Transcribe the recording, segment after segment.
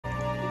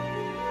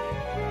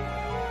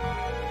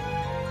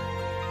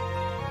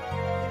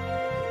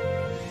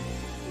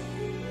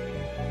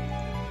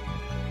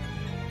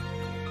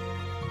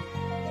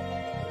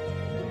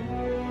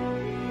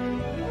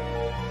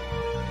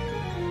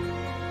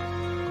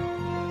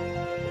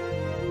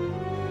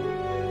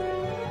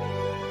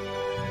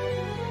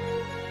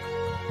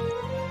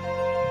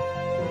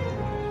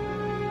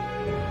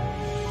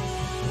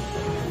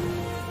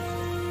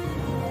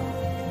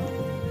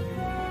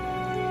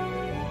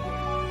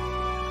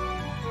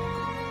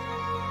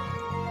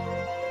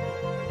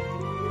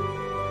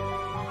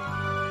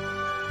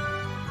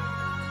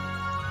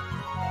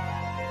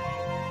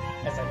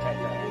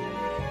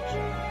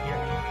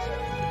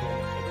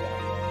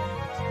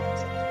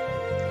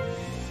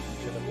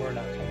we're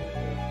not coming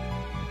through.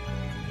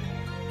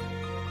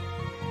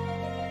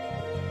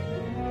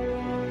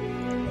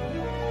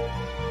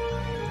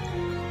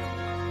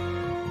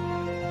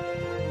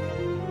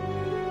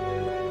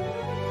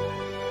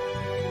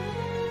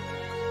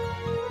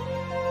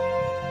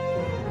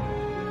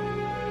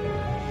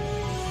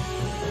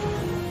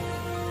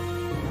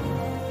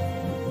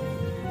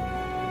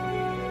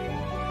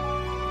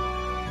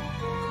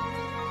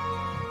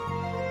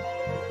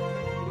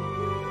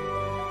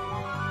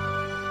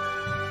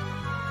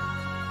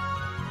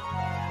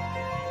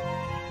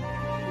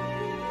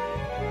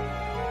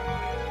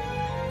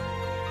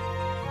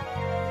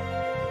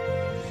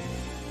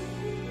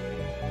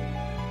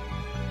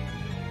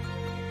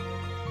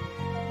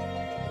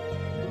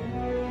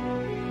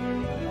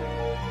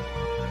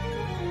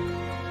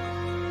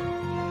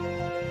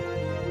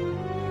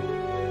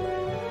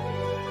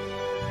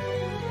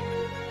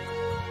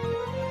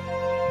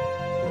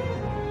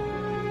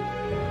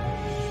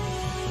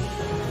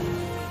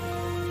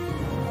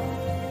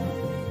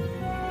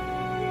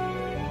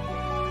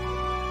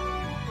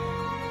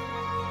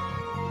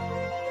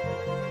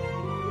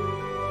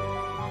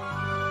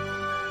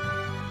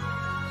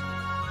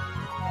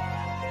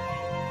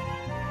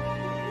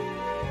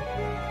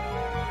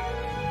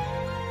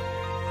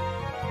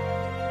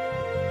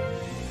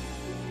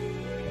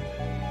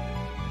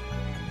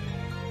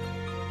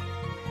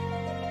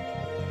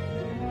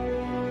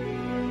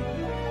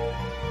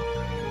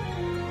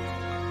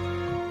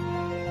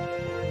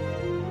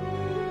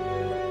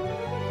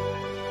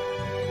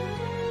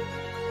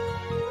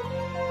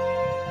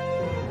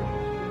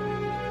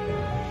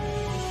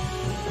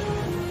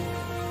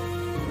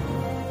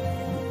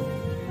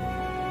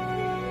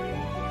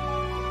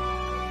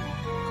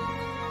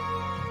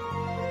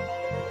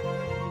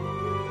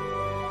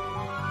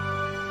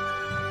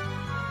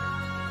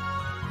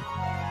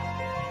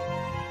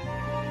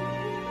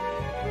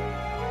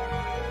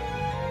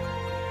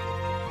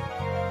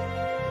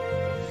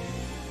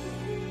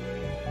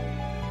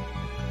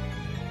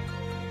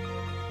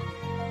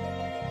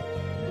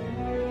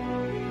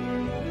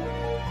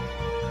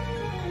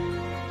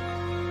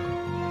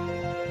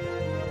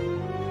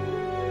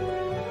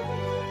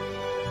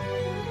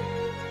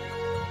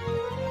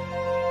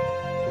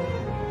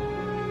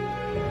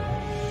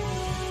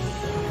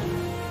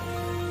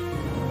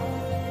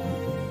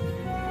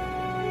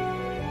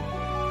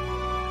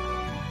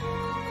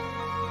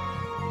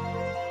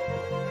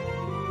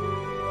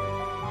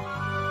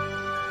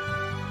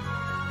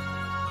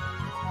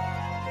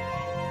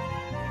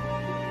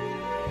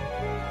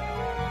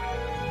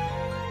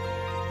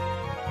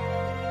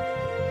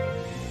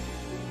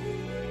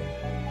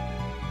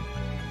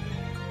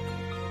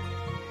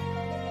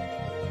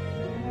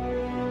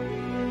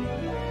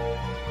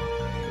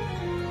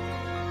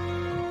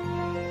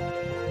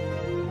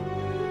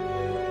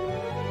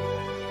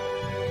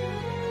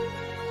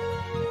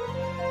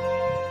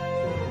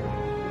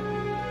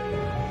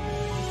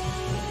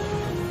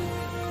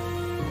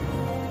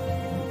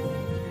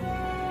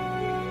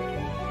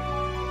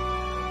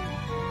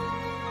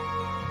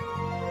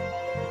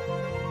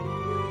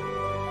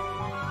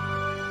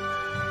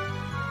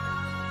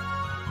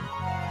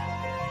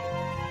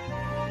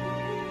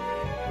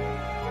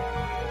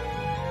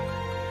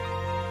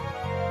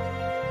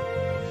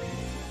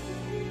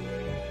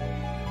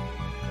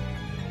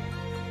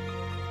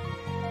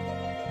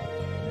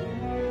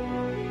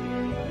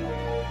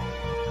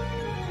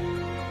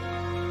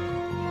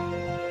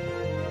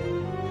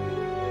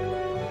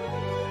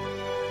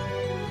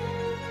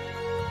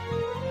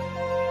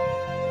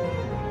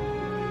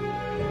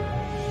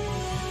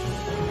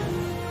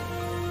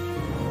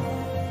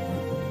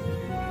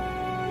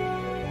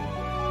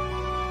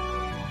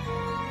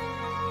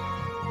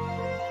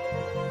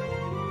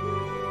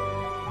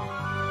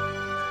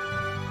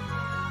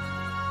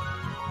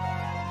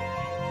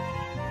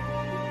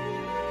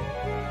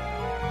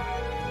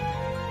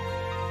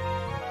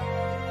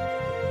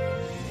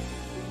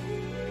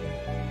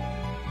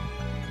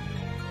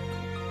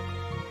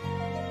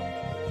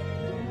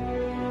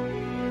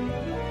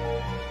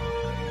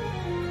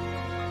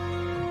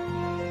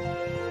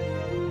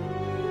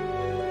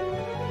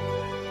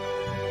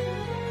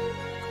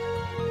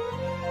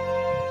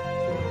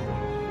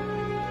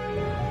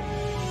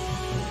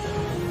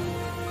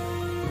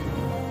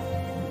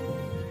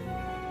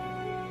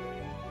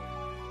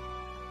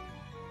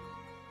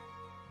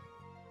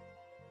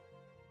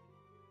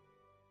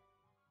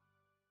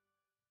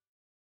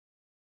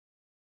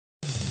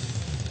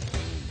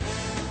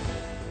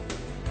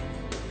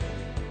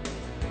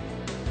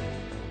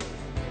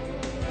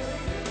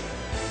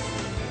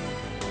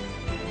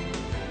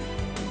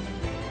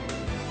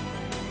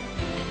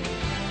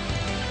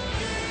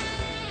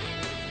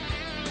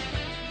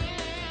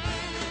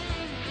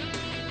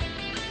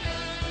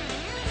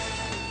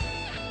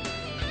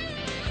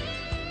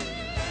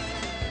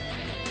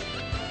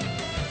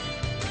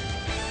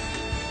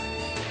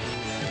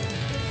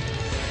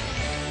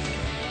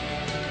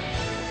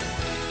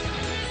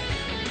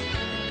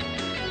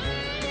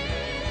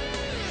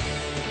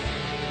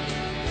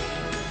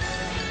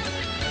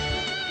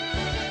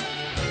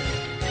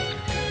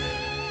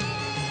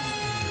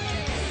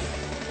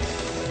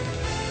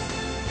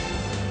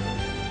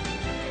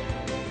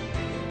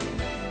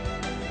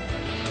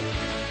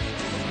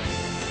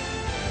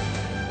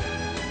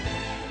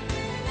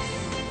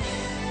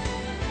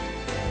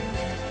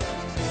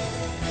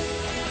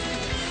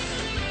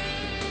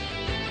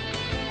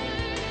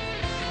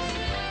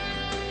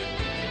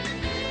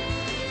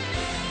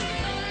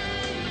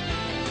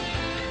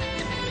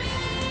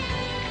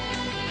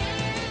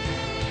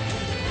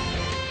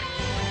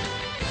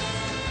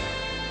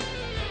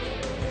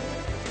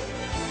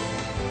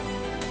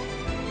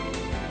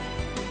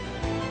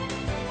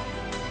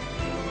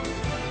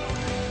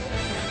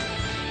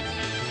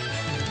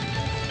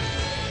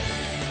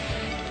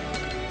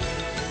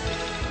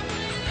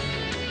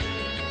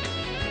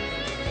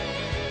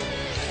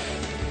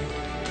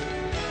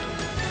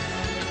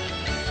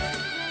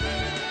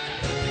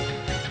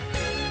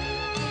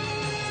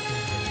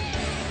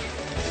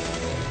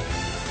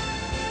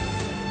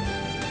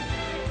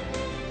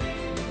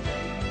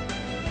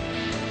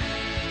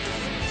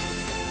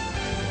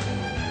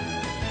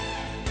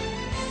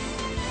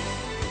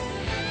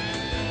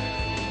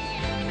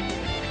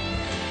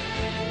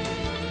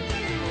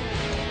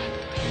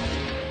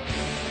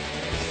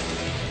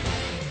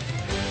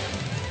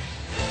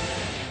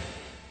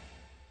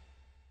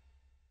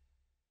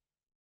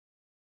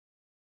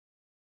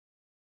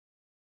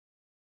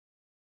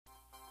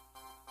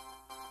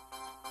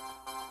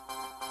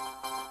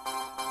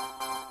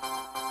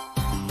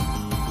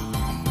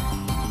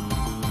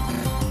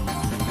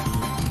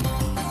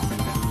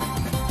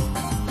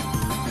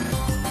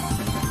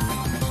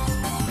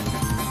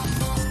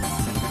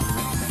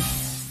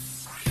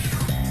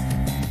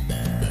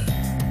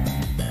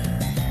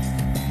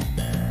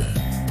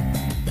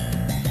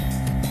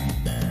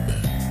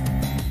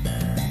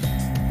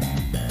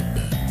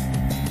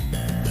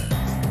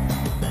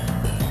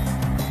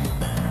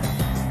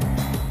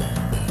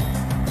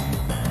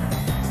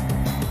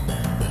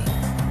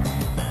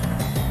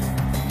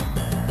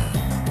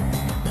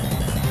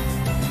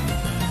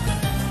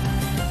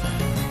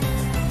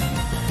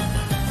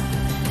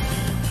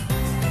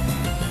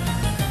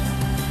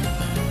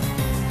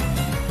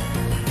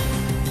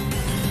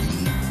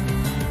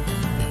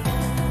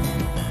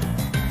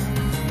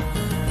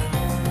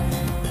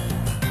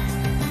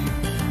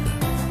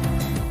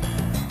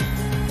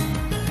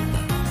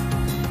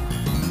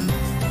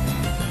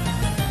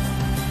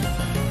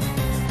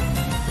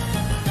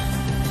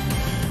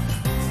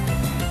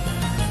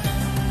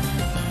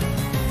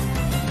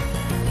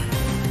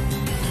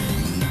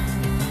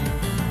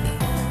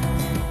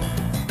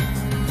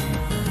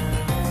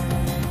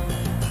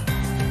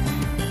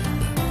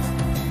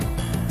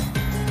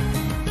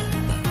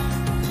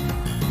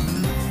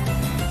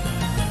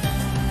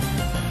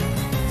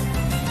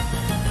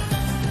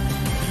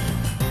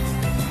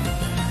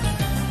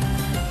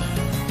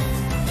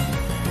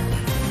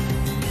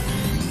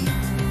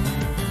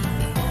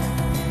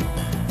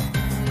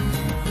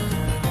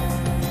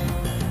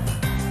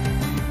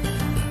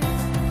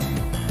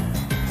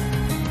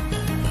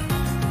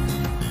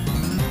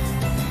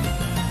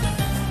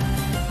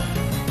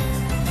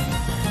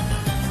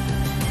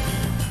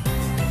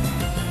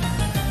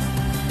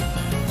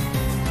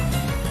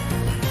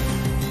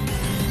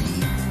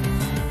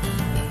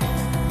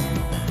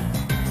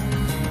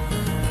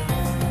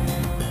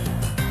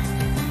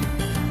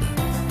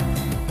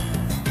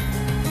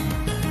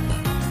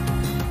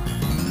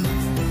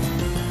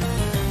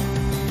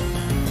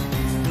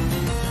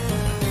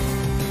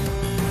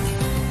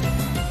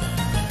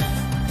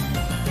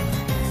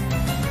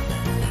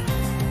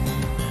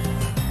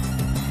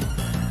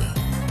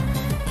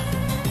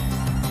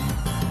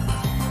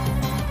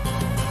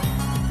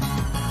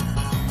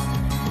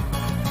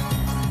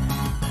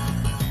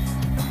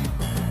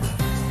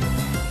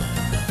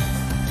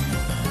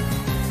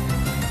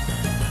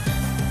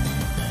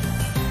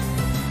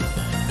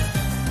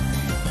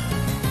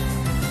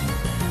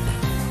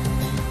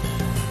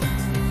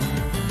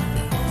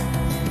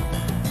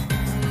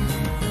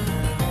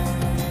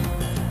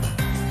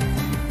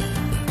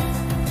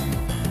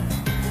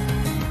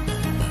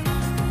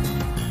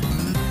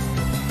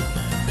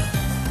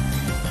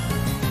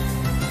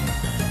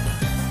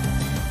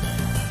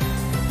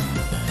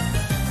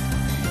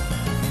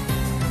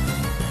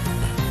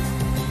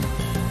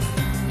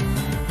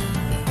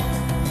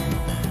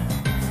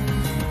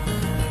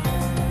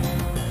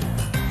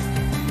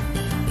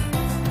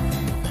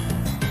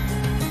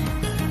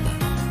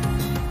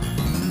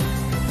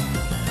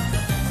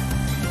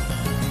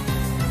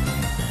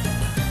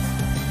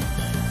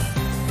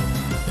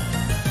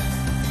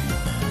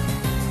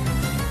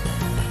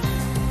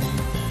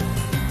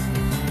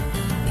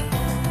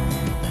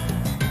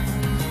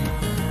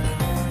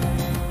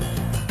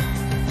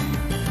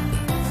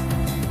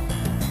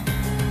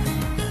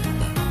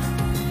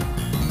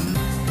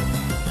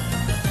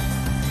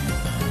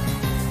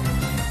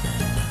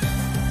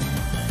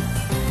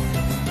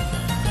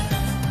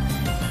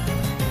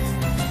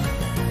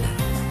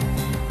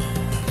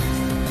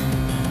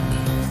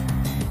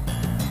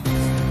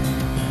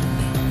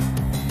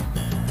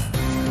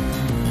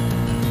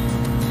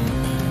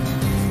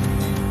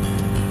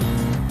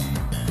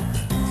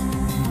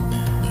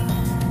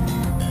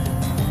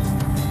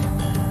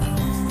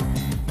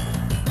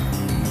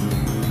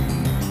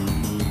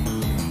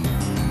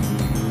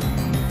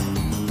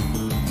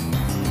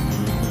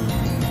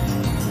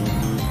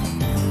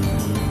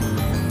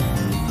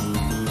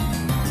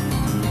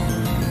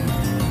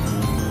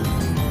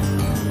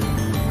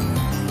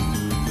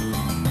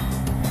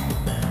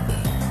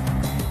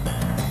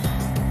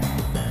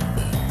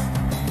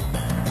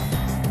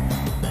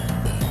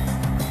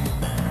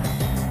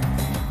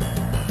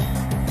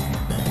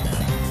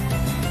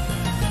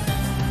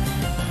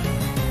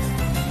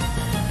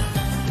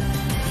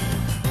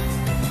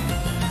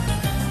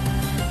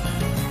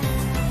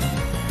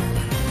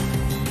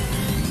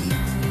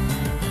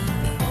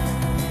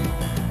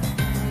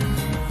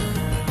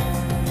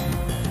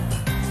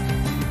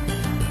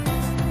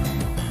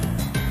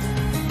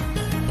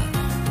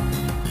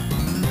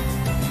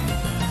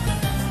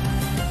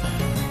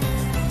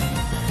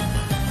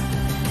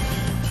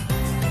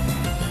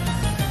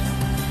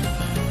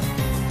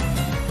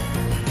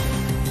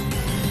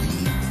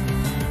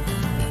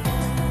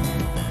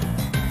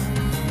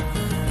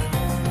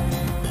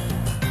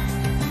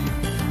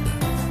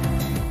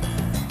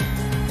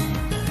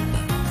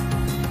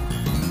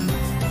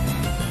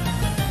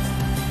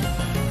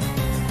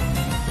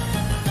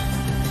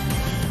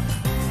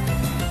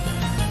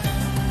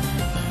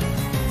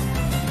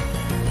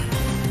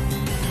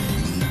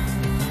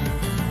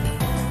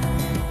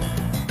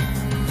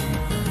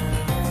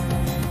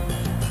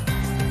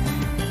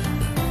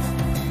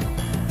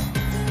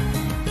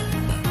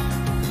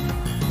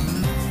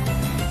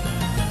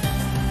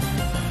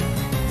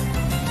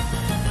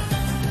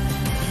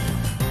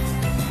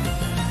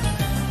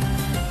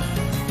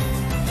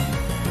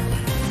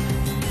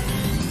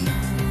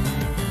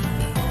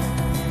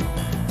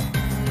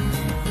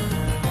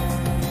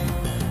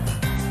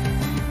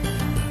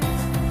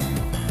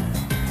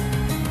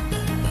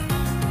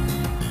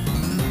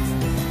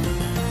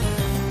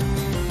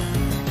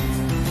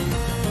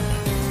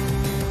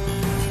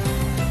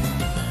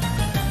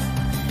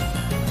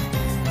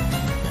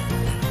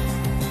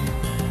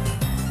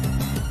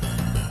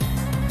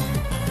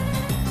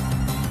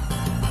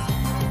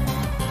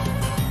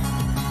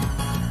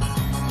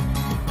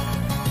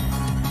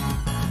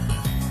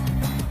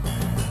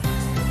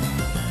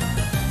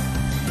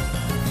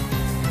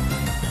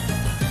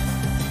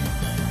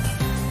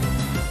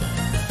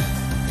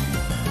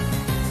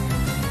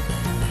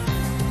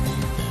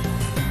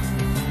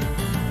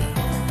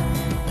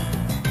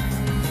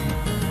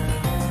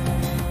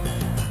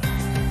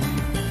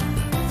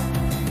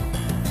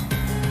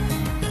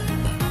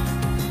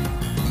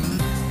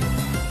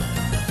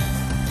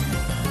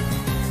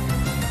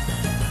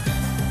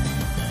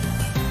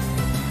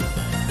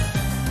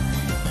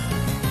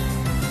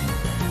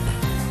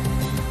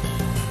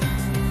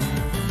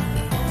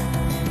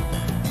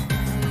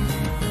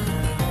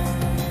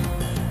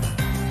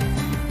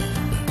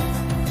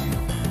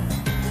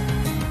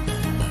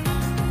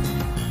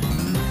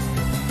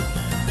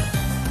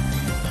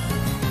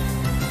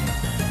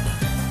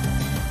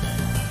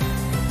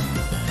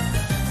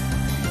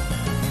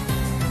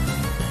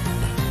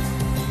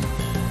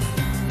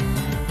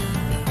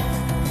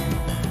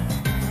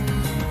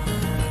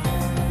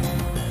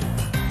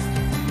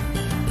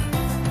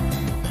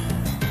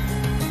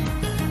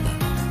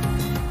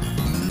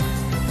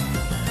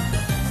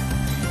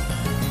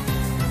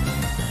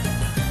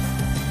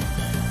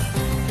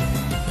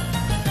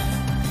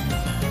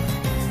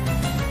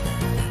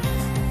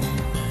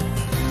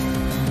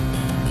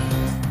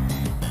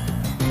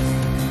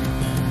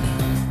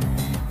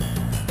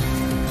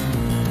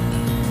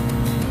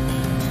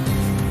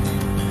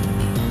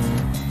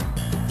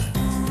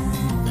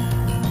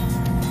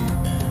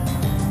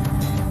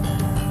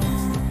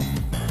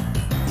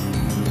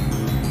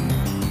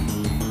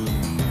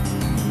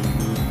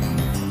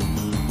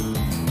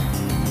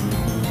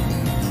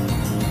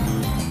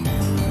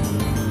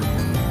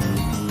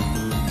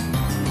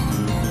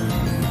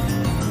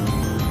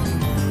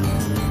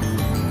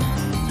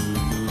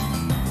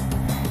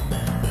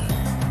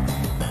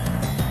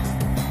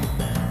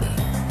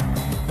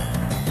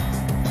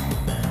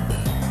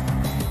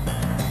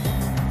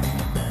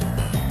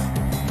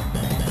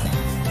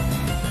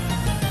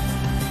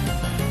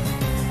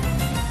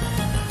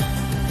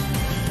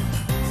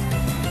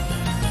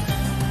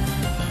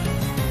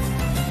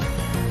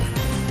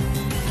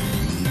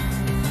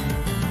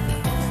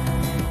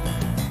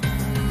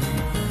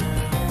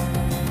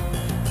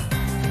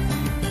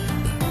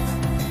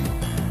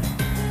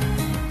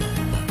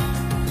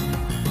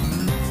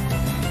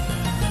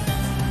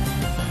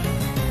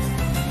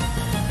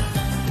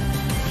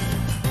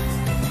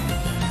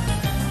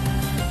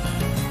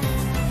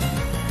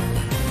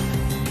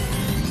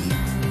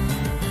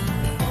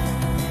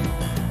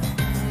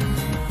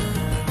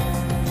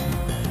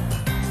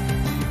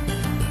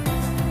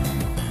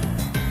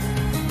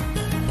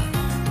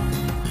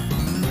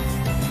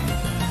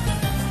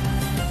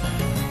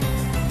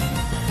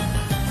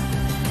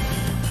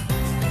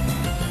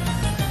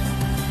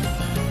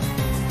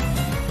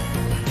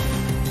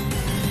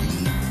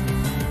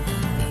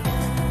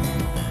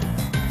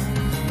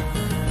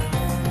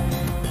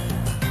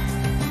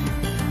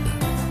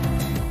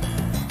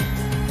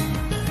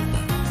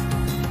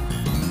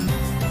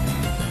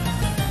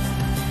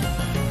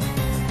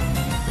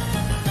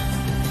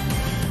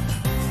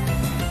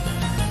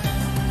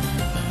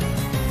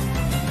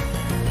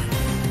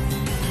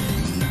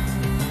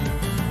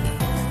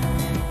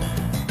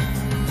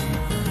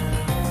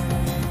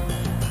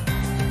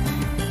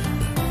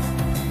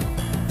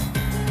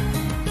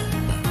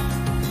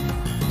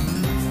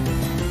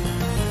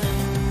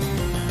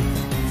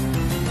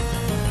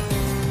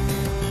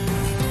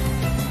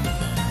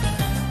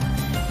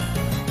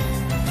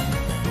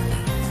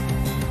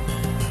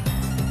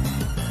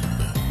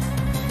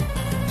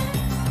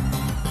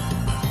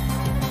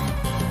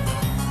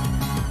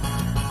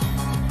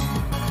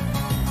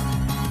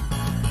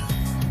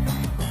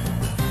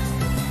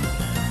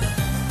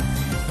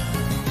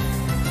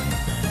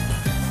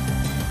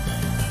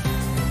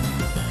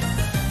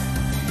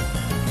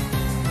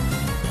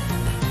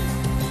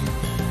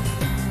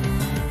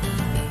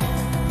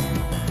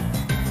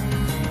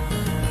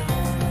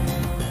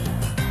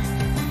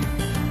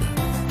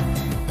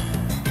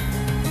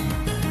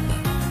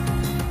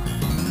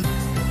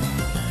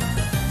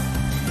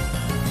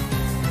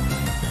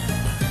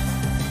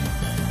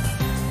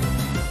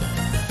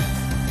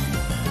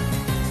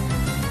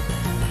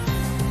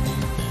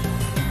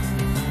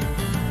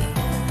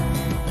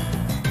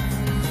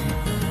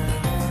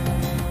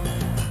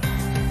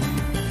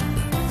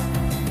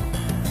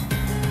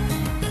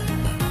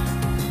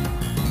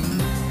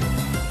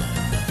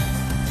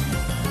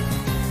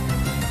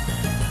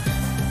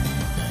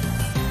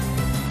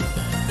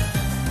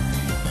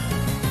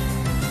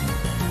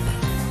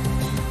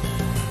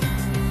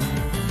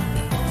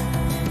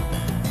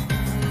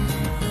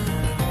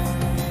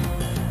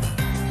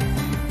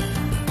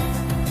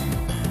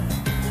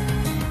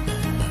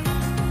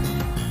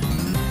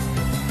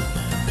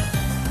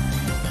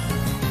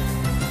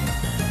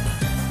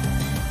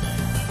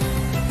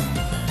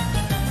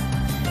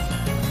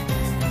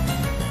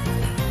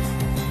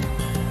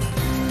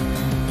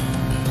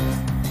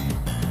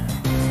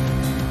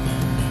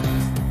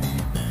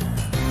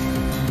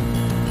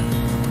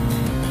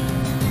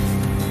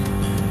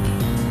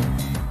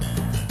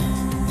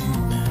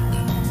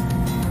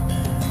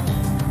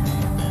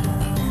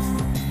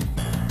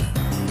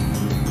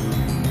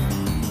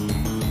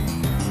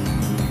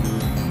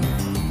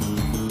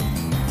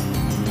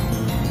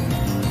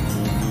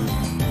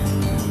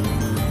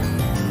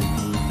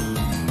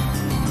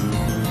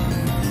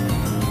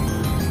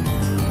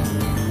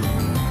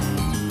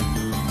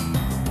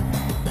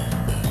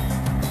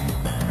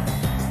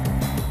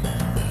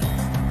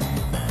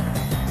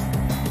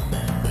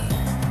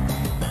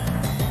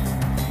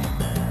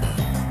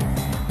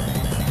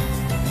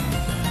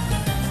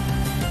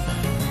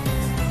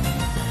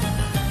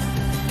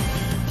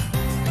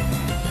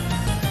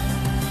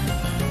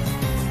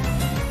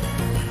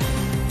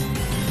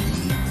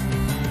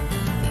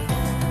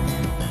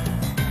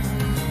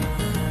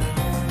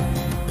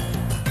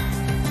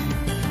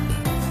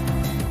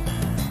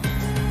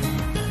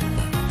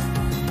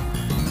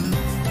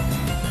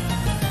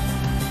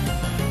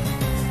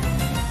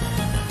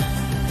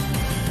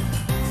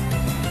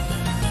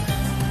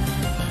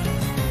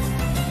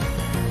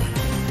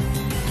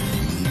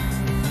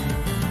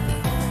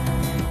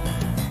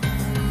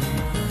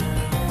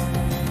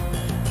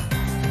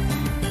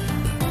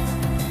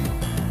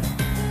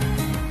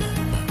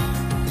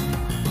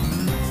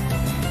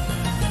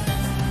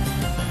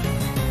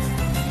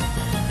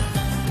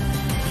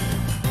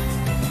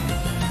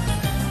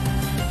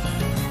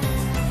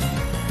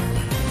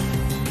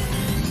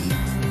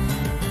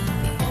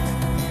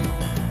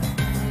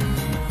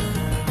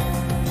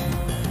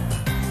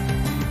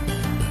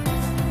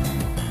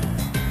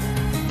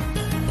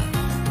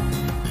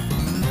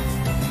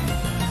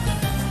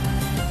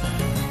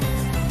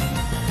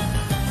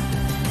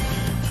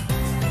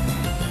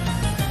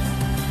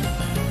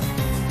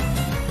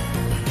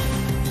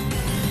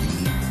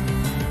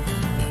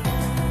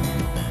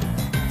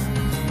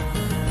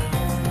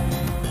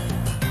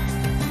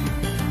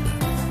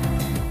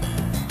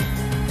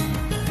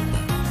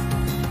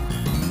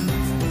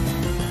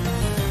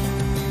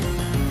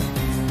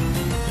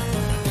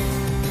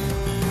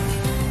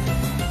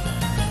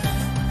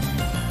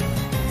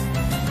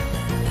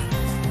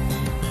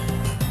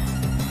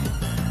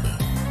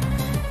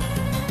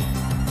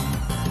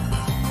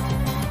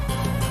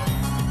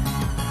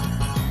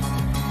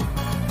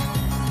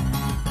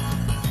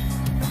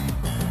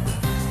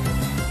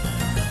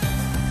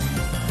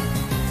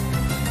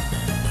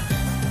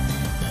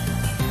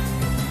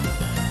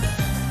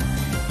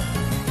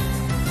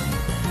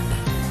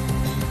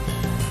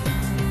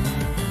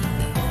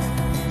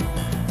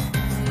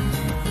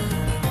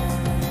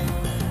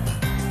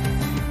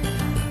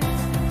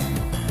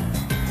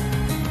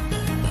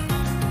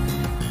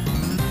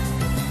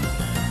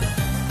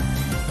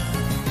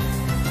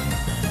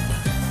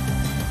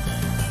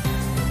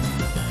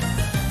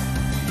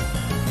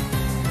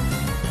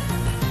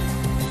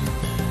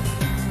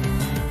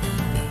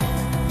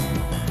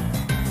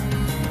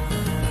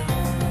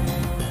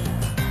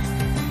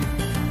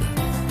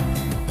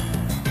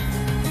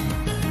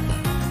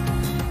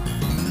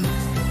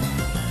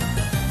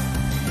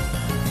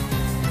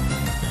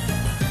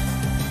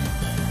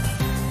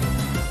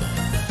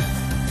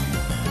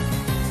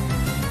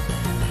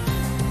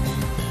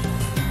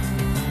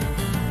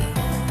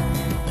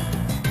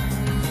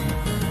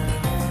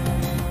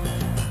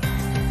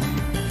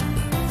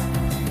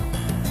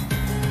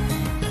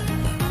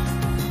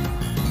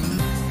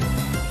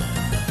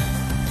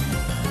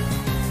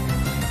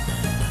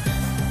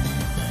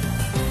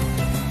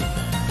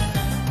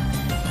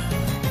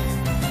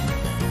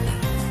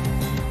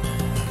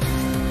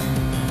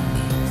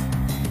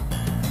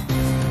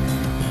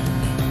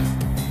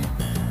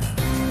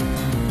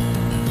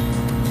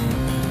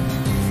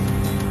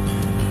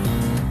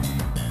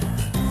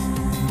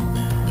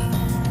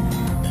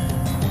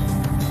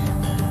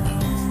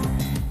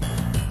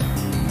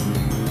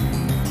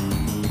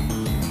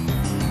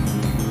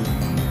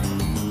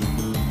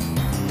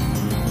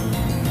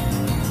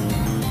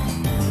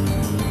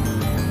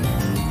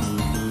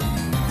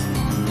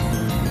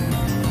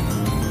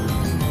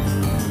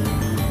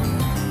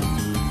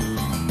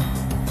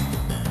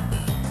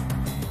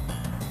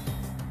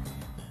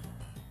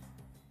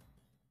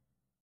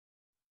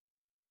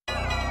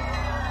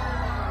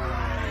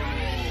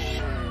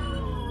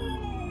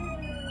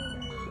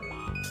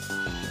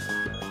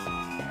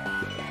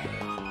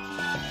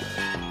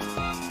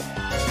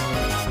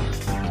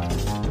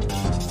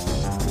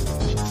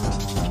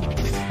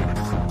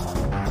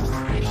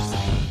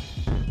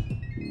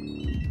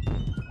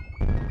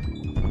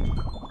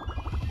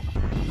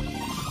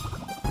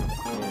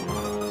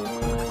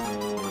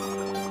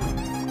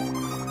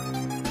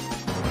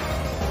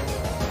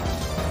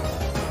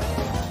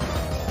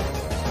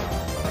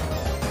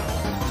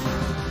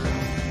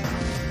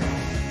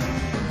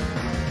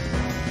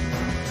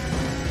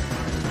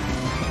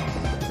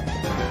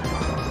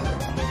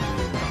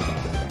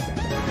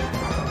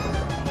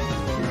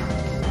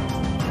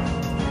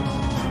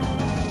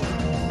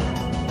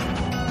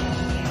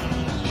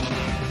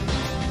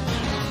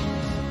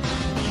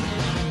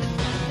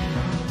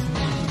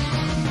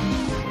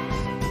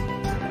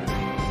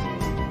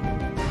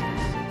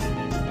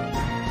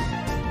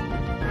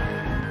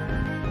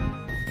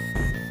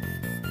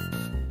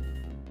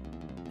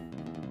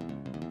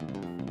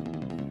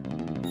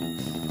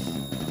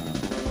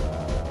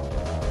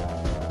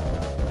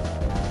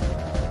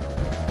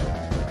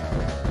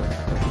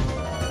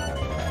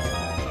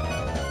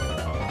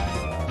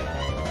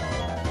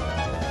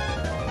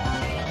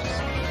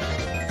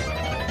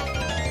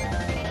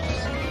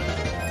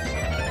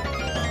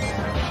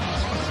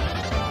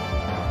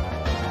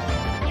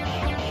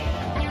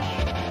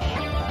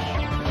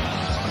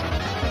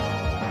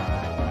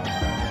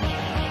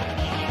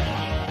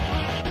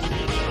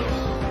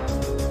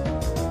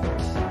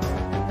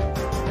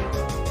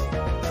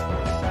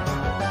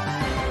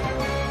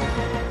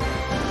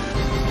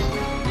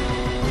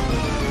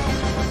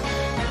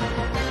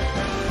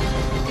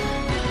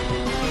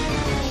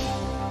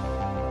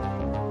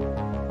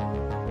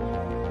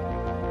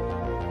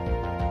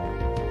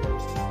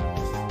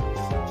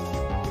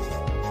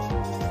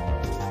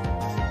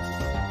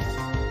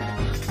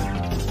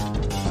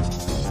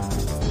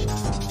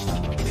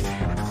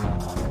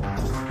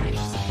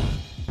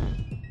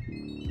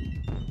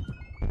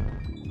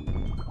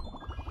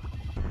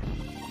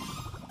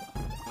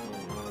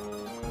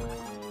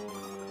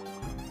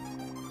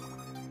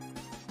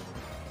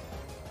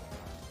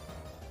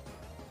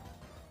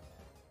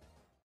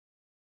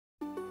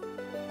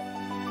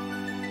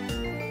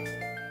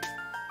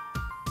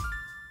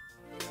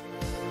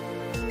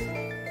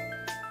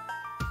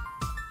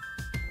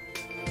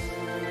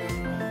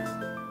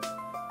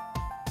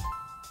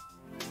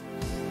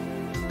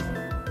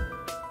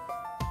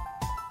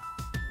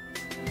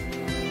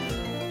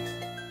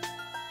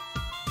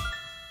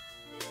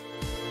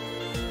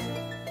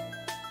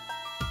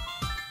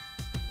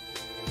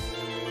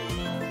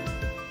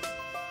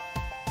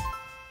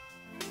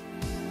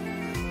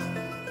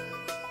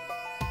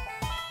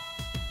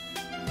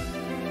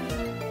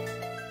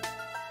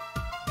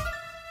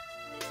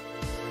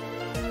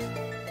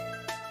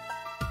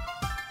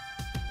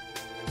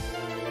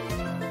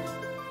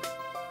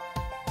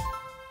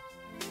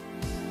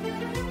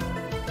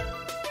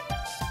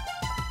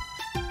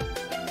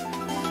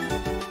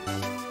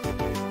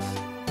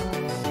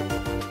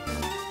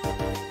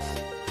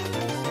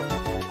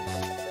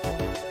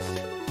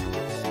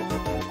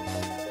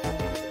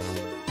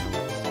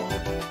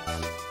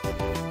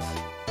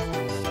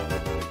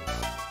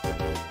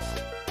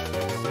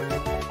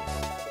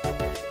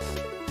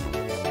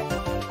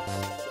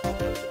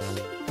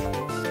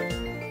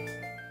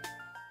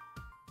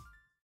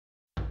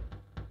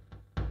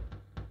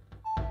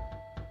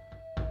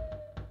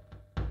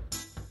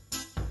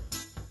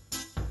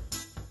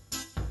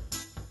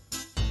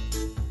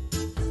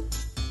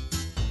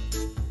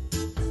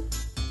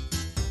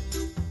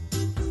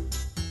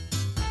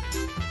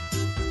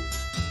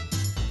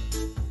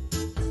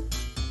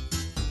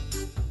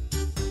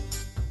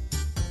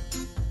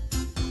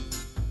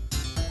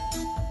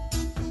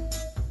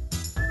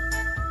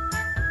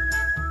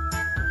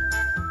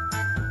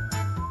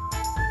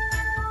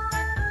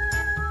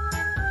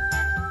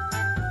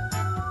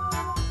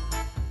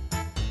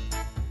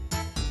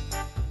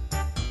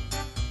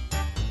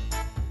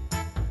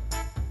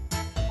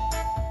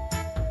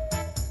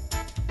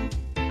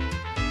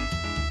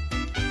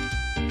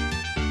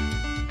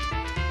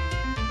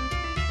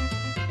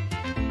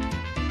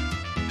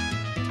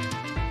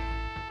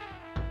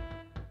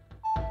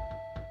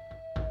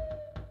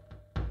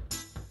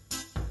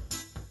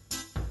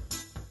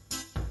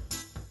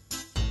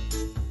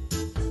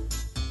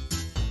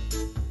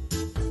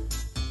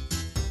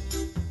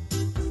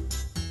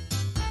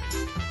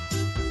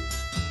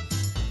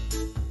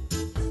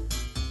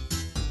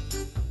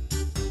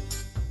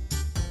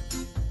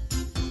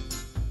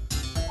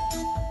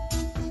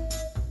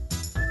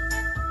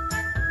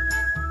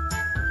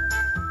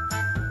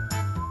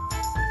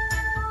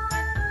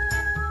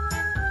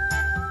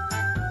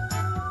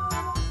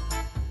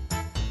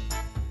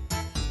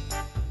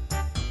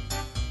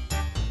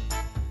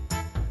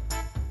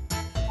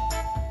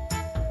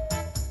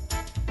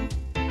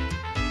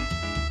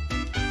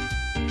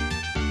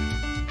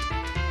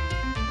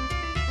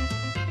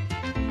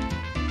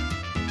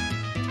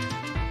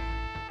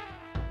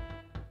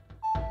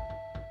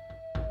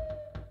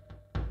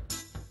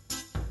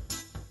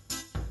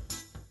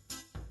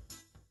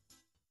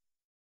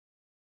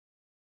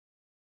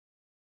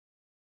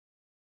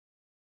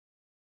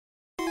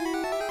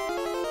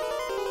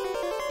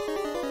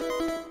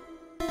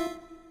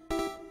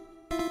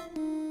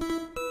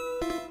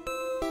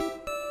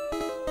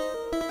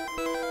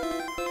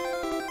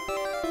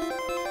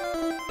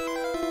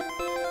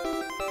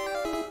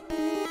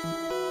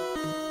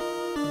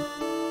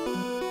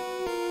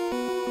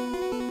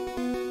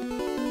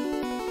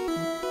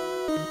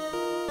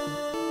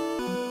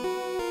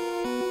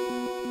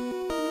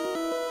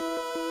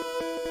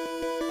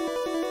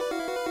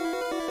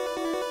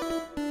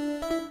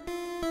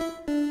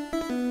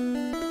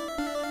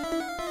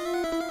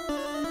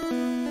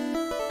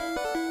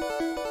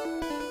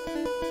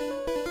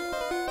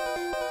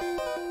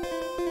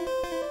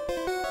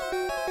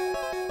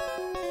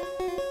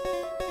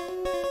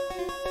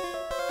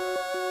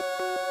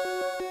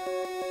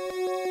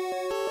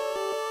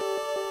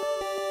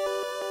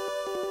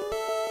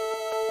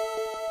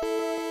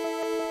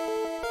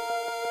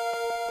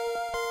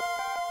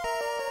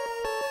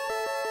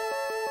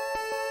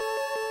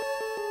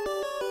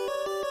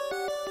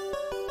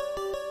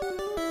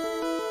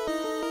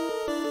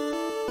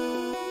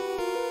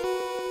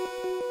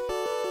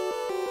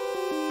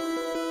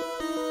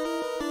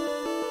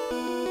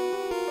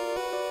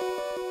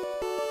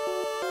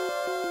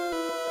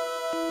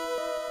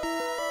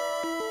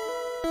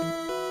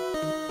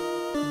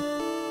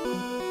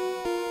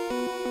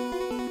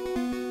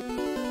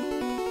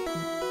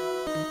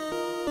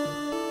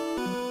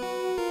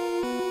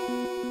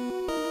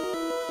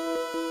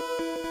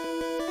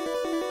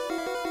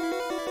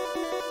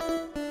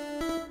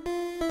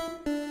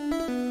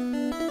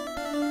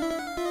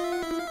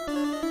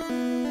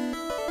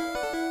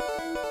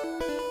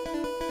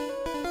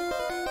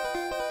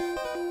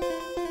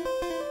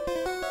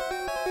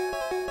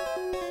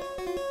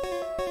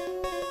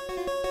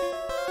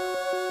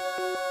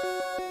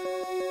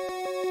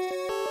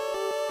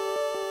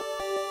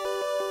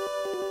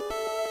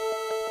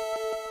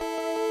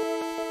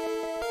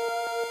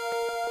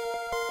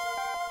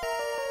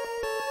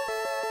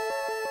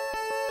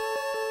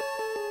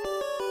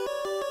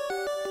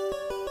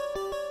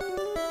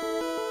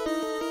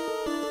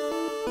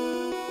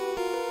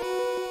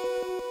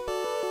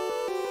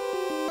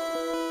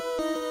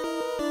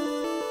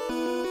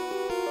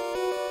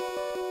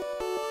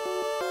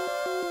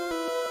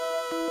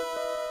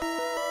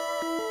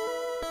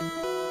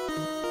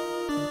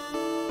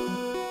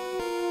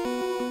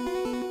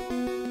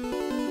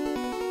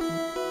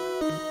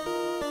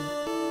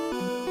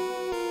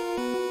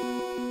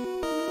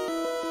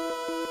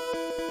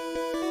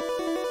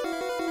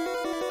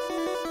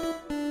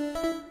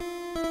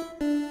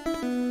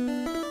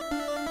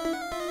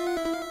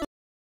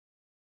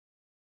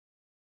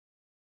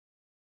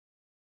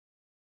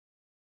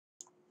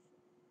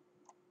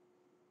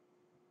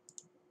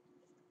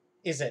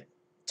 Is it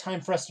time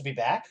for us to be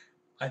back?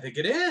 I think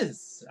it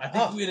is. I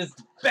think it is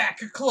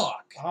back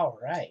o'clock. All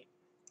right.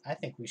 I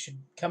think we should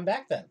come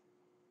back then.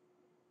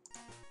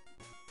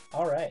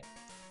 All right.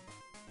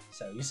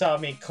 So you saw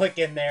me click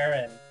in there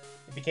and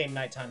it became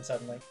nighttime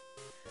suddenly.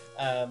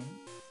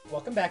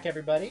 Welcome back,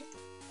 everybody.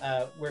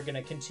 We're going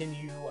to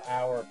continue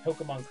our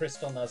Pokemon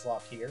Crystal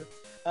Nuzlocke here.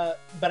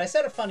 But I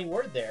said a funny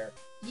word there.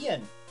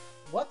 Ian,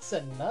 What's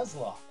a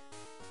Nuzlocke?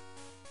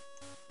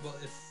 Well,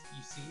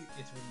 you see,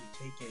 it's when you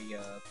take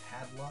a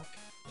padlock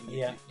and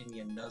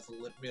you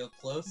nuzzle it real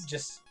close.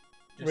 Just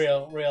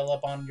reel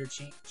up on your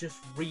cheek. Just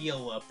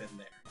reel up in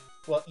there.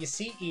 Well, you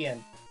see,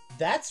 Ian,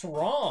 that's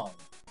wrong.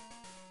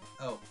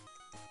 Oh.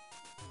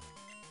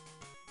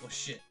 Well,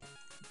 shit.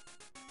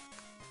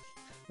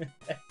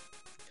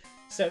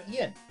 So,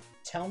 Ian,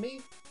 tell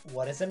me,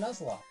 what is a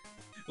Nuzlocke?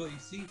 Well, you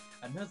see,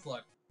 a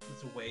Nuzlocke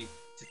is a way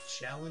to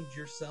challenge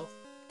yourself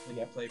when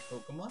you play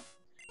Pokemon.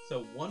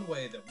 So one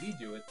way that we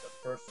do it, the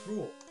first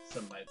rule,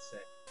 some might say,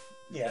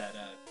 is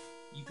that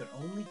you can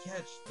only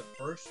catch the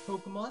first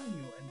Pokemon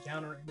you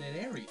encounter in an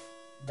area.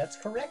 That's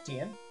correct,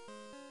 Ian.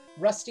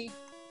 Rusty,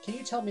 can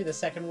you tell me the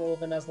second rule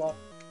of a Nuzlocke?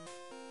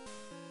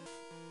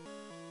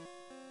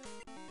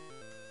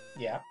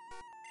 Yeah.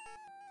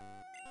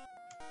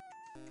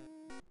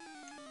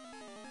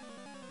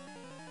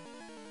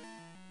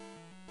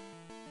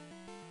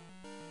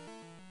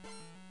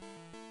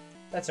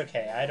 That's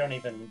okay. I don't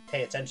even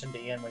pay attention to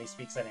Ian when he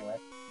speaks anyway.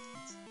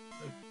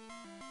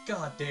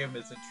 God damn,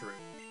 is it true?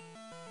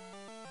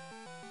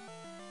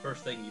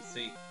 First thing you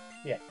see.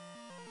 Yeah.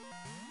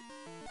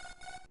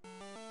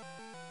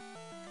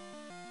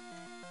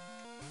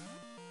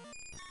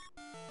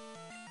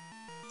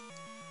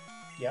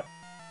 Yep.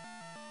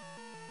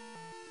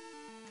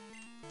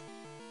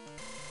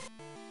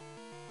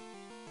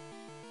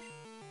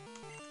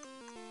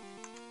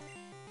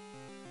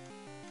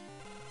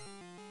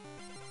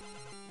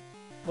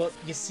 Well,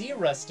 you see,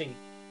 Rusty,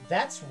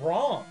 that's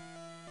wrong.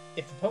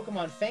 If a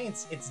Pokemon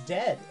faints, it's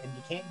dead, and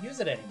you can't use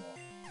it anymore.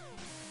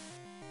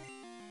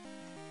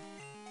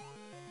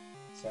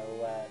 So,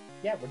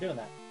 yeah, we're doing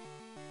that.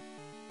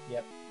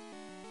 Yep.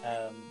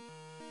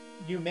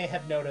 You may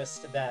have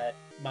noticed that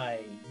my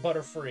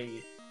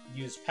Butterfree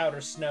used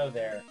Powder Snow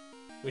there,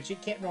 which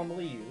it can't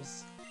normally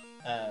use,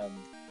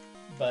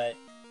 but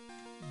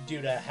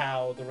due to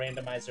how the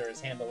randomizer is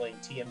handling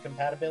TM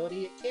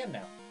compatibility, it can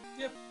now.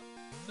 Yep.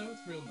 So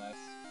it's real nice.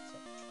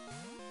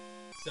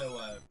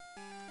 So,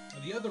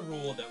 the other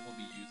rule that we'll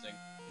be using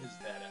is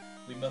that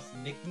we must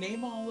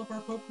nickname all of our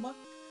Pokemon.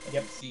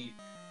 Yep. You see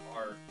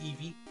our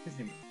Eevee, his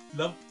name is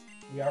Flump.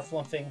 We are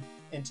flumping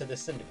into the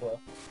Cyndaquil.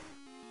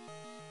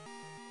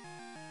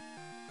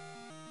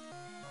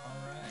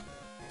 Alright.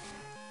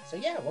 So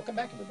yeah, welcome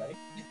back, everybody.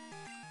 Yeah.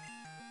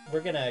 We're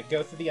gonna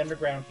go through the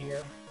underground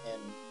here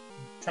and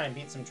try and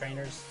beat some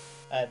trainers.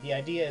 The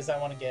idea is I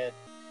want to get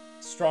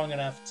strong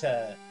enough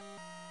to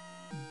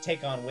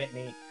take on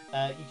Whitney.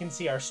 You can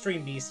see our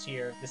stream beast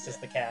here. This is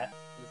the cat.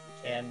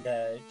 And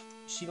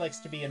she likes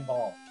to be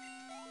involved.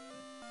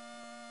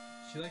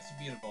 She likes to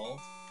be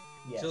involved?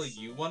 Yes. Until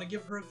you want to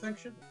give her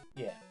affection?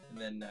 Yeah.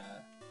 And then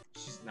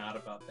she's not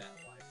about that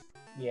life.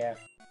 Yeah.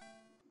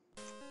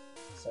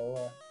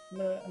 So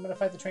I'm gonna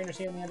fight the trainers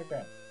here in the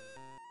underground.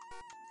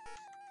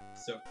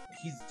 So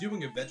he's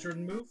doing a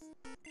veteran move.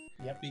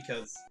 Yep.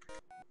 Because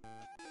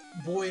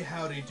boy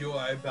howdy do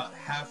I about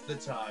half the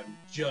time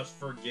just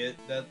forget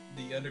that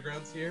the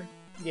underground's here.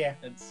 Yeah.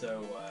 And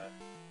so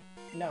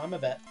no, I'm a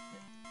vet.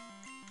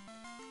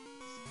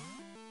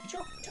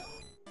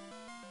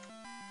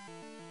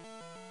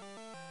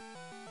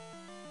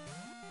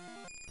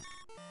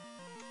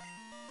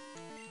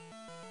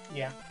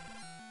 Yeah.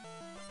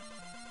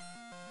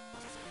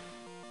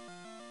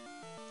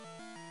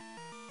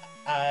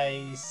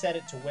 I set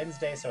it to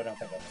Wednesday, so I don't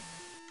think I will.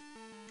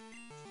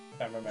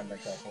 If I'm remembering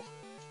correctly.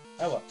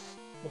 Oh well.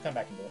 We'll come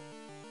back and do it.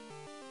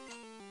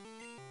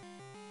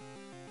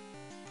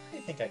 I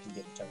think I can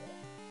get each other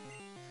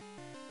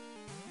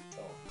out.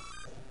 Oh.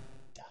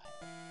 Die.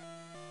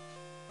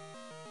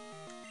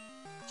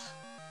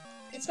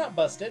 It's not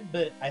busted,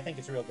 but I think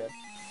it's real good.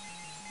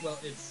 Well,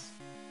 it's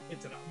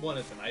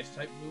an ice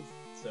type move,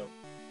 so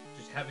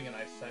just having an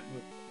ice type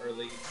move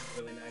early is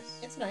really nice.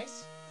 It's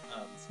nice.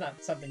 It's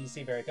not something you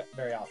see very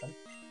often.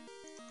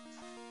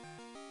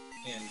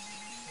 And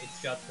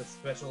it's got the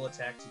special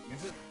attack to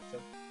use it, so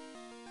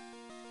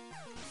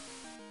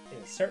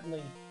it is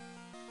certainly.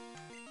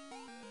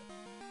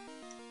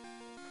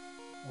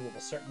 We will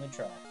certainly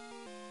try.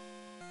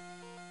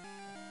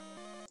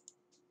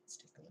 Let's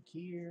take a look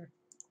here.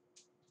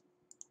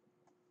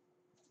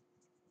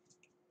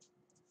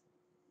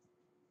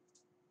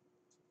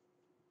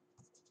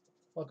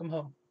 Welcome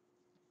home.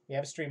 We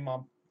have a stream,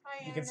 Mom.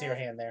 Hi, you can see her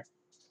hand there.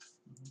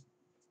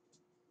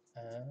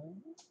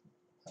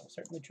 I'll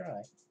certainly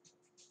try.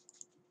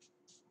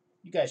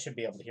 You guys should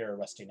be able to hear her,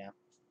 Rusty, now.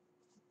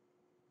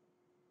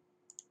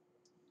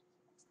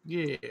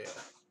 Yeah.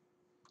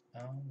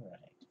 Alright.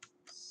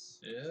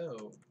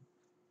 So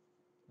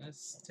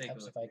let's take a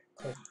look. If I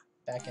click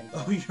back in.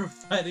 Oh, you're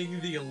fighting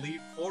the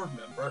Elite Four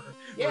member,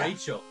 yeah.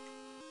 Rachel.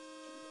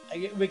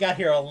 We got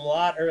here a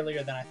lot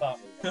earlier than I thought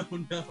we would. Oh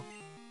no.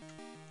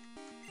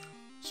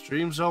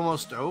 Stream's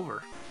almost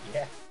over.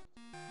 Yeah.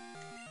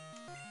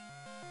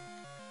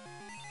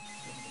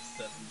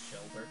 Seven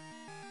shelter.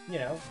 You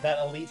know, that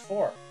Elite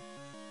Four.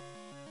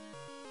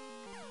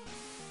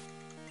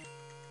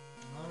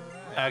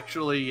 Alright.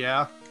 Actually,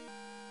 yeah.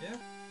 Yeah.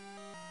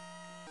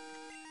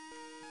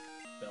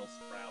 Bells.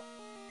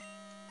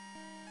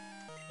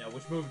 Now,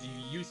 which move do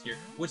you use here?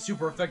 What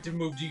super effective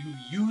move do you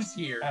use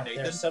here,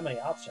 Nathan? There's so many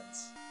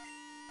options.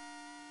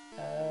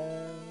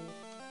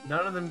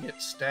 None of them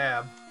get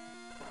stabbed.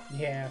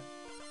 Yeah.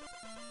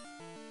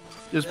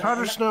 Does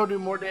Powder Snow do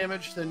more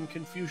damage than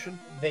Confusion?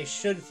 They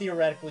should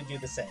theoretically do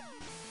the same.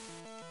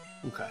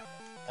 Okay.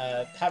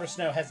 Powder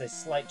Snow has a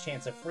slight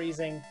chance of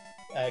freezing.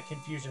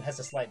 Confusion has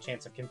a slight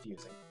chance of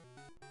confusing.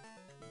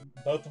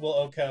 Both will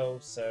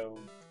OHKO, so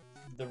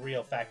the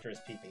real factor is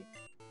PP.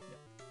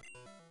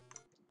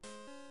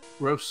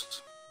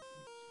 Roast.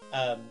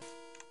 Let's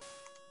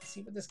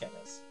see what this guy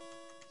does.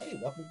 Hey,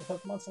 welcome to the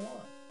Pokemon Salon.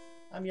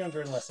 I'm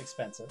younger and less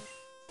expensive.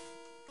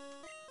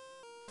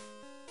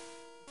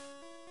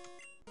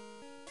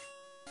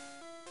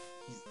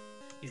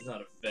 He's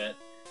not a vet.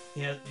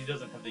 He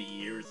doesn't have the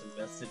years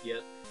invested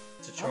yet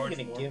to charge more.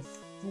 I'm gonna give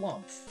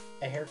Flumph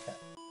a haircut.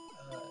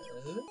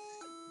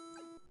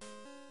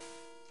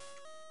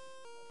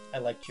 I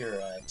liked your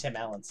Tim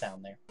Allen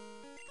sound there.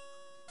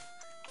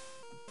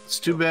 It's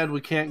too bad we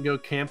can't go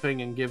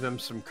camping and give him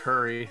some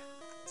curry.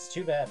 It's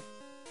too bad.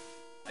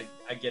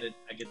 I get it.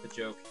 I get the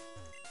joke.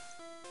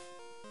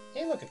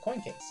 Hey, look, a coin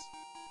case.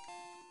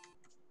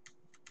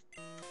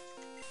 And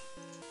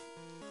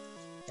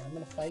I'm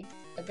gonna fight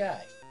a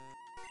guy.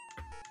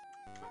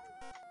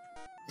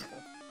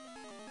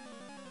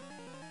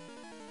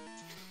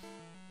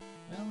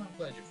 Well, I'm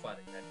glad you're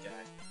fighting that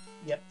guy.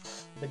 Yep,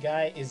 the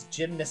guy is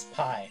Gymnast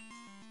Pie.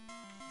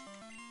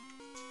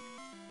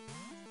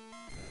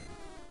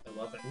 I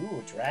love it.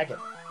 Ooh, dragon.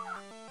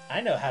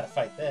 I know how to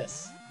fight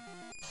this.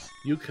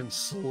 You can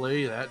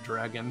slay that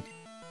dragon.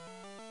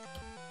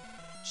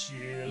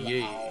 Chill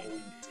Yeah.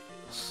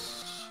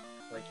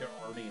 Like your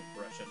Arnie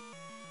impression.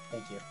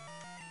 Thank you.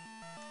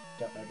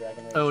 Don't know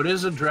Dragonair. Oh, it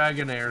is a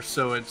Dragonair,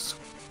 so it's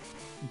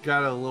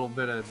got a little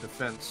bit of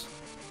defense.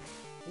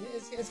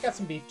 It's got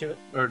some beef to it.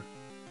 Or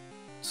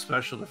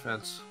special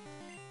defense.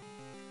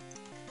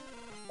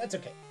 That's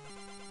okay.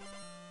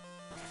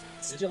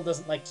 It still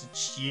doesn't like to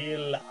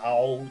chill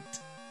out.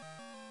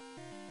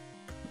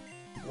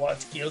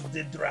 What kills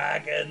the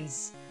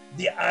dragons?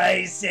 The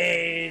Ice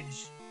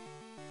Age!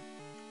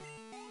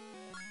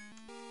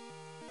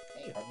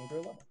 Hey, Harden grew a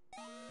level.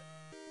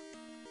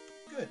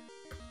 Good.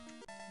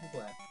 I'm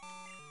glad.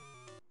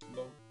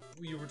 But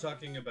you were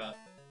talking about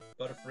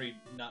Butterfree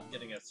not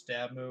getting a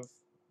stab move.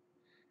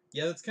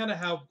 Yeah, that's kind of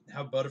how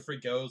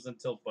Butterfree goes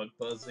until Bug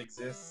Buzz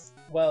exists.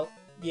 Well,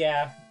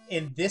 yeah.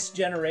 In this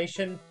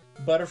generation,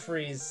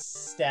 Butterfree's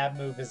stab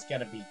move is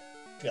gonna be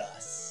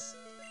Gus.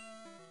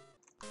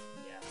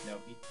 Yeah, no,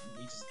 he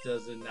just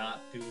does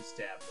not do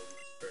stab moves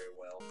very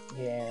well.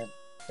 Yeah,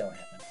 don't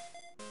happen.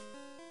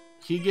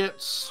 He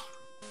gets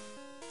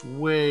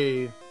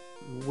way,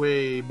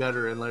 way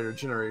better in later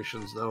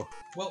generations, though.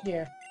 Well,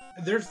 Yeah.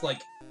 there's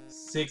like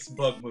 6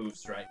 bug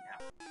moves right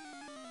now.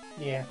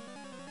 Yeah.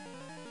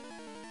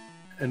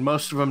 And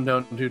most of them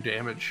don't do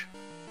damage.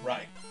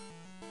 Right.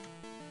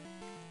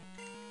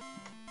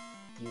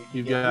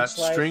 You've get got Leech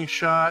Life. String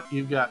Shot,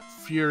 you've got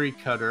Fury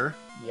Cutter,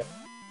 Yep.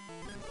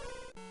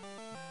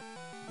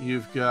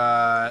 you've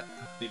got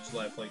Leech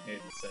Life, like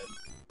Nathan said.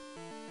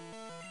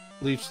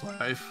 Leech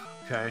Life.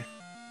 Okay.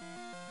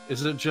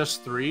 Is it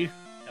just 3?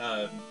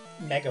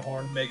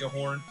 Megahorn. Mega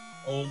Horn,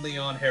 only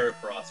on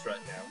Heracross right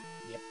now.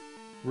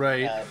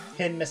 Right.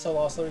 Pin Missile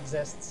also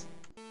exists.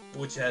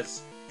 Which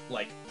has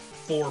like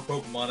 4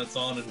 Pokemon it's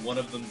on, and one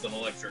of them's an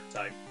electric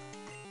type.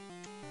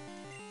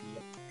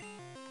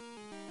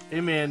 Hey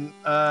man,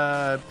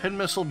 Pin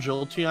Missile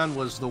Jolteon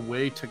was the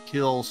way to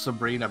kill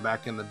Sabrina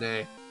back in the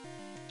day.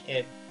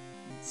 It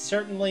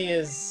certainly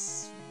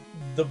is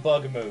the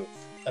bug move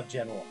of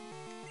Gen 1.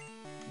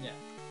 Yeah.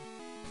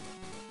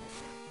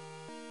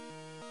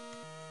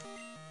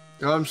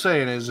 All I'm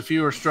saying is, if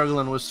you were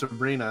struggling with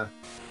Sabrina,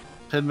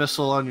 Pin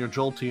Missile on your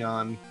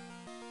Jolteon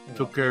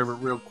took care of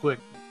it real quick.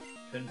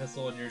 Pin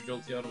Pistol on your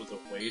Jolteon was a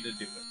way to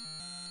do it.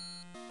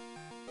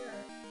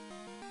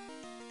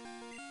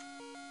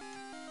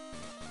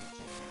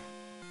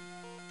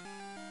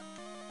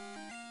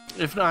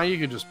 If not, you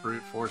could just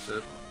brute force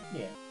it.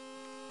 Yeah.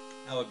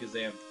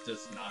 Alakazam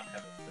does not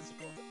have a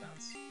physical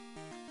defense.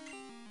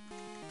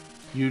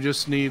 You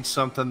just need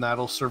something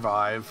that'll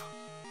survive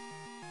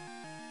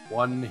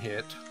one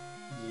hit.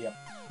 Yep.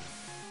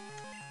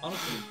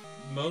 Honestly,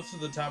 most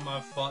of the time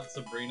I've fought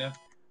Sabrina,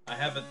 I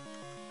haven't.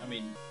 I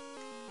mean,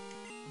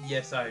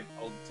 yes, I'll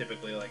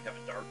typically like have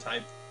a dark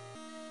type,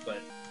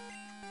 but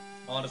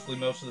honestly,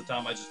 most of the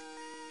time I just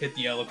hit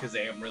the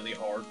Alakazam really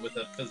hard with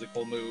a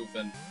physical move,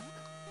 and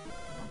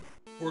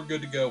we're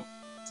good to go.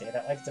 Say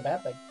that like it's a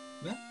bad thing.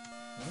 No,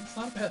 it's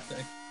not a bad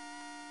thing.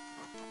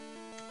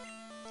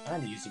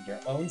 I'm using your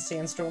own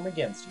Sandstorm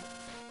against you.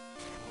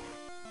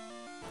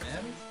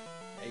 That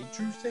is a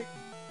true statement.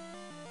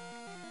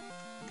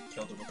 You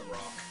killed it with a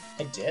rock.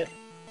 I did.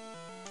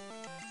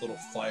 Little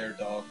fire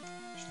dog.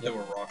 Just threw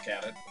a rock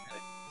at it.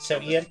 So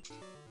Ian,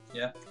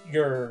 Yeah.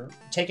 you're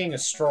taking a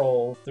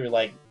stroll through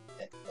like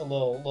a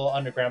little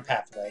underground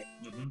pathway,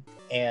 Mm-hmm.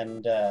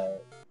 and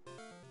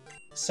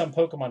some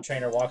Pokemon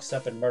trainer walks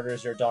up and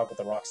murders your dog with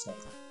a rock snake.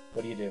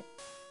 What do you do?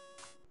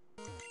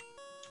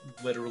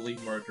 Literally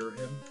murder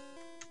him.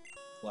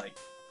 Like,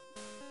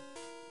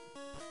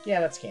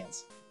 Yeah, that's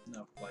cans.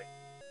 no, like,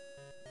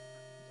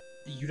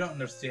 you don't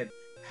understand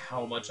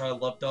how much I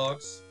love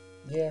dogs.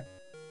 Yeah.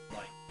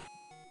 Like,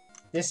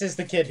 This is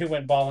the kid who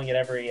went bawling at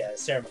every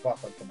Sarah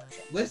McLachlan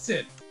commercial.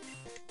 listen,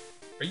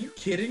 are you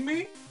kidding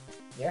me?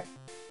 Yeah.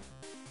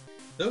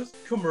 Those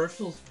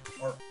commercials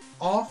are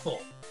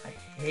awful. I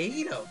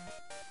hate them.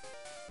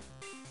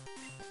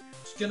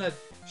 Just gonna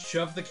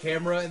shove the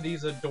camera in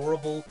these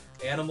adorable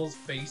animals'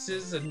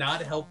 faces and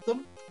not help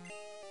them?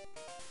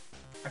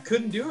 I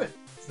couldn't do it.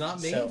 It's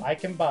not me. So I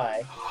can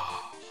buy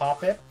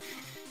Hoppip,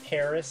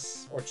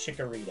 Paris, or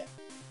Chikorita.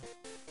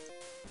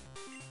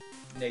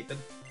 Nathan,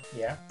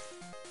 Yeah.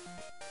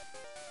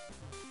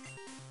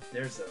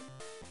 there's a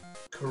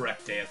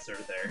correct answer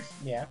there.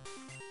 Yeah.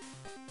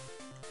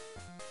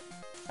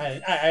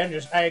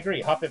 I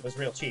agree. Hoppip was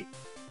real cheap.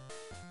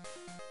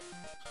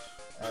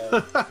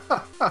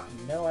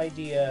 No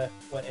idea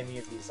what any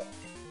of these are.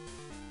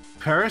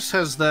 Paris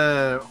has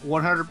the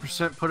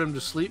 100% put him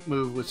to sleep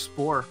move with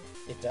Spore.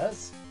 It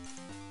does.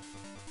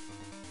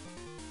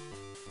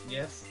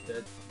 Yes,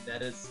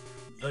 that is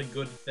the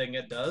good thing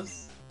it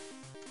does.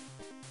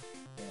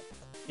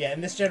 Yeah, in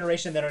this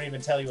generation, they don't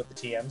even tell you what the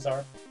TMs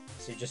are.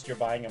 So you're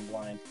buying them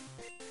blind.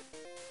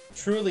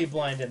 Truly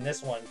blind in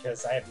this one,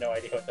 because I have no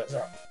idea what those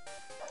are.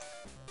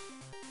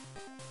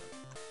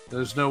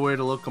 There's no way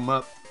to look them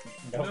up.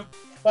 Nope.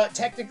 But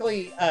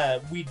technically,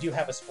 we do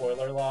have a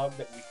spoiler log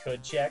that we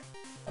could check.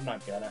 I'm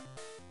not gonna.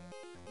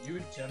 You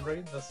would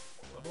generate the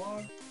spoiler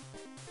log?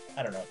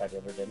 I don't know if I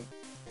did or didn't.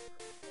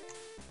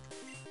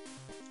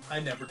 I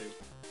never do.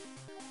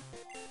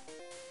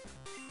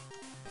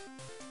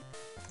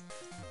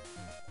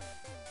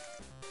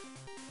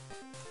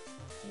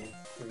 Do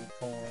 3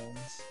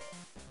 coins.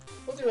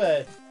 We'll do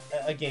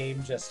a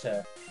game just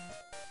to...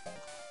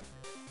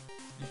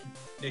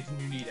 Nathan,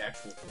 you need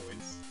actual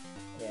coins.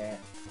 Yeah.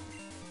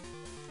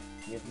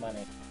 Give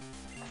money.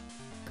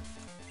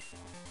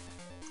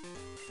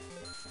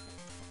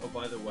 Oh,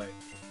 by the way,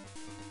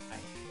 I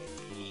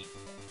hate...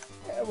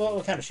 Yeah, well,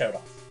 we'll kind of show it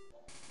off.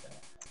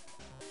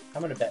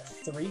 I'm gonna bet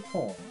 3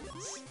 coins.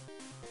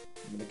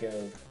 I'm gonna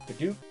go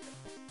Badoop.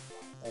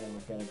 And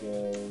I'm gonna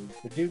go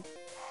Badoop.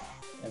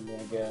 I'm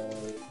gonna go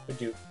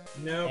Badoop.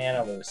 No. And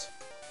I lose.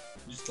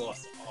 You just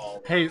lost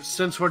all. Hey,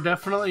 since we're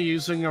definitely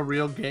using a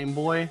real Game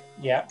Boy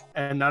Yeah.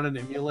 and not an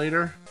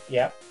emulator,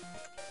 Yeah.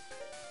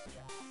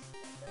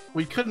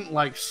 we couldn't,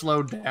 like,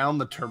 slow down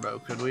the turbo,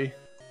 could we?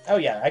 Oh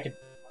yeah, I could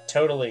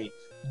totally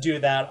do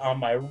that on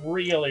my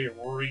really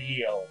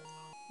real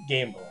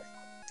Game Boy.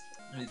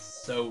 It's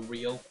so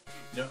real.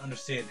 You don't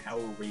understand how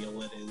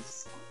real it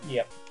is.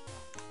 Yep.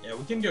 Yeah,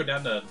 we can go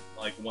down to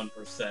like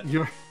 1%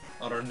 Your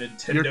on our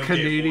Nintendo your Game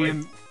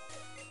Canadian, Boy.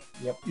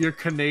 Yep. Your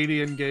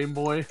Canadian Game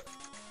Boy.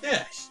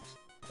 Yeah.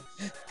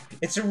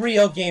 It's a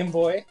real Game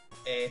Boy.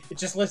 Eh. It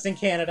just lives in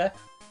Canada.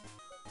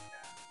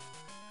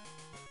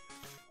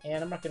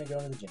 And I'm not gonna go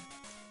into the gym.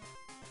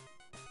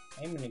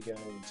 I'm gonna go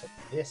to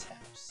this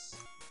house.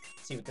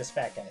 See what this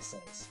fat guy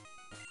says.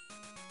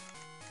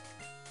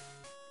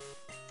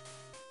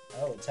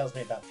 Oh, it tells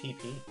me about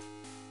PP.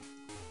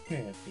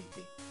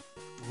 PP.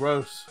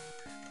 Gross.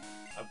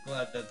 I'm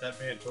glad that that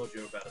man told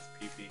you about his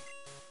PP.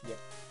 Yep.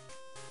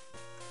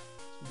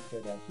 Go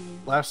down here.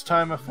 Last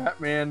time a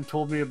fat man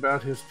told me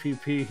about his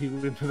PP, he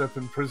ended up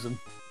in prison.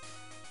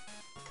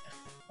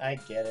 I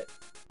get it.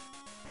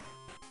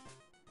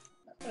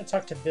 I'm gonna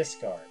talk to this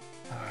guard.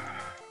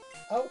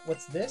 Oh,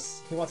 what's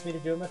this? He wants me to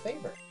do him a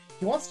favor.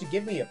 He wants to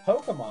give me a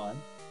Pokemon.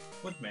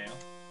 With mail.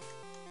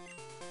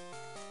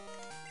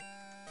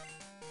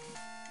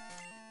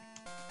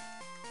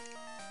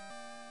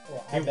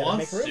 Well, He I better make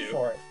wants room to.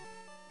 for it.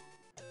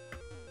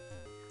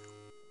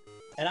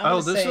 And I'm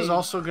Oh, gonna this say, is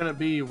also going to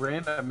be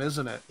random,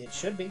 isn't it? It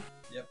should be.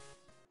 Yep.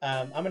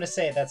 I'm gonna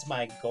say that's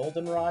my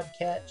goldenrod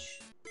catch.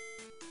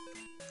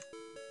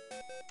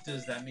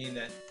 Does that mean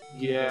that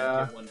you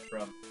Yeah. get one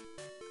from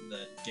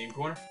the game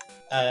corner?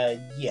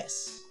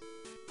 Yes.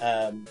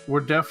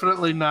 We're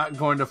definitely not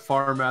going to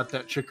farm out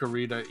that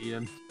Chikorita,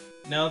 Ian.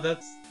 No,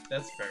 that's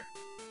fair.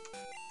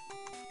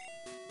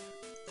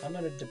 I'm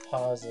gonna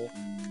deposit.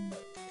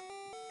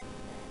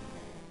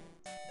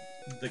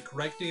 The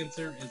correct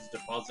answer is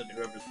deposit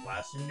whoever's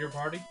last in your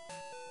party,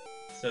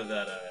 so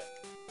that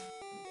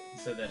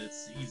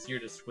it's easier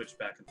to switch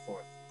back and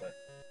forth. But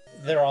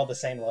They're all the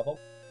same level.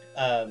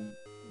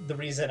 The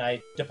reason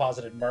I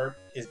deposited Mert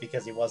is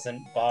because he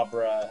wasn't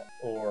Barbara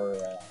or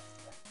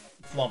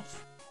Flump.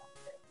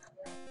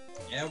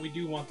 yeah, we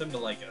do want them to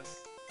like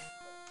us.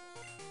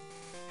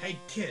 Hey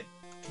kid,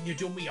 can you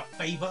do me a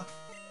favor?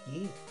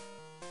 Yeah.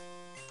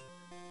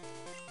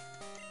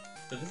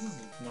 So this is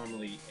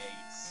normally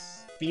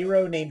a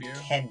Spearow named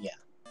Spearow? Kenya.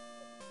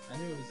 I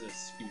knew it was a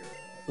Spearow.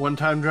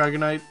 One-time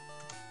Dragonite.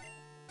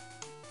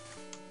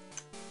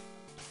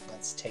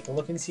 Let's take a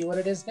look and see what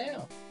it is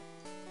now.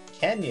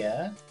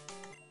 Kenya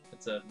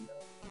It's a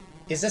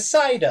is a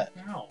Psyduck.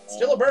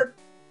 Still a bird.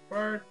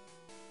 Bird.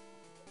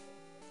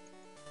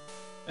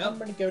 I'm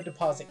gonna go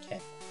deposit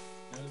Kenya.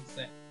 I was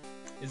saying,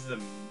 is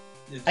the...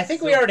 I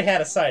think we already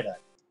had a side up.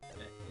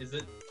 Is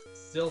it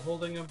still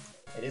holding him?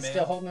 It is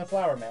still holding a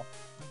flower mail.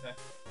 Okay.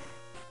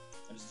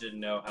 I just didn't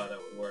know how that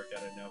would work. I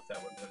didn't know if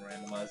that would have been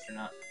randomized or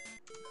not.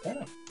 I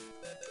don't know.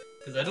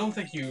 Because I don't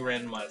think you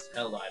randomized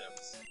held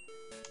items.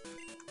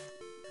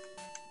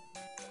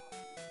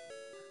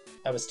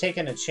 I was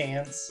taking a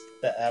chance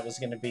that that was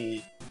going to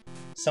be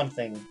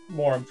something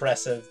more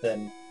impressive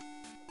than...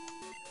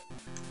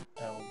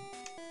 Oh,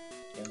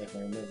 you're going to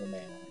remove a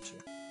man, aren't you?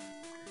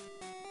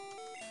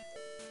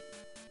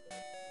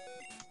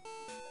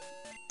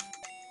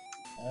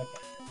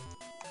 Okay.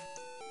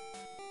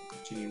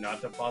 Can you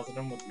not deposit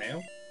them with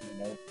mail?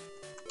 Nope.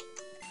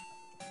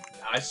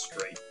 I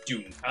straight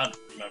do not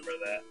remember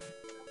that.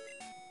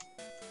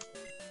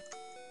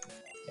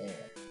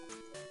 There.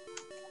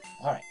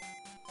 Alright.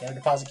 Gotta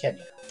deposit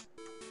Kenya.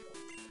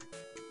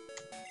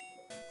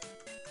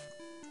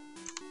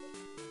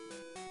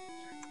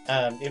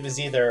 It was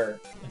either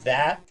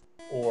that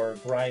or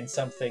grind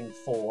something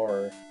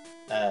for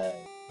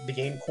the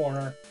game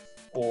corner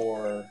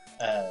or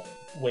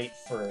wait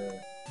for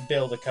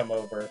Bill to come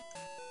over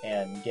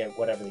and get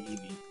whatever the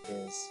EV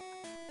is.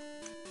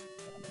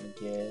 I'm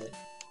gonna get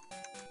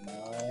my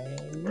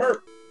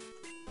Merp.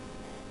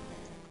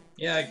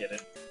 Yeah, I get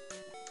it.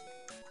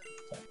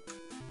 So.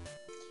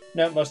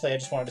 No, mostly I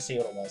just wanted to see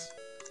what it was.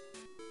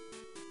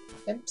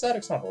 And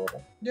Psyduck's not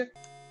horrible. Yeah.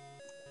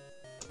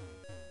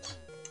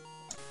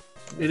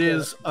 It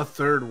is a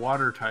third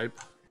water type.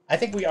 I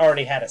think we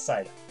already had a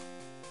Psyduck.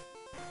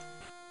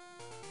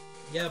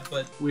 Yeah,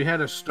 but... We had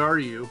a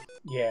Staryu.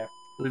 Yeah.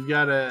 We've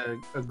got a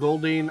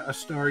Goldeen, a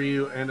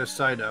Staryu, and a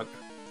Psyduck.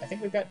 I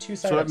think we've got two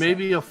Psyducks. So it may now.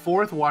 be a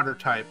fourth water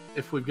type.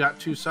 If we've got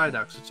two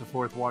Psyducks, it's a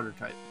fourth water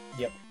type.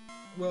 Yep.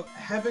 Well,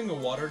 having a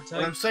water What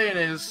type... I'm saying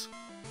is,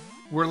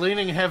 we're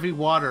leaning heavy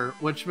water,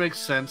 which makes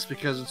sense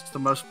because it's the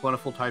most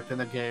plentiful type in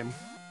the game.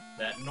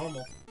 That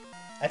normal.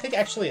 I think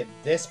actually at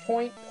this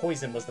point,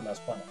 Poison was the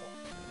most plentiful.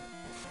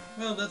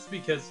 Well, that's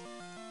because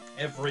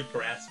every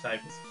grass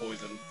type is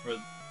poison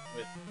with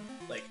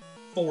like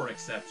 4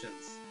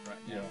 exceptions right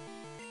now. Yeah.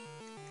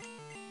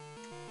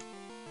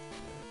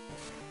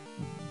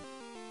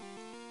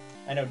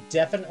 I know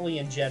definitely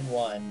in Gen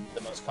 1,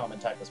 the most common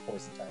type was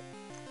Poison type.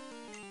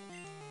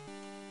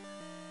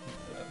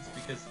 That's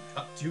because you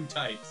got 2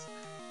 types,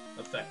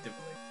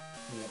 effectively.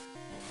 Yeah.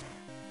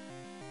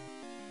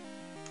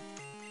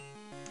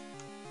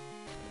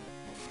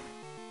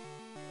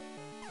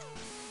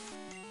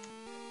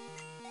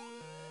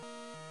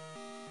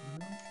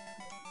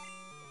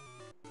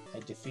 I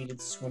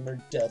defeated Swimmer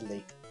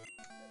Dudley.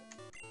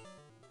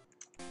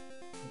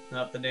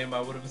 Not the name I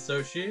would have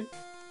associated.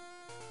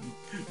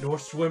 Nor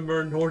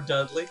Swimmer, nor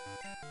Dudley.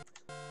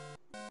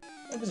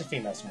 It was a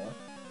female S'more.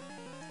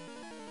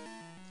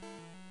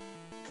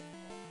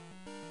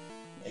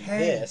 Like Hey,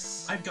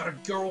 this. I've got a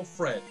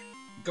girlfriend.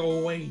 Go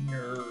away,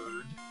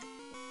 nerd.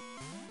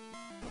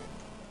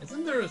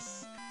 Isn't there a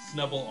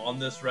Snubble on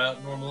this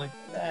route normally?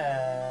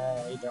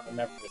 I don't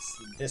remember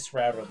this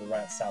route or the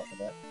route south of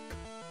it.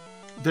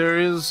 There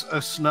is a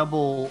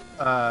Snubble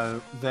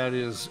that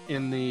is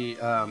in the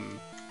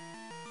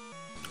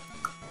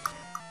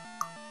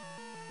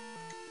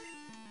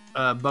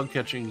bug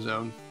catching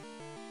zone.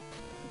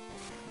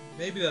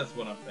 Maybe that's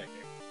what I'm thinking.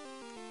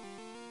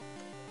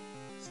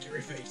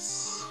 Scary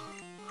face.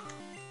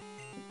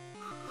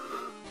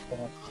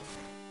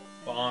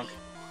 Bonk.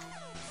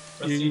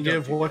 You can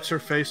give what's her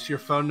face your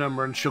phone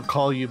number and she'll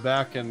call you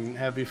back and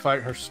have you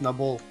fight her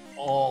Snubble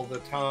all the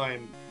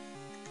time.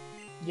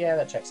 Yeah,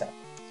 that checks out.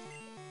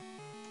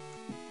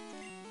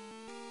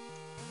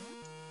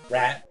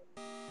 Rat.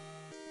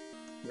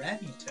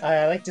 Ratty type.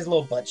 I liked his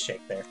little butt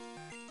shake there.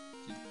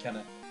 He kind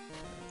of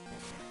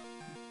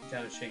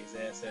shake his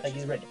ass at Like you.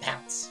 he's ready to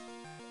pounce.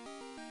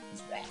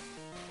 He's rat.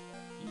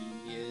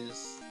 He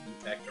is, in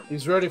fact,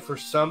 He's ready for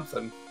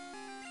something.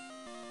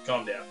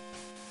 Calm down.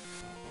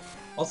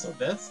 Also,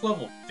 that's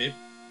level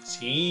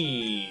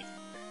 15.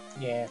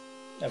 Yeah,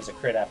 that was a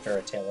crit after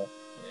a tail up.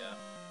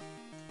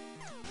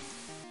 Yeah.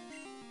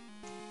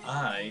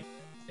 I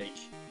think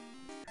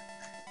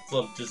this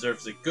level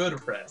deserves a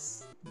good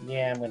rest.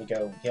 Yeah, I'm gonna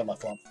go heal my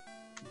flump.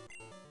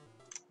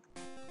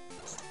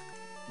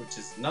 Which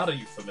is not a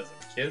euphemism,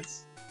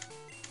 kids.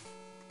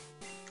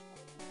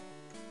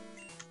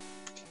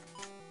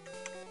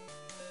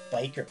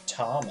 Biker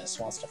Thomas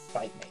wants to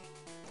fight me.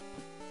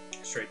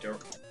 Straight door.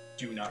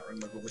 Do not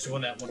remember which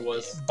one that one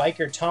was.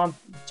 Biker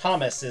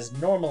Thomas is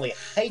normally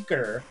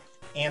Hiker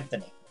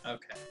Anthony.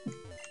 Okay.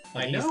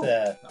 And I he's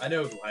know. I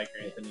know who Hiker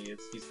Anthony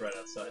is. He's right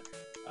outside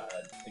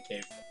the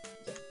cave.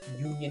 the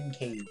Union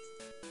Cave.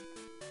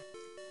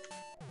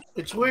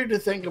 It's weird to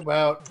think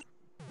about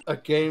a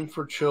game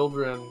for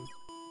children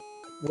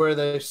where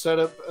they set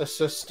up a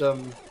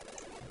system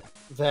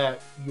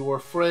that your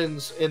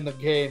friends in the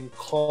game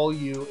call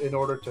you in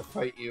order to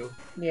fight you.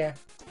 Yeah.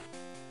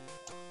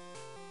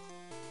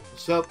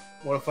 What's up?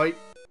 Want to fight?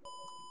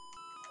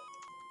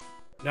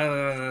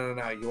 No.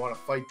 You want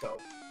to fight, though.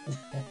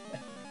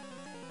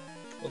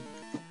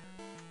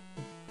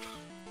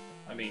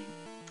 I mean,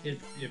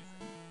 if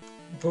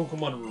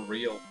Pokemon were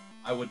real,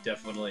 I would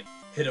definitely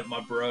hit up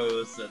my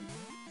bros and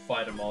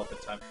fight them all at the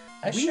time.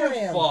 We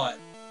have fought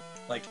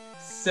like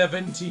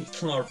 17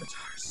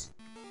 Larvatars.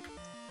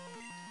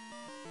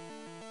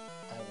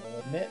 I will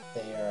admit,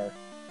 they are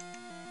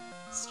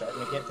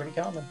starting to get pretty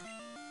common.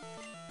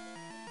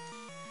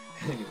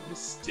 We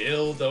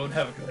still don't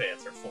have a good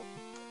answer for them.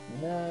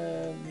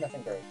 No,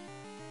 nothing great.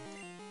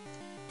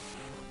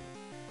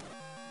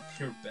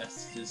 Your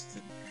best is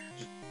to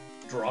just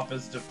drop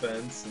his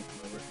defense and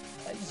whatever.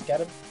 I just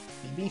gotta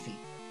be beefy.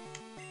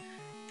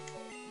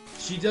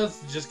 She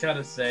does just kind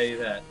of say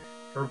that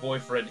her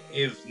boyfriend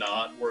is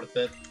not worth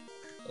it,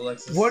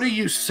 Alexis. What are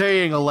you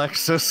saying,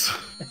 Alexis?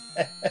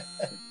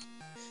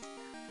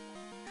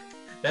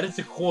 That is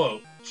a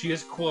quote. She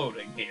is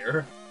quoting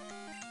here.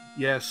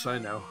 Yes, I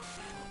know.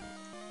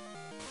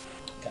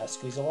 Gotta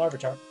squeeze a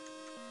Larvitar.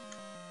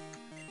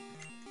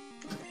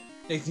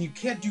 Nathan, you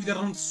can't do that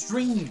on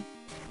stream.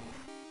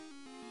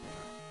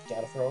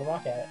 Gotta throw a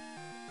rock at it.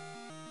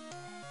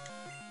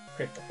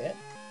 Critical hit.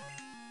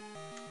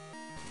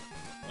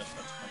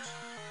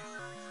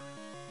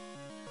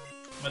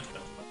 Much.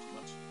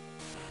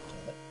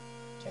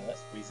 Kill it.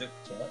 Squeeze it.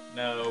 Kill it.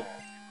 No.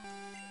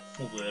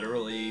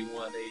 Literally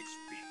 1 HP.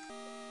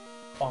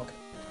 Bonk.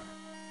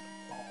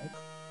 Bonk.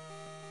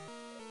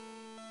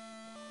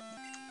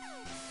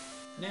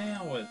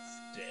 Now it's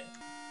dead.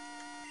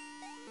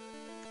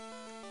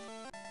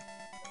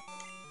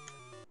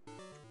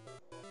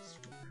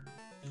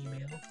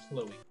 Email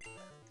Chloe.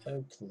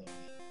 Oh, Chloe.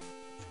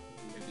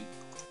 Maybe.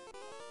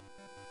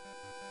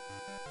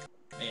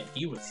 Man,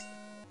 he was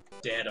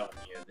dead on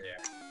you there.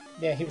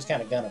 Yeah, he was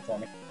kind of gunning for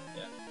me.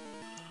 Yeah.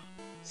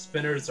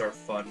 Spinners are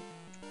fun.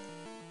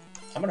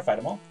 I'm gonna fight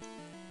them all.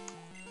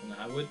 And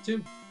I would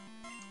too.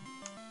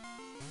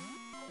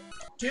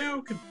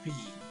 Togepi.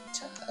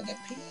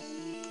 Togepi.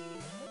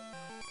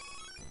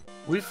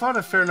 We fought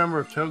a fair number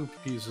of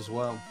Togepis as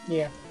well.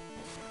 Yeah.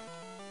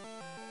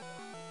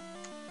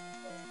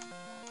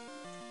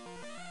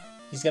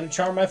 He's gonna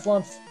charm my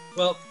flump.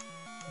 Well,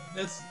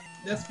 that's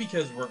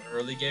because we're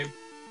early game,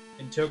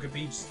 and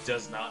Togepi just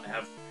does not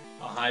have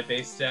a high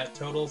base stat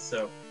total,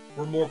 so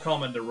we're more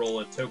common to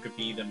roll a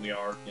Togepi than we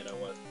are, you know,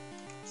 a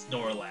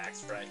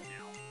Snorlax right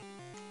now.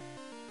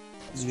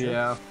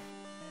 Yeah.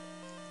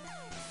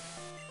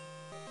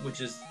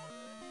 Which is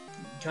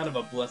kind of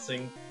a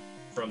blessing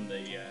from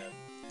the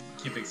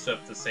keeping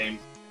stuff the same,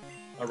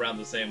 around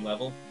the same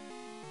level,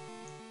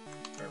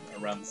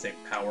 or around the same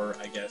power,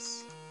 I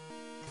guess.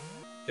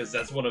 Because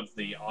that's one of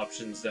the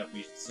options that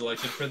we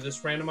selected for this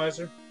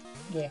randomizer.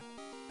 Yeah.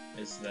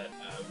 Is that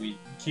we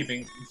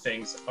keeping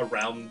things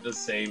around the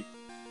same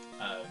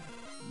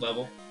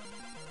level.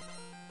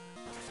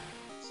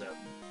 So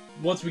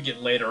once we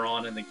get later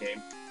on in the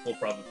game, we'll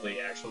probably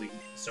actually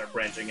start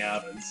branching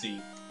out and see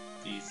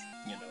these,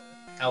 you know,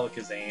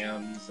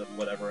 Alakazams and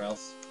whatever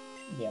else.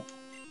 Yeah.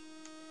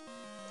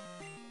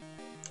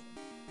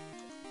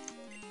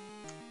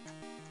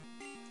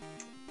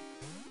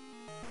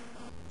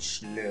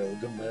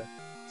 Slugma.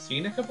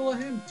 Seen a couple of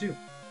him too.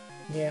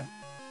 Yeah.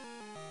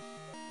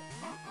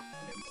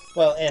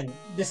 Well, and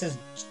this is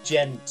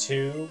Gen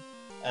 2.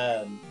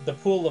 The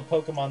pool of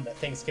Pokemon that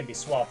things can be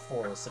swapped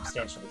for is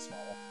substantially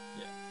smaller.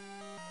 Yeah.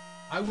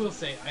 I will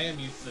say, I am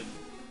used to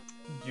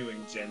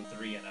doing Gen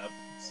 3 and up,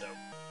 so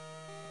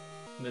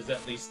there's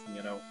at least,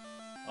 you know,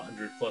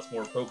 100 plus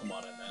more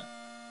Pokemon in that.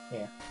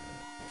 Yeah.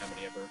 How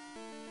many ever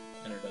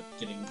ended up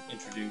getting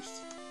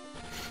introduced.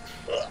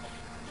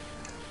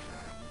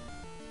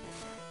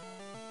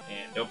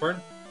 And don't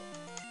burn.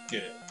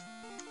 Good.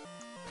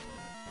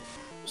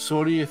 So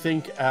what do you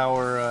think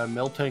our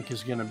Miltank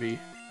is going to be?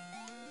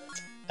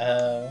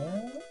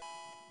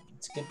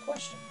 It's a good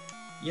question.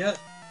 Yeah,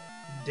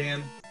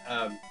 Dan,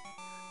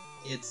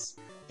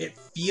 it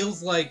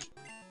feels like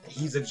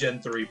he's a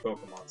Gen 3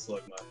 Pokemon,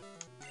 Slugma.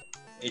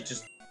 It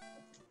just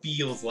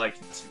feels like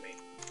it to me.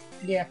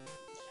 Yeah.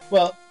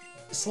 Well,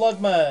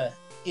 Slugma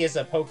is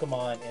a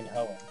Pokemon in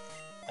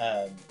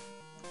Hoenn.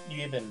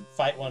 You even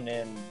fight one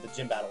in the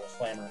gym battle with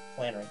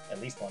Flannery,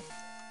 at least one.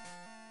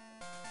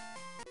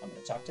 I'm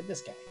going to talk to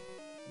this guy.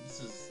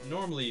 This is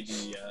normally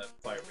the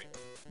Fire Ring.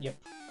 Yep.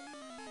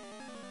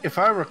 If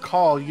I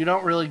recall, you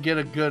don't really get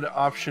a good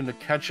option to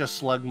catch a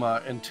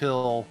Slugma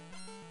until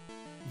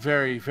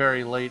very,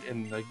 very late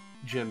in the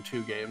Gen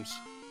 2 games.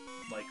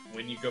 Like,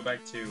 when you go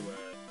back to...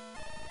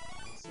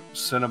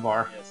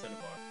 Cinnabar. Yeah,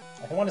 Cinnabar.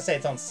 I want to say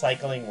it's on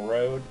Cycling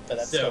Road, but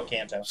that's still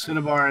Kanto.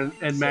 Cinnabar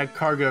and Mad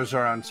Cargos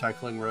are on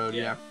Cycling Road,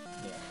 yeah.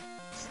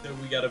 So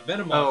we got a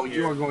Venomoth Oh,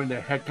 here. you are going to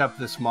heck up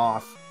this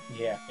moth.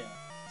 Yeah.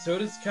 So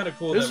it is kind of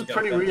cool This that is we got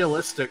pretty a Venomoth.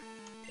 realistic.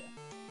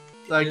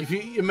 Like, if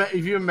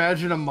you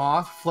imagine a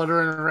moth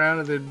fluttering around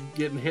and then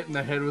getting hit in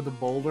the head with a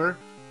boulder,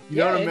 you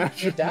don't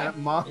imagine that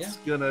moth's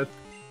gonna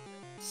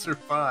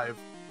survive.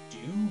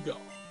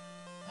 Dewgong.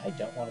 I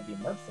don't want to be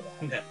murked for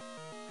that.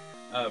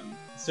 No.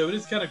 So it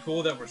is kind of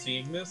cool that we're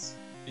seeing this,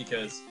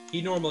 because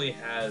he normally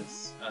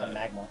has A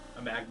Magmar.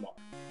 a Magmar.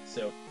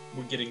 So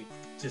we're getting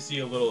to see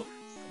a little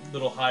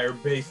higher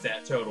base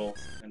stat total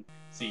and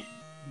see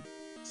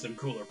some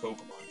cooler Pokemon.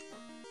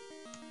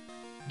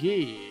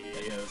 Yeah.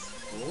 Yes.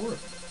 Or,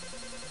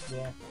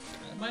 Yeah,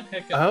 I might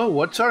heck up. Oh,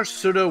 what's our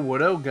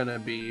Sudowoodo gonna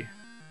be?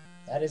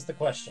 that is the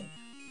question.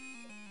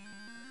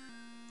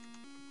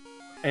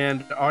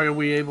 And are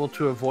we able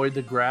to avoid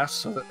the grass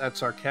so that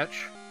that's our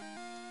catch?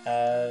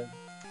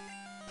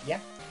 Yeah.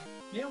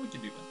 Yeah, we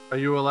can do that. Are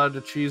you allowed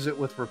to cheese it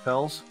with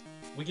repels?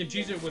 We can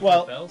cheese it with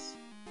Well, repels.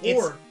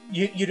 It's, Or,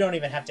 you don't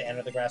even have to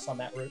enter the grass on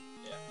that route.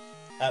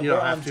 yeah. You We're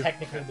don't have on to.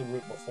 technically the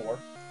route before.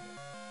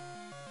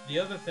 The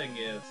other thing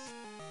is,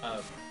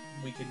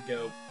 we can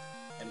go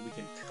and we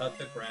can cut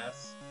the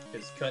grass,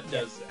 because cut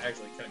does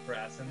actually cut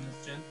grass in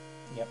this gen.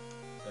 Yep.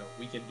 So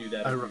we can do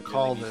that. I if we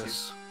recall really need to.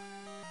 this.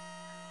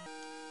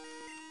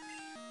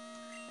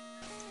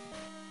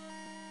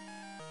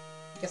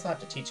 I guess I'll have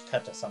to teach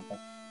Cut to something.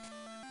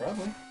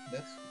 Probably.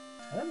 That's.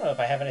 I don't know if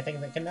I have anything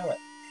that can know it.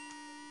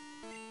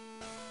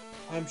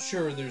 I'm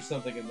sure there's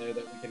something in there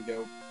that we can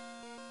go.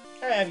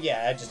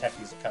 Yeah, I just have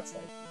to use a Cut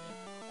Slate.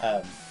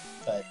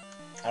 But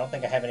I don't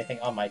think I have anything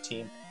on my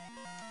team.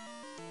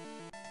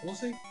 We'll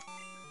see.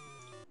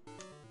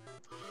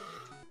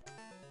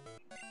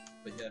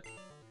 But yeah.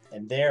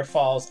 And there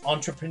falls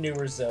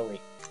Entrepreneur Zoe.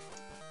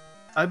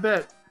 I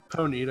bet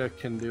Ponyta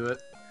can do it.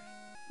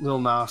 Lil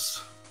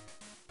Nas.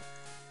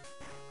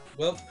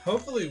 Well,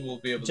 hopefully we'll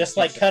be able Just to.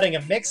 like cutting a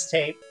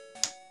mixtape.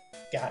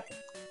 Got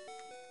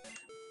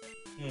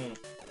it.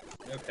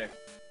 Okay.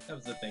 That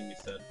was the thing you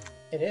said.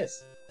 It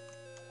is.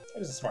 It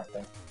was a smart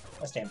thing.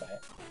 I stand by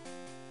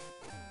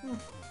it.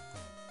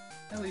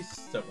 At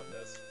least someone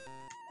does.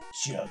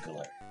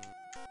 Juggler.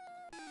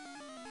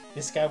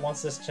 This guy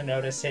wants us to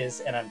notice his,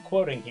 and I'm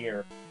quoting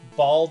here,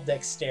 ball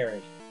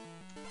dexterity.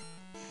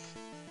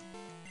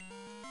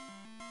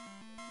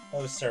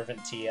 Oh,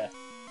 Servant Tia.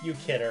 You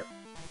kidder.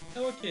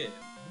 Oh, okay.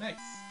 Nice.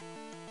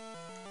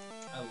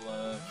 I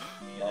love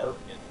me Oh.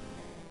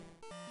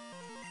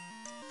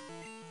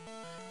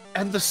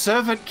 And the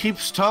servant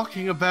keeps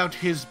talking about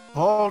his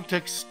ball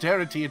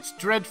dexterity. It's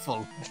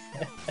dreadful.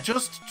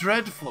 Just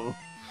dreadful.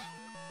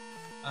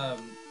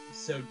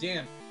 So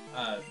Dan,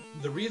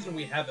 the reason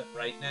we have it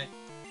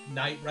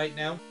night right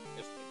now,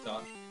 if we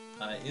thought,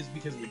 is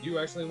because we do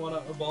actually want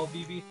to evolve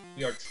Eevee.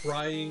 We are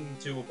trying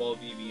to evolve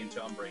Eevee into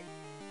Umbreon.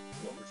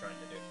 Is what we're trying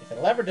to do. If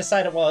it'll ever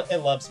decide it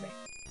loves me.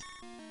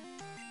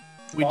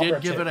 We Ball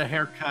did give tip. it a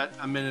haircut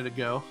a minute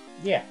ago.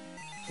 Yeah.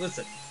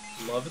 Listen,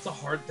 love is a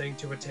hard thing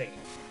to attain.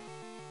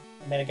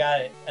 I mean, it got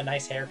a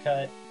nice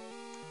haircut.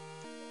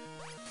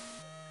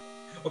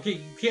 Okay,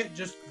 you can't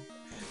just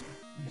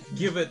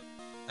give it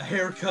a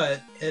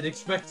haircut and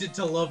expect it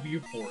to love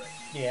you for it.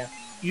 Yeah.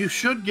 You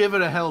should give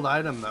it a held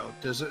item though.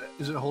 Is it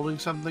holding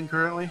something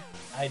currently?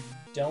 I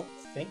don't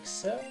think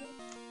so.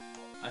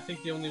 I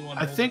think the only one.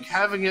 I think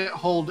having it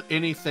hold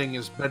anything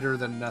is better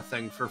than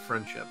nothing for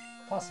friendship.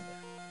 Possibly.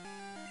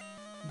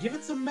 Give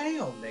it some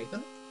mail,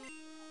 Nathan.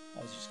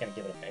 I was just gonna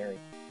give it a berry.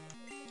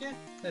 Yeah,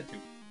 that too.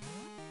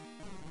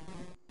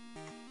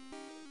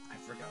 I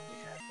forgot we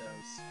had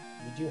those.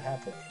 We do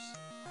have those.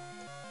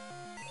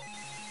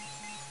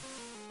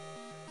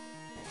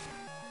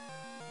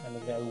 And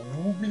we're gonna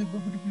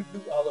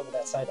all over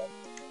that side up.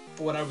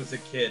 When I was a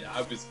kid,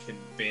 I was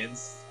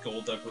convinced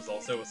Golduck was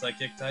also a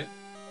psychic type.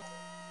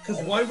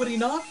 Because why would he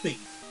not be?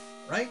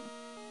 Right?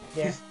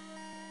 Yeah.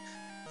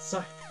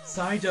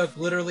 Psyduck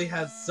literally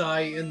has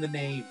Psy in the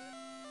name.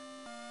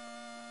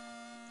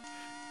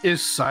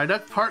 Is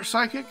Psyduck part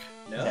psychic?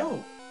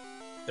 No.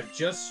 They're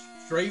just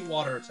straight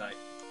water type.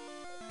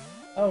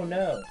 Oh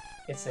no.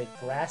 It's a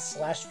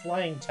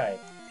grass/flying type.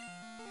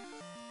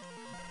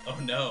 Oh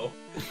no.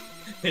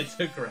 It's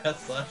a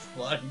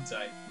grass/flying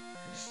type.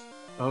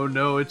 Oh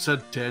no, it's a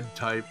dead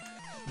type.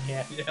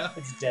 Yeah. Yeah.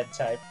 It's dead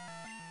type.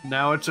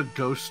 Now it's a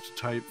ghost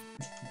type.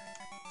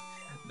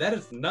 That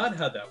is not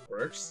how that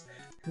works.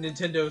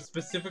 Nintendo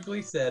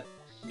specifically said,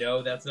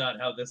 no, that's not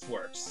how this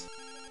works.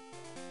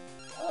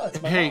 Oh,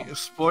 it's my Hey, mom.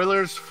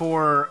 spoilers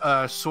for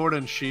Sword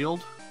and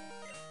Shield.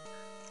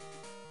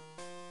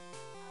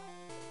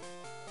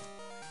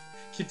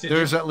 Continue.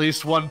 There's at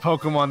least one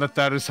Pokemon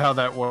that is how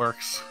that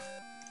works.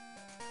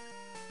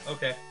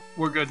 Okay,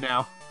 We're good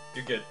now.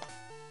 you're good.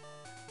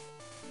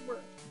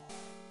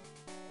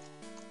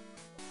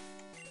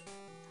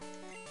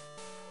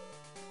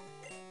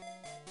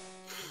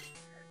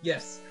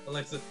 Yes,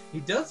 Alexa, he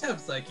does have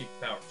psychic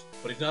powers,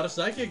 but he's not a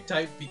psychic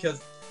type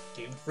because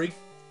Game Freak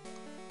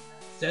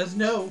says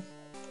no.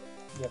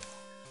 Yep.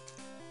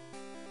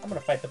 I'm gonna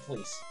fight the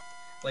police.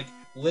 Like,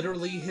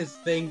 literally his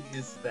thing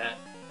is that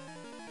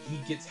he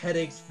gets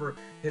headaches for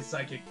his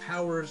psychic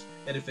powers,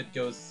 and if it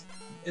goes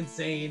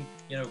insane,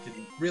 can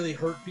really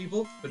hurt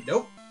people, but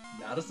nope,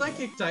 not a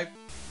psychic type.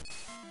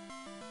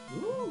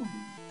 Ooh,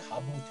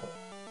 Kabuto.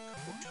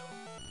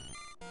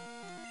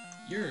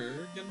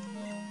 you're gonna...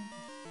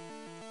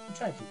 I'm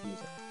trying to confuse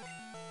it.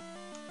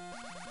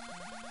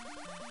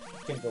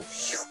 Gonna go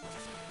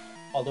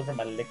all over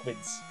my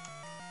liquids.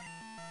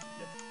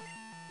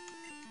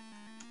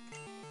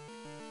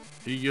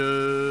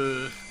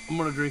 I'm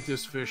gonna drink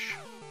this fish.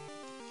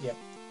 Yep.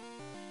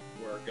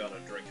 We're gonna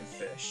drink a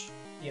fish.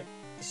 Yep.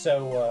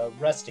 So,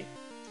 Rusty,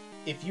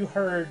 if you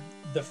heard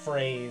the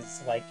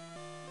phrase, like,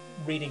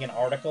 reading an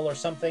article or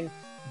something,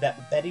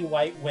 that Betty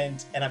White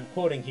went, and I'm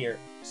quoting here,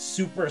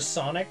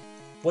 supersonic,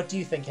 what do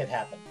you think had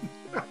happened?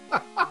 I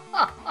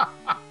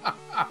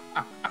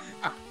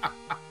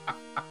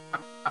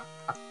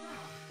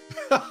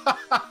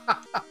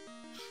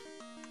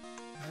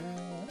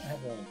don't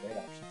have really great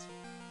options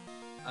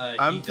here.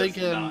 I'm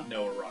thinking... does not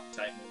know a rock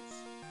type move.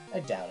 I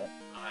doubt it.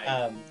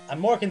 I'm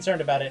more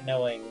concerned about it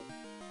knowing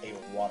a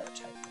water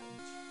type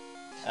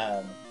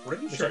move.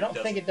 Pretty which sure I don't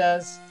think it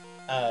does,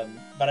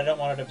 but I don't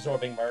want it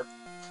absorbing Merp.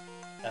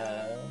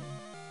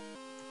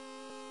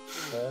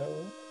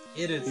 So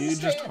it is. You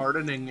just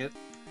hardening it.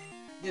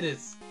 It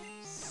is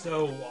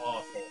so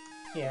awful.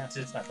 Yeah,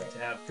 it's not great to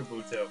have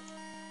Kabuto.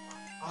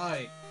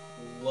 I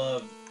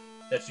love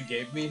that you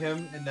gave me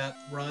him in that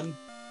run,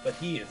 but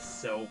he is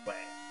so bad.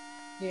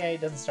 Yeah, he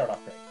doesn't start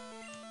off great.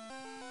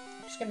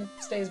 I'm just gonna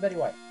stay as Betty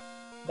White.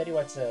 Betty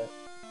White's a...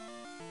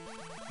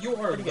 You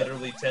are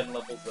literally 10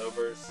 levels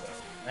over, so...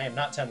 I am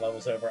not 10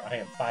 levels over, I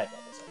am 5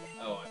 levels over.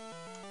 Oh,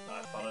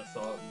 I thought I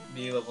saw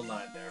me level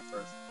 9 there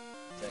first.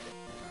 Second.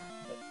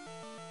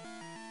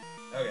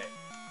 But... Okay.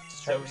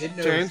 So it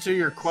knows... To answer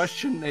your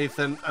question,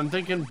 Nathan, I'm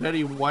thinking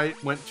Betty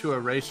White went to a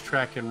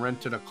racetrack and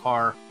rented a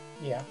car.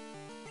 Yeah.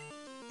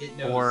 It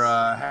knows... Or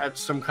had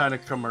some kind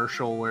of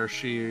commercial where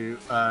she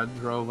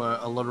drove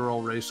a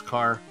literal race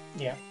car.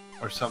 Yeah.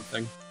 Or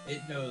something.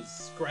 It knows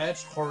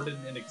Scratch, Harden,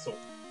 and Exalt.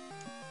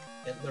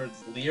 It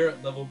learns Leer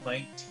at level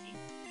 19.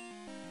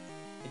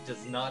 It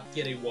does not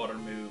get a water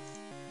move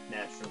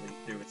naturally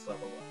through its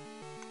level up.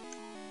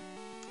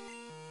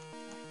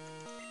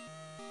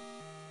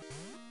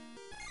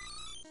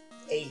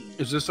 Hey.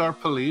 Is this our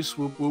police?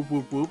 Whoop, whoop,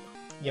 whoop, whoop.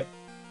 Yep.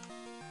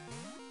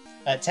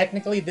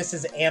 Technically, this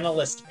is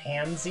Analyst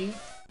Pansy.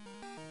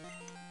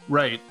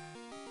 Right.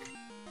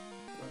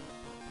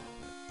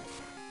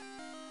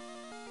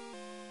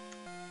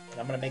 And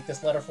I'm going to make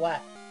this letter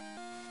flat.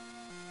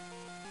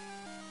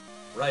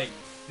 Right,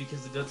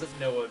 because it doesn't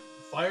know a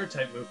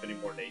fire-type move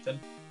anymore, Nathan.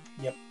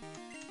 Yep.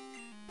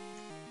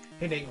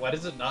 Hey, Nate, why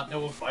does it not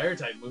know a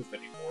fire-type move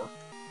anymore?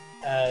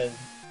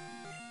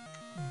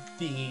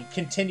 The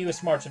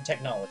continuous march of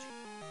technology.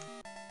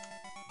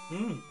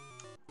 Hmm.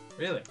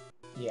 Really?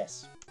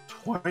 Yes.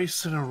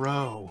 Twice in a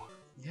row.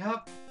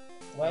 Yep.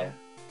 Well,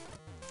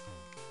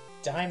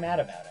 die mad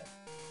about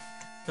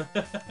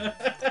it.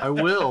 I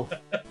will.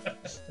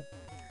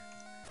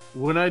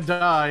 When I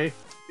die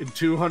in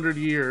 200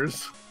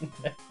 years,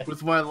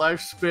 with my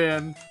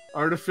lifespan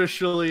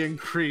artificially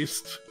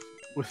increased,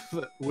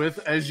 with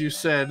as you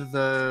said,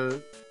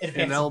 the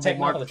ineligible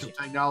march of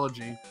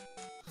technology,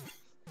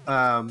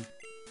 I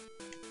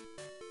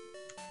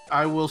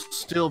will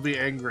still be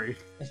angry.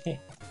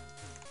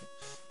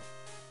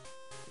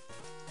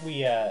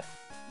 We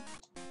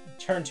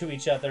turn to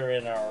each other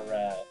in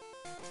our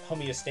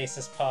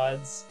homeostasis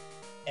pods,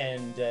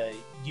 and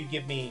you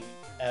give me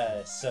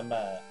some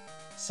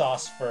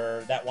sauce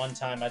for that one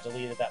time I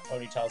deleted that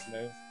Ponytail's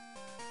move.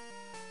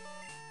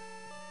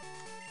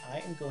 I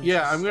am going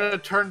I'm going to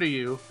turn to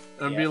you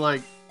and be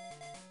like,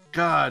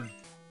 God,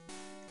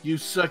 you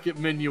suck at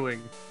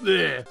menuing.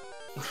 And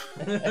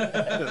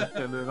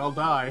then I'll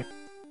die.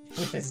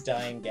 With his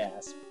dying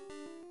gasp.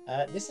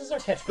 This is our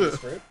catchphrase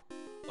fruit.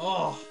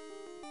 Oh.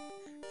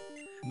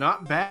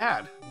 Not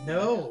bad.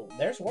 No.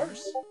 There's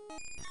worse.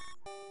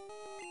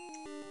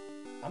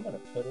 I'm going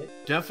to put it...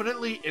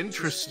 Definitely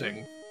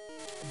interesting.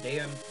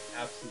 Dan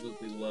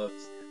absolutely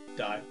loves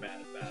Dive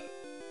Mad about it.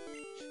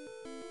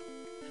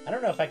 I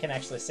don't know if I can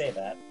actually say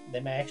that. They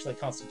may actually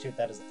constitute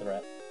that as a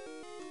threat.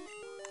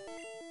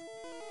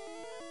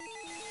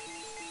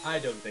 I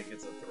don't think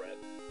it's a threat.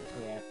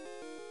 Yeah.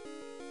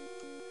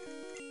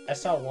 I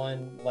saw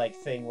one, like,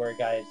 thing where a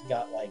guy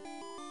got, like,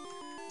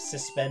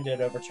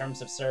 suspended over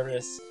terms of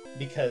service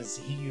because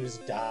he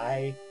used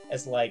die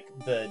as, like,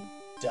 the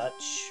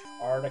Dutch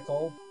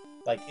article.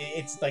 Like,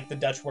 it's, like, the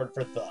Dutch word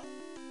for the.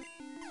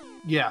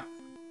 Yeah.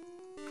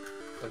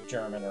 Or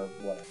German or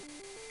whatever.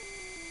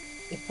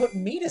 It put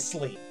me to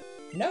sleep.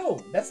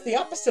 No, that's the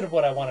opposite of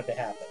what I wanted to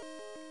happen.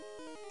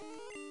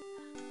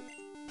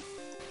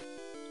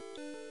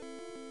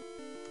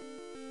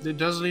 It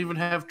doesn't even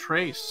have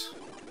trace.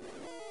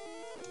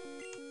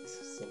 It's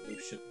a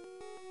solution.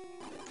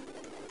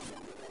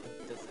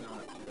 It does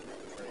not even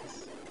have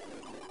trace.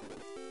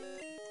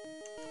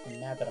 I'm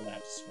mad that I'm gonna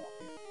have to swap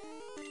here.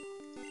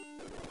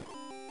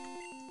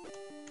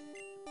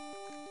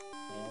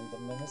 And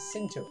I'm gonna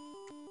sing to it.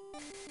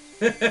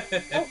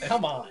 Oh,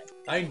 come on.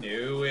 I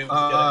knew it was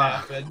gonna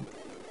happen.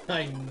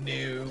 I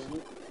knew.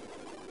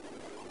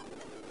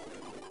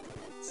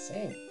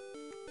 Sing.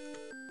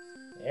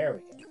 There we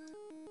go.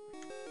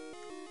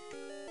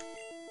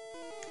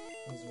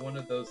 It was one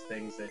of those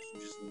things that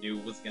you just knew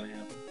was gonna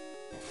happen.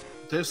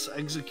 This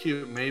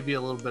execute may be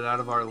a little bit out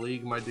of our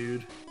league, my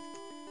dude.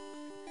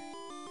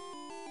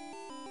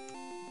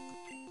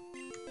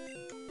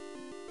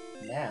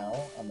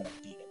 Now, I'm gonna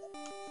beat it up.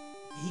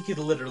 He could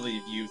literally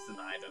have used an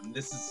item.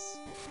 This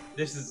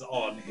is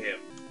on him.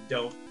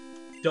 Don't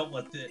Don't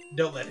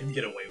let him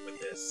get away with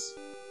this.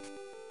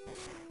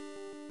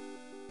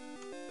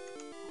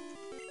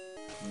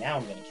 Now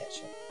I'm gonna catch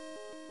him.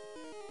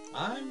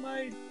 I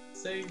might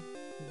say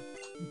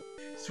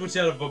switch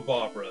out of a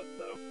Barbara,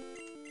 though.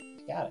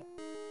 You got it.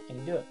 Can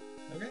you do it?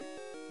 Okay.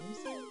 You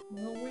say,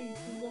 no, wait,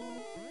 no.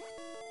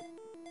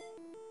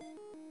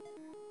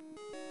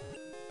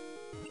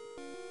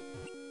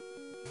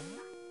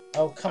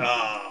 Oh, come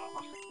on.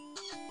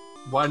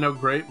 Why no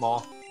Great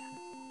Ball?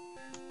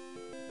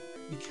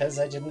 Because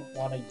I didn't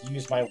want to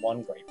use my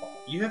one Great Ball.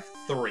 You have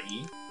 3.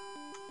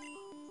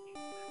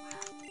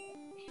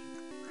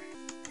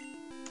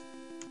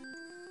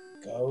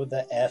 Go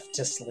the F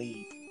to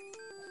sleep.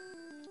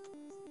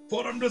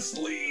 Put him to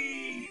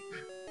sleep!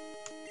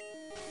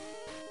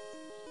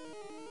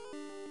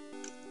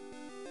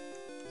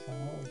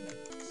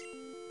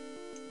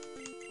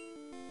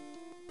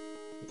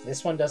 If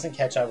this one doesn't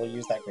catch, I will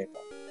use that Great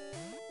Ball.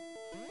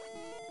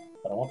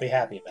 But I won't be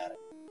happy about it.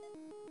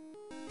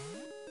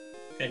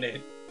 Hey,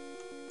 Nate.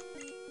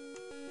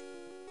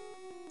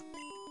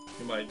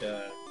 You might,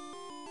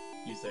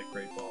 use that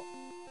Great Ball.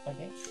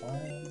 Okay,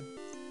 fine.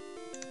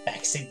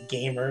 Backseat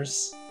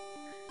gamers.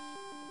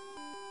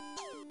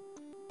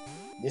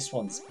 This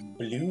one's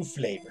blue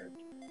flavored.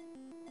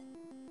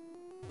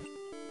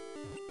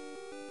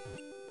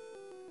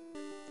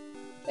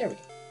 There we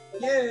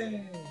go.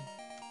 Yay!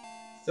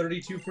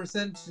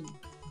 32%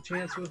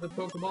 chance with a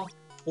Pokeball,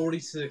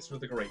 46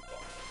 with a Great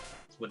Ball.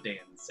 That's what Dan's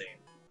saying.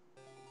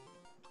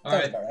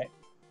 Sounds about right.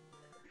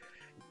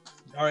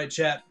 Alright,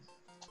 chat.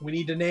 We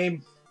need a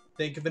name.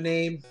 Think of a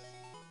name.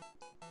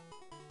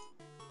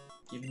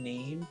 Give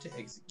name to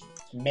execute.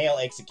 Male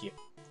execute.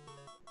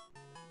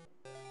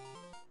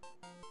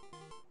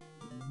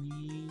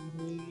 We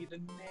need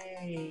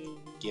a name.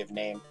 Give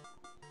name.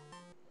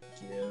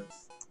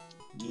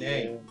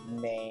 Give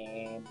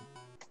name.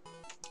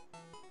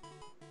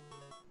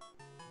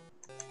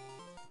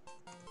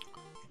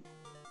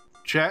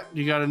 Chat,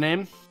 you got a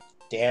name?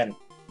 Dan,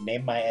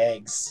 name my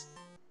eggs.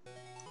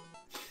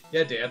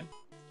 Yeah, Dan.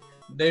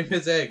 Name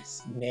his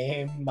eggs.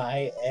 Name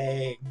my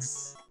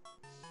eggs.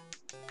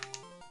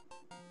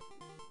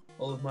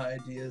 All of my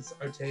ideas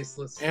are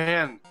tasteless.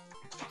 And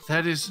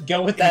that is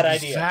go with that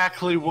idea.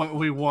 Exactly what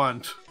we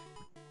want.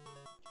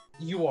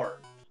 You are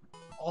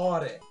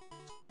on it.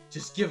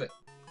 Just give it.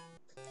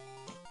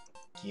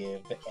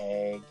 Give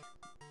egg.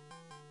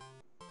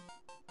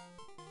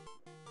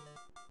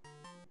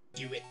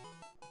 Do it.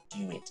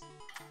 Do it.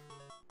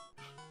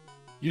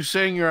 You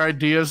saying your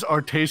ideas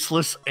are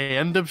tasteless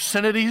and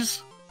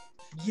obscenities?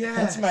 Yes.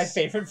 That's my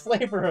favorite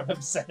flavor of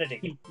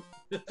obscenity.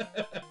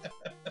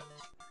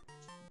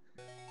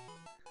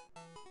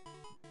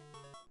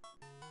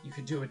 You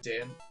can do it,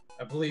 Dan.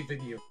 I believe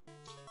in you.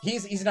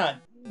 He's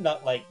not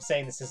like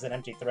saying this is an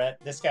empty threat.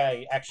 This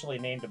guy actually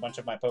named a bunch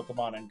of my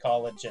Pokemon in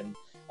college, and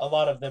a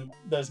lot of them,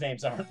 those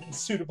names aren't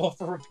suitable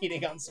for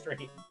repeating on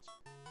stream.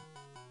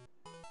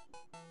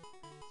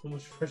 So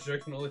much pressure, I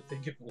can only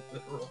think of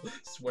literal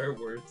swear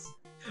words.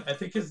 I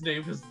think his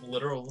name is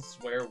literal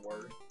swear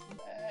word.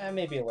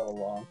 Maybe a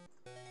little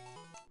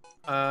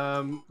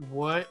long.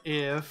 What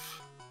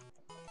if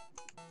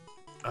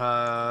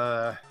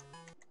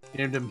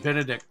named him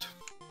Benedict?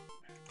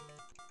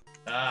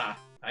 Ah,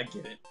 I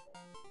get it.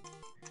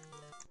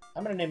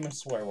 I'm gonna name him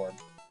swear word.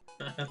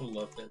 I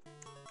love it.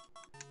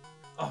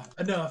 Oh,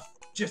 enough.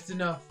 Just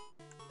enough.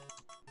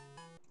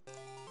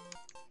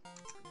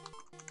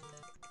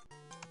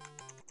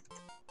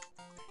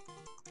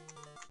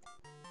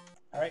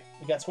 Alright,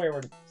 we got swear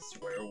word.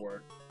 Swear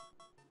word.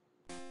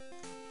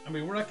 I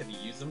mean, we're not going to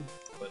use them,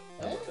 but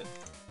I love it.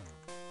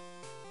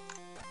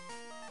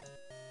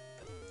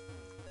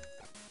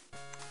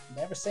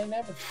 Never say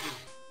never.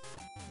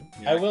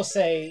 Yeah. I will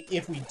say,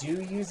 if we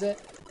do use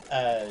it,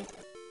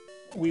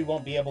 we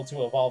won't be able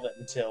to evolve it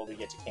until we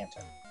get to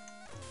Kanto.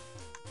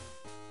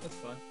 That's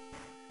fine.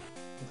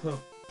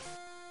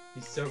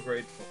 He's so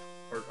grateful.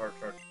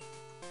 Heart.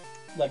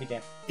 Love you,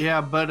 Dan.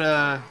 Yeah,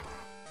 but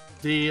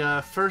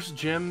the first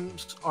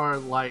gyms are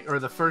like, or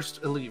the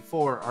first Elite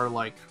Four are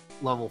like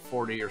level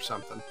 40 or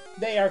something.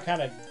 They are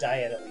kind of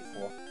diet Elite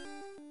Four.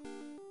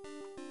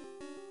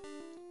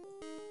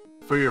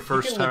 For your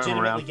first time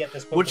around,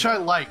 which I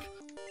like.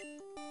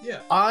 Yeah.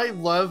 I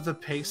love the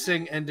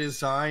pacing and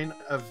design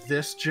of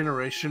this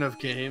generation of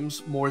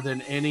games more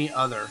than any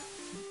other.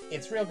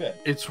 It's real good.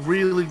 It's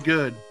really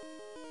good.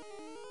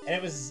 And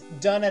it was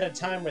done at a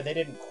time where they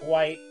didn't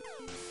quite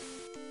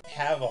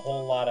have a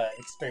whole lot of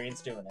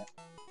experience doing it.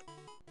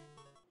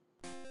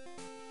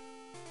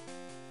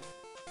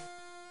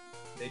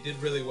 They did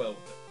really well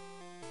with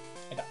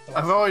it.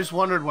 I've always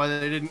wondered why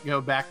they didn't go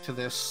back to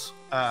this,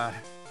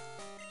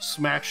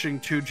 smashing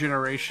two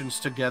generations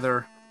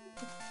together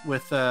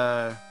with,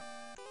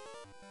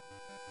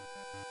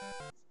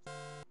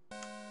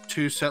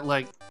 two set,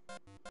 like...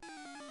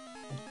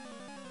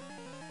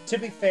 To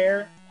be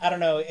fair, I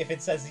don't know if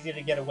it says he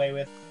didn't get away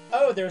with,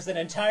 oh, there's an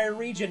entire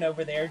region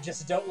over there,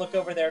 just don't look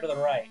over there to the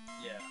right.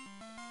 Yeah.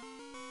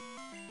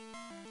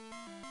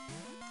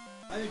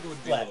 I think it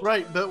would be Left.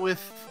 Right, but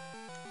with...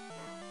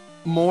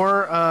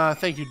 More,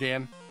 thank you,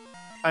 Dan.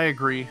 I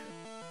agree.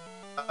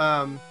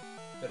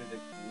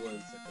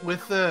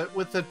 With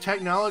the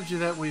technology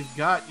that we've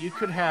got, you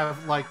could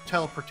have like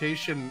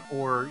teleportation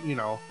or, you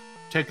know,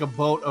 take a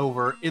boat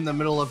over in the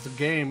middle of the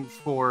game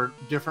for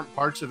different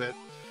parts of it.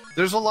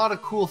 There's a lot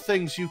of cool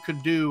things you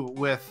could do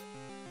with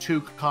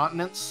 2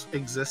 continents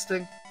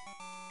existing.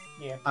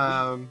 Yeah.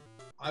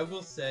 I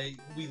will say,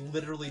 we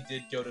literally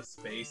did go to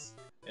space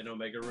in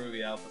Omega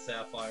Ruby Alpha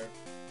Sapphire.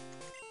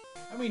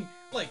 I mean,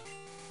 like...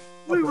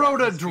 We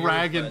rode a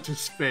dragon to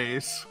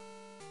space.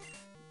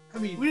 I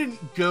mean... We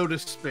didn't go to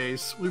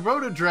space. We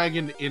rode a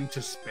dragon into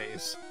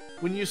space.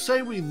 When you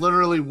say we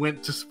literally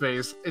went to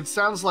space, it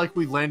sounds like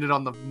we landed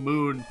on the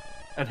moon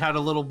and had a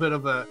little bit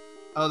of a...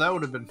 Oh, that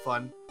would have been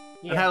fun.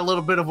 Yeah. And had a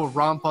little bit of a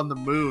romp on the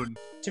moon.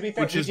 To be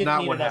fair, which is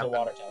not what happened.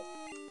 Water type.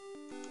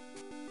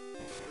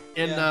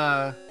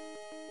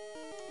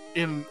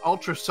 In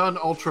Ultra Sun,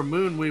 Ultra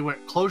Moon, we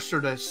went closer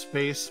to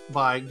space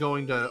by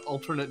going to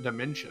alternate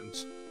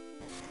dimensions.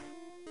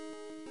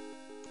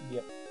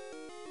 Yep.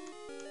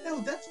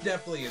 No, that's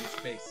definitely in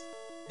space.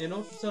 In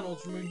Ultra Sun,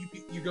 Ultra Moon,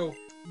 you go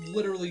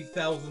literally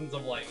thousands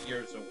of light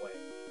years away.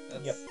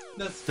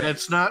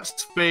 That's not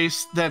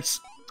space. That's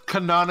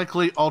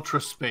canonically ultra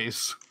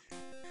space.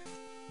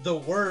 The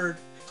word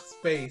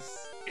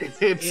space is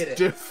it's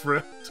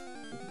different.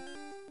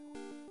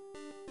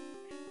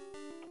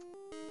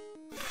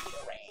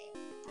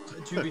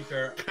 To be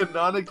fair,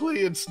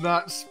 canonically, it's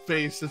not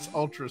space, it's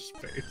ultra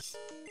space.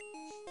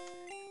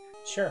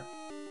 Sure.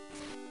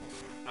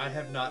 I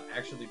have not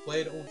actually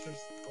played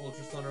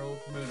Ultra Sun or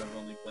Ultra Moon. I've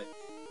only played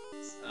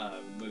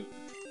Moon.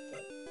 But,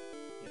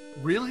 yeah.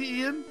 Really,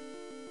 Ian?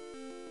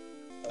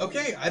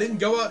 Okay, I didn't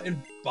go out and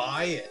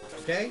buy it.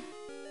 Okay,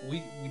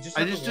 we just.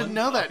 I just didn't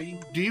know copy.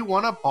 That. Do you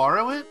want to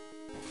borrow it?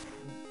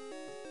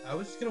 I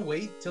was just gonna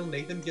wait till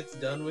Nathan gets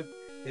done with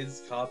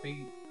his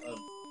copy of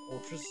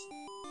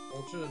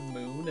Ultra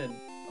Moon, and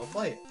I'll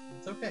play it.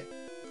 It's okay.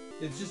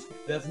 It's just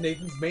that's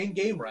Nathan's main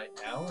game right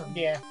now.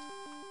 Yeah.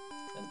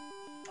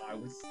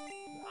 And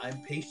I'm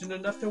patient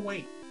enough to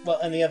wait. Well,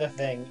 and the other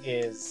thing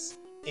is,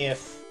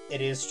 if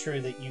it is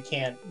true that you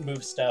can't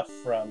move stuff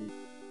from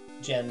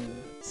Gen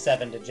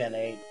 7 to Gen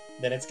 8,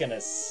 then it's gonna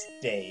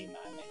stay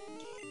my main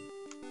game.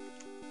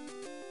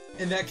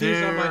 In that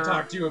case, I might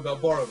talk to you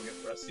about borrowing it,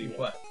 Rusty,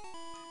 but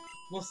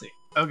we'll see.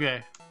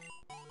 Okay.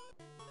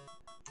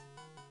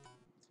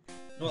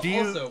 Well,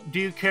 do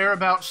you care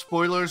about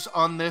spoilers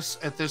on this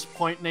at this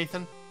point,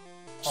 Nathan?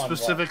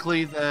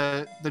 Specifically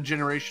the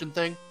generation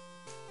thing?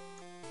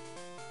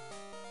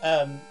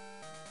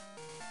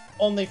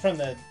 Only from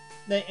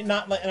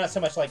not so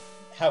much like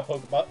how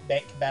Pokemon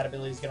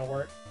compatibility is going to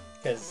work,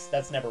 because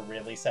that's never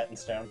really set in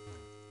stone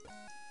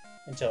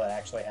until it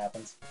actually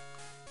happens.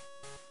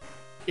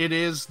 It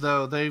is,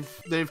 though.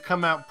 They've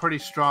come out pretty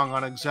strong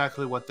on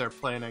exactly what they're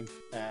planning,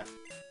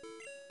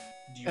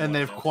 and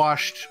they've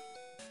quashed.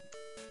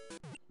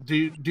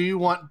 Do you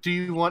want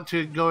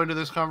to go into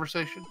this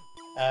conversation?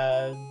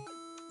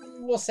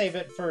 We'll save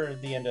it for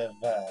the end of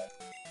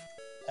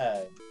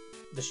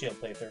the Shield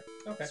playthrough.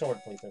 Okay. Sword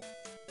playthrough.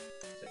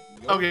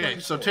 Okay,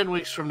 so 10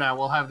 weeks from now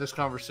we'll have this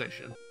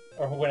conversation.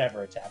 Or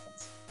whenever it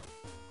happens.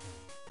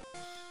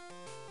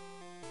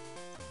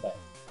 But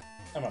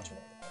I'm not too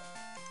worried about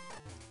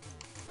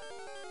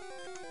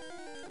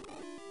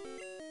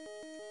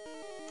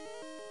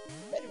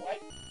it. Betty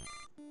White.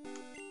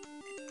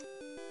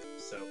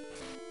 So,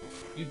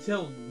 you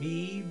tell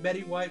me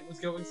Betty White was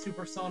going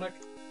supersonic?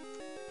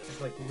 Just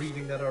like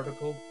reading that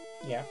article?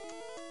 Yeah.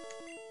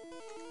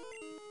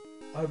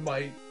 I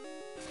might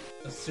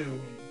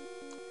assume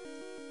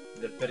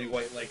that Betty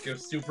White like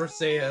goes Super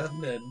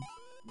Saiyan and,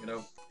 you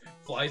know,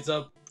 flies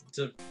up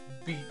to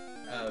beat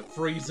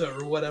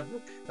Frieza or whatever.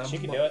 She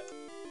can do it.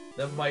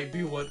 That might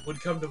be what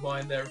would come to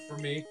mind there for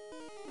me.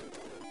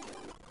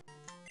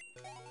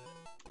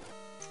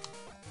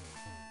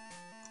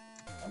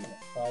 I'm gonna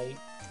fight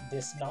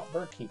this not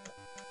bird keeper.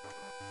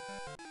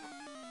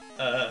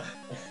 I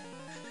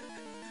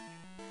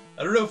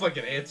don't know if I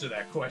can answer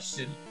that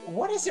question.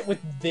 What is it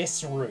with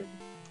this room?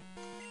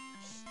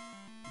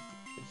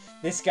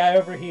 This guy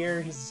over here,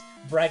 he's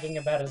bragging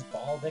about his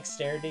ball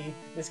dexterity.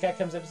 This guy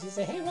comes up and says,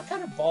 "Hey, what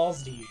kind of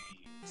balls do you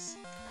use?"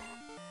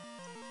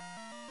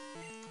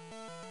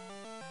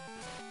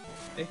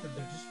 Nathan,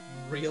 they're just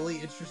really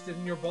interested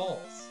in your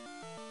balls.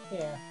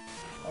 Yeah.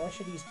 I wish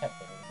I'd use pep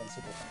butter. It would have been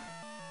super fun.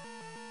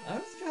 I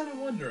was kind of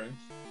wondering.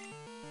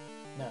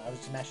 No, I was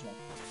just mashing up.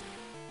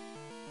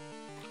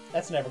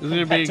 That's never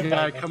There's gonna be a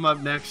guy come up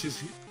next.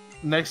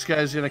 Next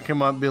guy's gonna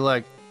come up and be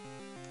like,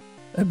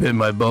 "I bet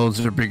my balls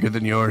are bigger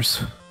than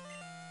yours."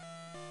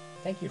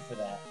 Thank you for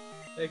that.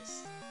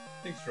 Thanks,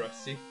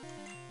 Rusty.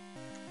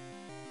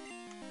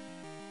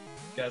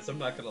 Guys, I'm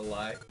not gonna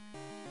lie.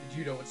 Did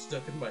you know what's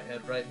stuck in my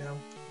head right now?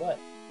 What?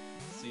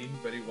 Seeing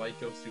Betty White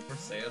go Super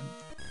Saiyan.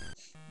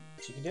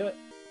 She can do it.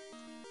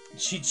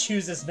 She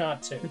chooses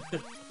not to.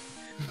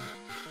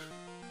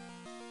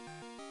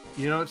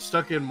 You know what's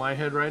stuck in my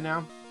head right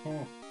now?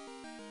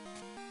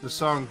 The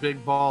song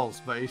Big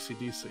Balls by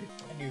AC/DC.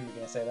 I knew you were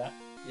going to say that.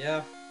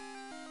 Yeah.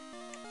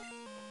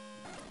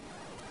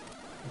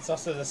 It's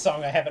also the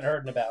song I haven't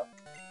heard in about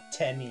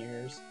 10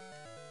 years.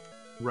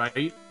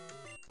 Right?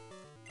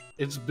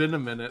 It's been a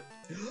minute.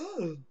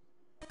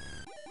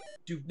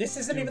 Dude, this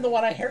isn't even the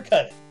one I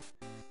haircutted.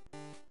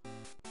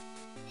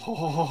 Ho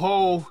ho ho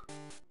ho!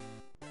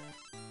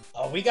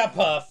 Oh, we got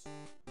Puff.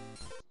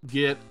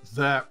 Get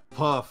that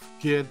puff.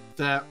 Get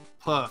that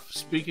puff.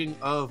 Speaking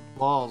of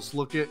balls,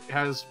 look, it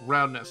has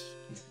roundness.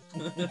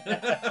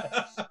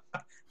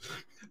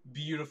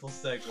 Beautiful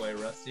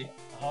segue, Rusty.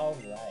 All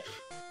right.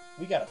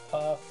 We got a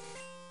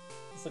Puff.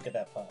 Let's look at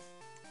that Puff.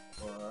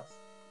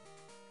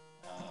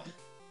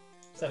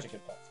 Such a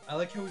good Puff. I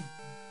like how we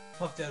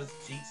puffed out his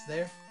cheeks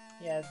there.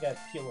 Yeah, it's got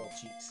cute little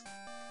cheeks.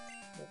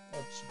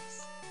 Little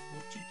cheeks.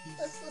 Little cheekies.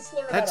 Let's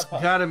learn That's about a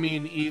Puff. gotta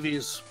mean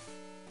Eevee's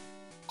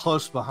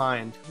close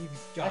behind. He's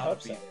I hope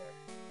gotta be so. there.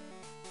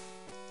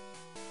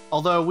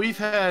 Although we've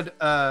had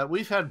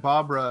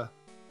Barbara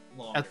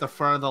Longer. at the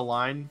front of the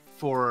line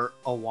for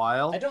a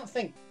while. I don't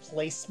think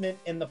placement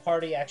in the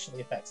party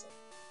actually affects it.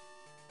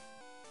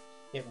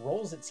 It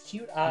rolls its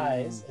cute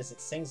eyes as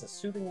it sings a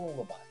soothing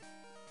lullaby.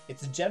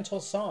 Its gentle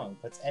song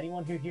puts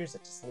anyone who hears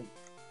it to sleep.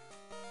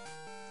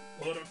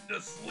 Put him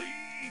to sleep.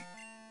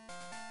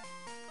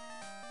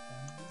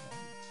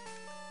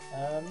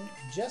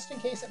 Just in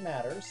case it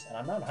matters, and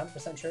I'm not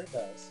 100% sure it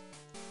does,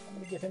 I'm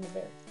going to give him a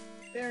berry.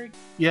 Berry.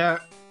 Yeah,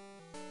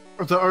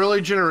 the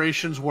early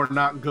generations were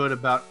not good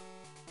about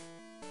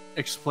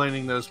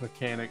explaining those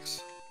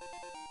mechanics.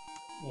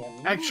 Yeah,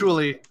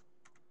 Actually,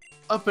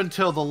 up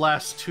until the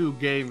last two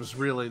games,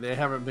 really, they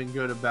haven't been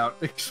good about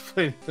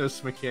explaining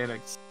those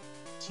mechanics.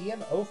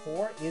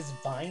 TM04 is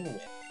Vine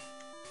Whip.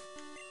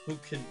 Who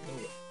can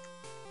do it?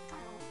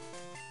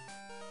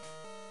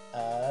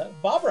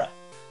 Barbara.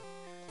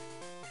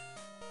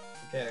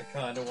 Okay, I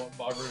kind of want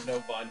Barbara to know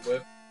Vine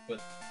Whip,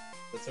 but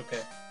that's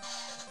okay.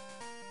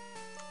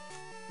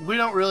 We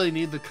don't really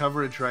need the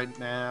coverage right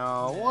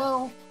now. Yeah.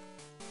 Well,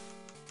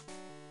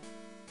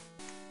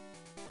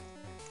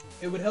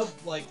 It would help,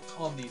 like,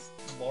 on these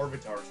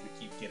Larvitars we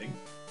keep getting.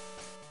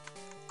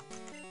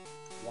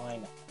 Why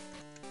not?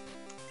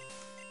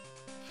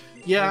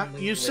 yeah,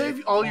 Only you live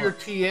save all your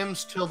once.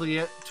 TMs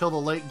till the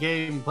late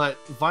game,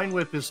 but Vine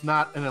Whip is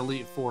not an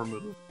Elite Four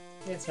move.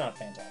 It's not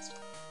fantastic.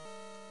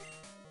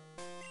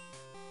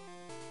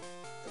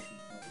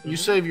 You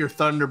save your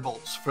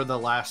Thunderbolts for the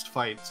last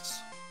fights.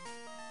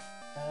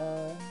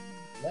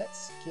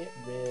 Let's get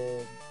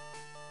rid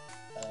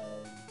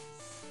of...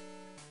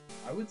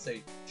 I would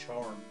say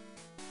Charm.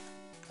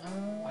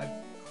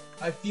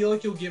 I feel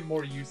like you'll get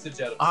more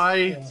usage out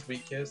of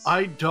Sweet Kiss.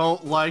 I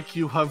don't like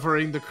you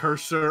hovering the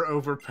cursor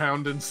over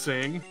Pound and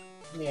Sing.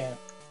 Yeah.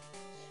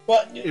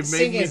 Well, It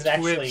Sing made me is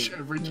actually twitch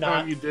every time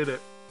not... you did it.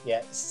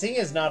 Yeah, Sing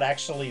is not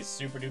actually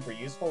super duper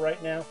useful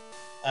right now,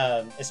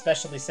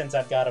 especially since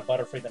I've got a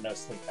Butterfree that knows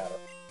Sleep Powder.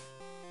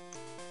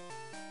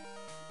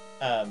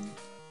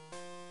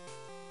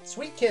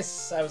 Sweet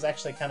Kiss, I was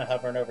actually kind of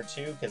hovering over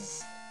too,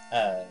 because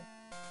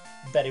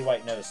Betty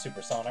White knows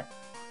Supersonic.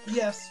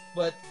 Yes,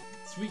 but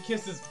Sweet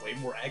Kiss is way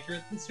more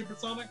accurate than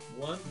Supersonic,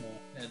 one,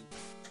 and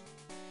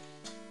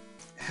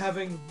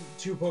having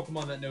two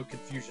Pokemon that know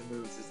Confusion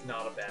moves is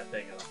not a bad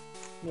thing at all.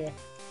 Yeah.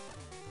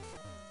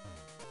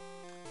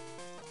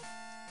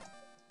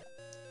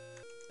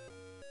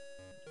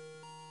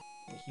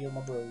 Heal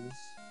my bros.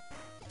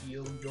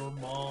 Heal your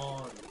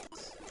mons.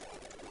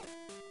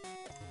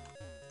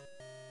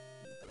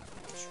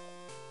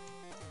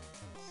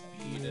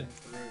 Speed and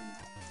through.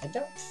 I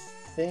don't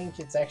think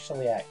it's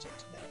actually active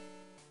today.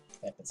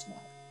 If it's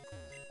not.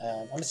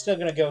 I'm still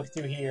going to go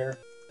through here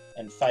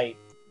and fight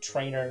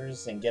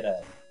trainers and get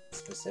a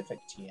specific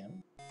TM.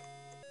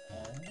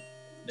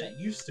 That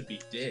used to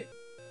be Dig.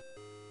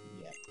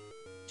 Yeah.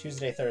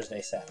 Tuesday,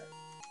 Thursday, Saturday.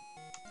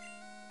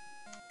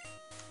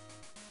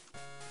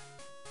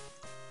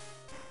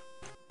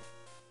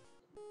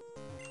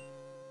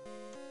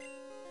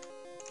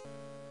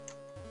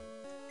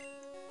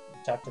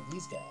 Talk to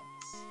these guys.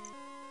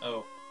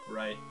 Oh,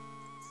 right.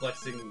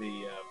 Flexing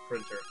the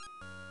printer.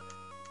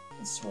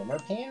 Swimmer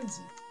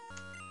Pansy.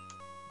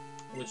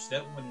 Which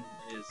that one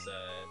is,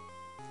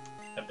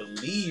 I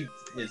believe,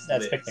 is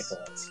That's Liz. Picnic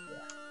Liz.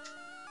 Yeah.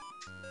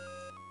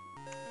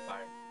 If I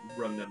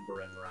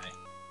remember it right.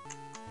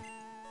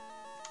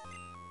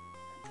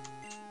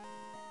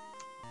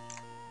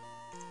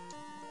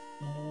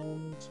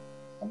 And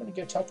I'm gonna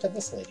go talk to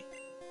this lady.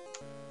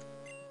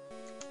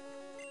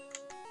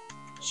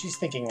 She's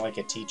thinking like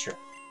a teacher.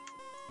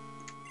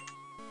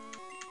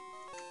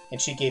 And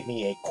she gave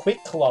me a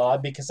quick claw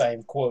because I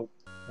am, quote,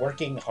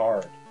 working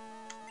hard.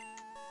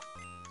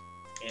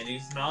 And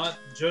he's not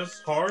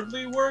just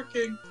hardly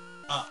working.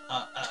 And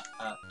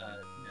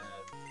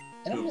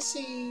I'm gonna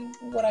see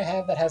what I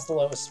have that has the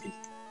lowest speed.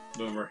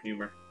 Boomer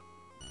humor.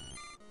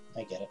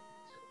 I get it.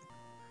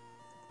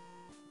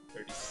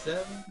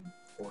 37,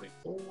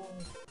 44,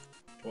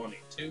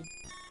 22,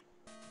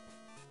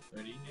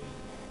 38,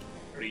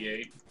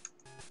 38.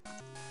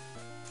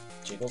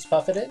 Jiggles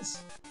Puff it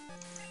is.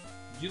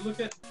 Did you look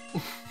at...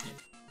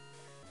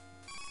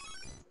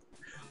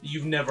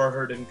 You've never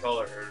heard him call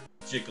her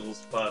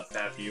Jiggles Puff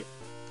have you?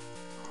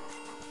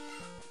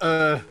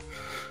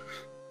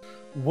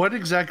 What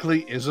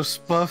exactly is a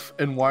spuff,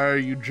 and why are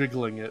you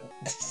jiggling it?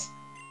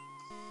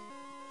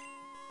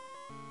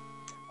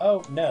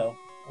 Oh, no.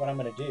 What I'm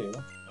gonna do...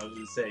 I was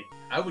gonna say,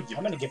 I'm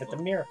gonna give it the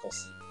miracle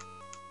seed.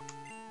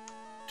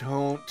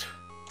 Don't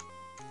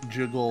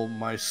jiggle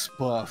my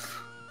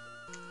spuff.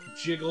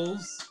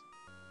 Jiggles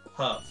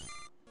Puff.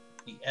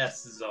 The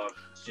S is on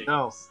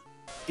Jiggles.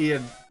 No.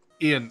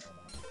 Ian,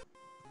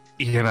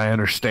 I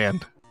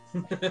understand.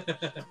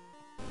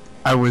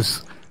 I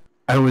was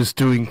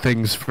doing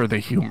things for the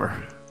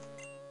humor.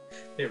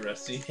 Hey,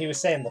 Rusty. He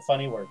was saying the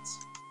funny words.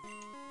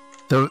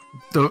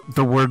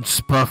 The word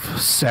spuff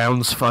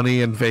sounds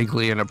funny and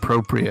vaguely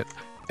inappropriate,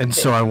 and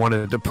so I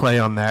wanted to play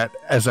on that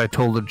as I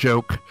told a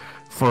joke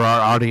for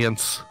our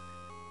audience.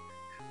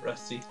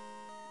 Rusty.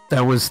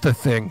 That was the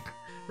thing.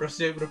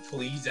 Rusty, I'm gonna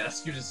please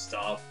ask you to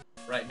stop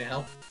right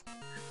now.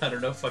 I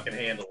don't know if I can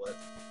handle it.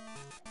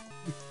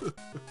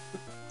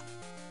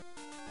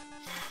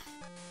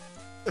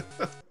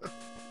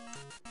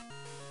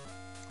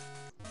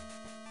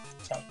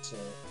 Talk to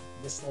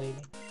this lady.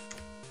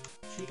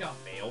 She got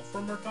mail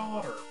from her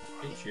daughter.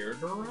 They cheered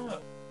her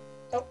up.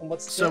 Oh, and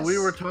what's So this? we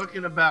were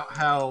talking about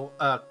how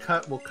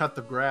cut will cut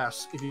the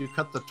grass. If you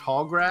cut the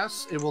tall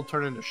grass, it will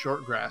turn into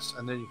short grass,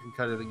 and then you can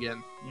cut it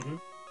again. Mm-hmm.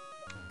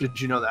 Did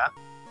you know that?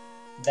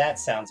 That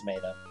sounds made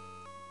up.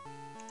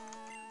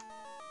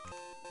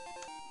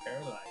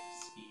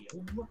 Paralyzed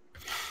heal.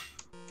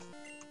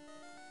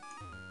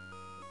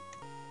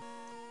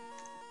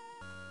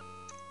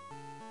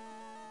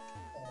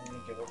 Let me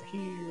go over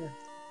here.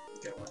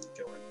 Going.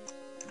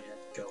 Yeah,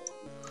 going.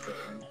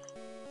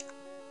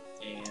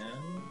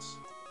 And...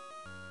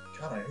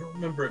 God, I don't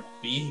remember it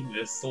being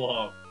this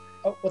long.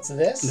 Oh, what's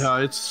this?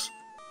 No, it's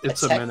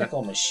a minute.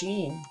 Technical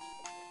machine.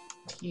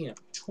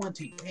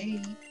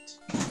 TM28.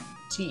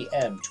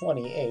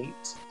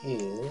 TM28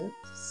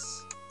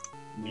 is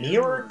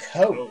Mirror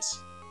Coat.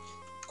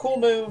 Cool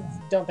move.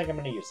 Don't think I'm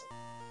going to use it.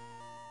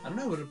 I don't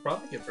know, it would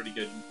probably get pretty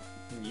good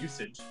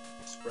usage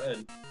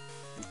spread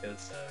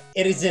because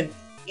it is an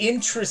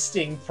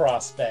interesting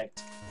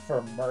prospect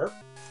for Merp.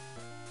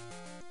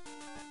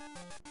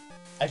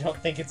 I don't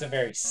think it's a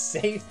very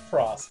safe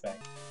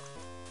prospect.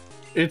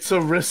 It's a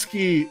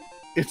risky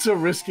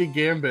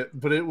gambit,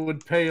 but it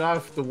would pay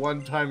off the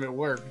one time it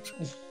worked.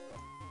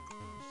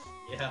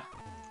 Yeah.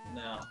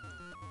 No.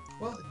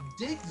 Well,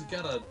 Dig's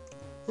got a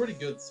pretty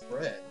good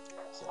spread.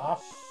 So.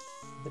 Off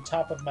the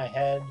top of my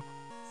head,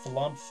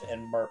 Flump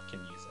and Merp can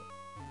use it.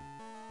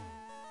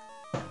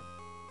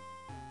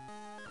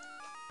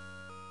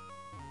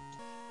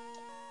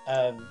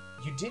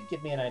 You did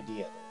give me an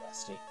idea, though,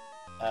 Rusty.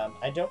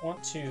 I don't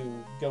want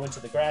to go into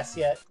the grass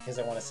yet, because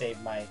I want to save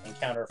my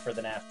encounter for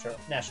the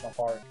National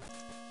Park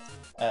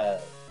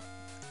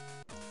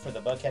for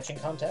the bug catching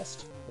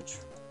contest, which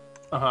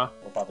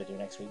we'll probably do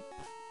next week.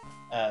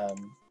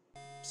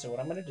 So what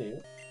I'm going to do,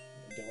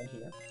 I'm going to go in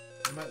here.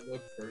 I might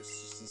look first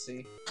just to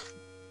see.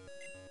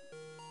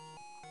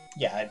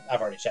 Yeah,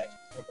 I've already checked.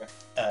 Okay.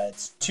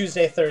 It's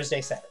Tuesday,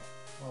 Thursday, Saturday.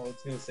 Well, I was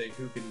going to say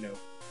who can know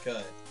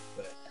cut,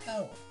 but...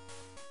 Oh.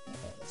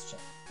 Okay, let's check.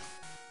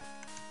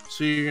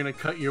 So you're gonna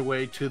cut your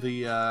way to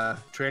the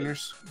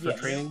trainers for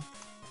training?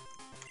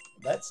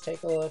 Let's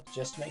take a look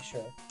just to make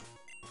sure.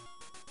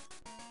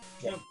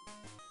 Yep.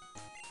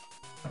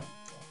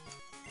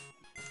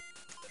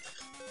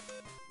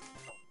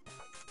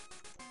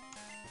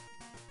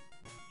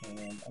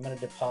 And I'm gonna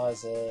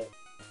deposit.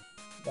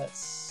 Let's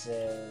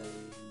say.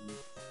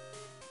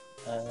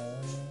 Cobra.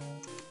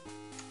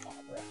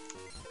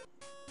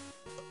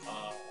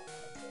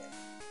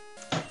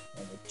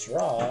 And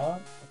withdraw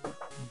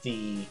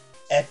the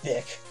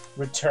epic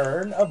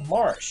return of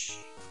Marsh.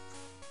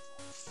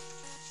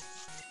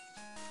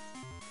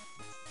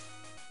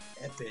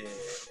 Epic.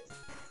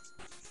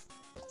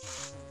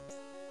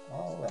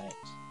 Alright.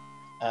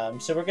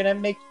 So we're going to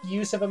make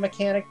use of a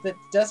mechanic that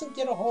doesn't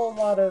get a whole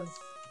lot of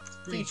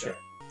feature.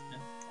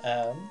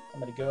 I'm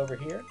going to go over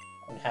here.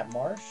 I'm going to have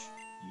Marsh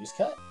use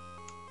cut.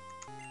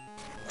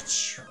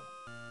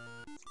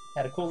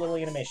 Had a cool little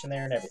animation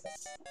there and everything.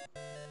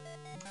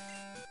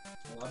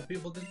 A lot of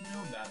people didn't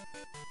know that.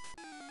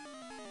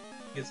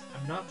 Because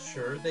I'm not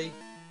sure they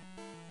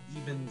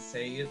even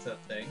say it's a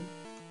thing.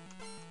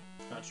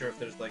 Not sure if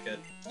there's like a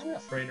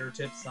trainer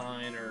tip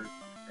sign or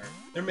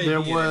there may be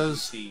an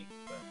NPC,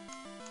 but...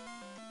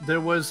 There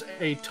was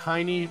a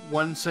tiny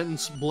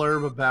one-sentence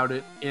blurb about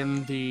it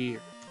in the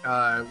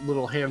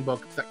little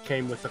handbook that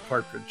came with the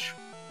cartridge.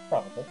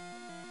 Probably.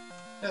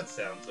 That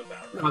sounds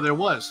about right. No, there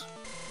was.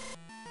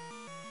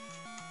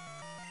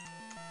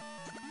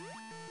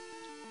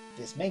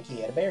 This Mankey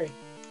had a berry.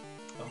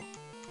 Oh.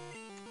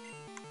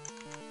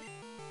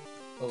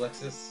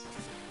 Alexis.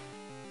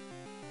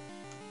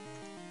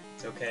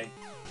 It's okay.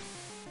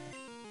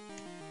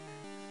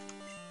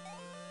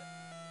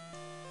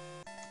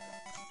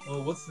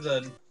 Well, what's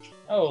the...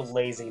 Oh,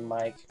 lazy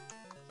Mike.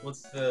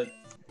 What's the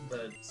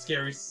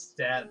scary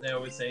stat they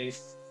always say?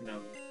 You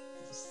know,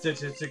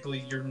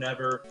 statistically, you're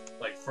never,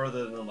 like,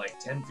 further than like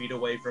 10 feet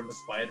away from a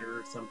spider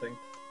or something.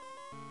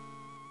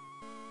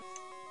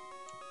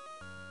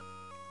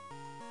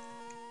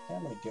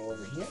 I'm gonna go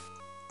over here.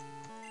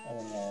 I'm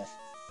gonna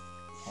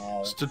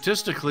have...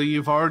 Statistically,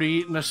 you've already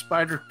eaten a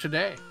spider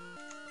today.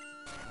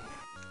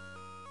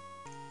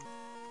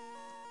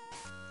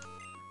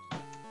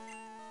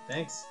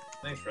 Thanks.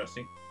 Thanks,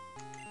 Rusty.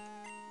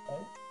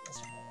 Oh, that's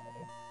what I want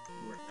to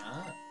do. We're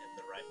not in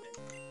the right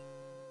menu.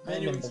 I'm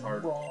in Menuing's the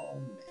hard.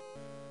 wrong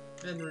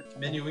menu.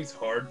 Menuing's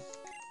hard.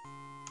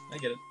 I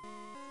get it.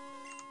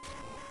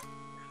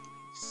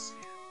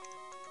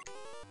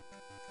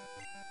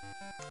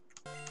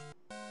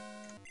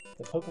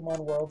 The Pokemon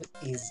world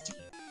is deep,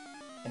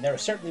 and there are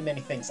certainly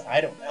many things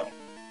I don't know.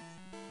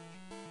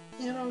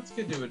 You know, it's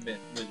good to admit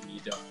when you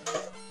don't.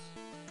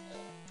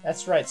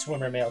 That's right,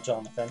 swimmer male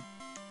Jonathan.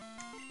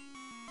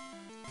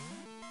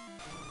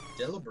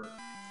 Delibird.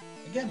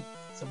 Again,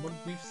 someone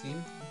we've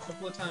seen a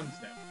couple of times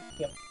now.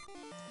 Yep.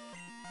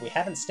 We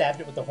haven't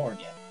stabbed it with the horn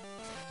yet.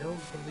 Don't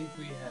believe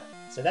we have.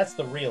 So that's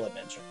the real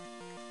adventure.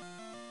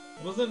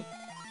 Wasn't...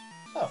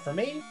 Oh, for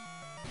me?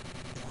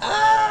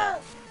 Ah!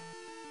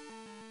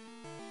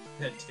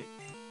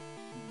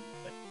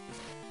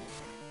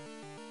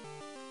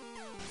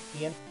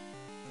 Ian?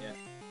 Yeah?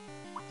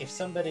 If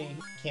somebody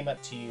came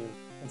up to you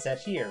and said,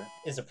 "Here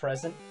is a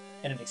present,"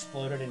 and it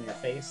exploded in your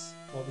face,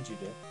 what would you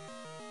do?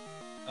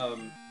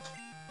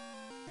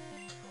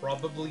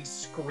 Probably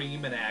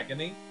scream in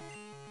agony.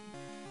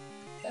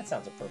 That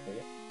sounds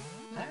appropriate.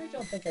 I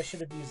don't think I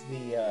should have used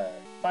the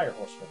fire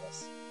horse for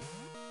this.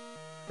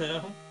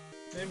 No,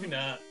 maybe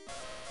not.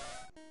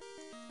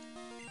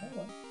 Oh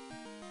well.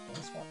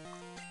 Guess what?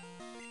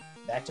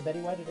 Back to Betty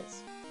White it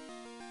is.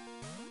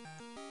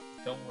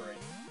 Don't worry.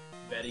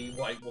 Betty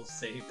White will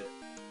save it.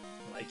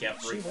 Like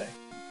everything.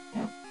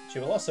 She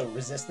will also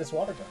resist this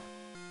water gun.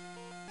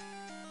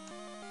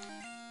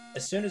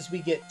 As soon as we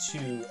get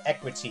to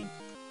Equity,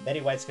 Betty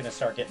White's going to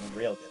start getting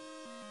real good.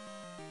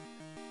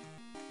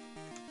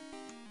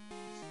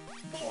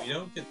 We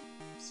don't get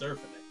surf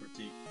in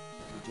Equity.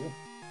 We do.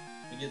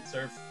 We get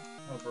surf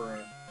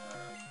over...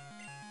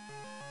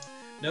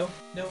 No,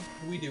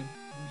 we do.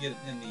 We get it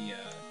in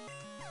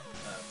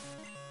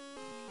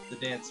the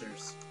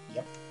dancers.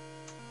 Yep.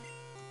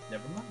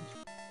 Never mind.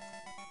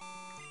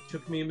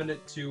 Took me a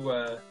minute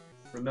to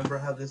remember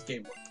how this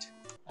game worked.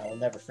 I will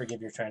never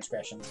forgive your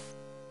transgressions.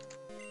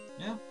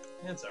 Yeah,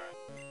 that's alright.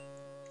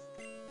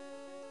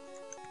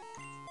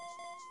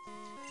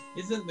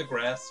 Isn't the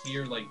grass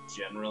here, like,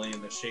 generally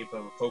in the shape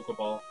of a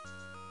Pokeball?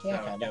 Yeah,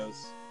 how it kind of.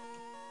 goes?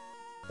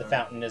 The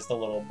fountain is the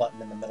little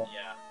button in the middle.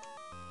 Yeah.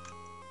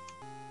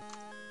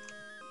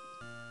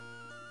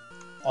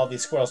 All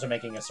these squirrels are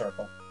making a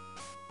circle.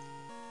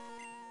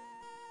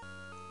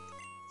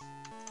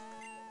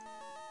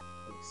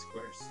 All these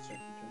squares turn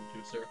into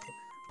a circle.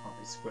 All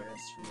these squares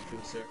turn into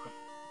a circle.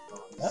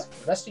 Oh,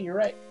 Rusty, you're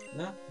right.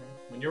 No,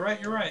 when you're right,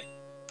 you're right.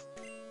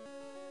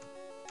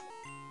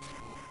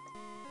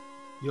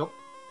 Yep.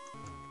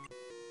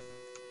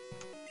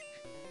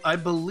 I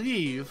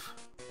believe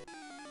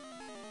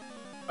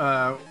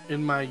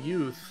in my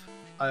youth,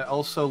 I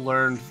also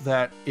learned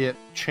that it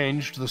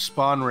changed the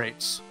spawn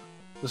rates.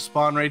 The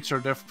spawn rates are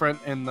different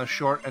in the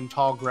short and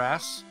tall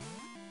grass,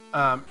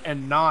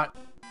 and not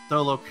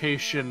the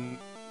location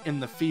in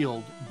the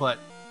field, but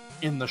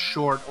in the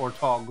short or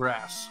tall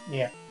grass.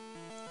 Yeah.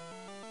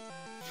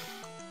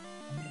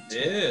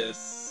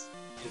 This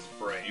is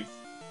brave.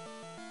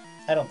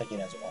 I don't think he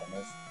knows a water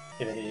move.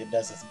 If it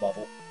does, it's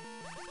bubble.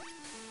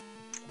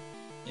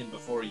 And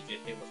before you get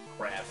hit with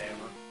Crab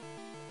Hammer.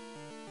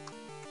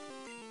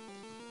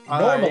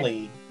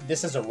 Normally,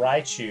 this is a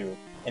Raichu,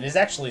 and is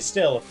actually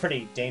still a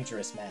pretty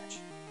dangerous match.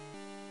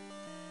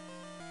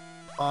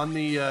 On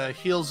the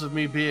heels of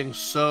me being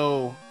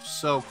so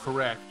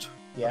correct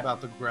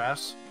about the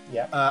grass,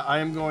 I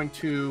am going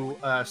to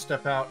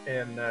step out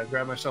and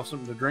grab myself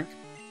something to drink.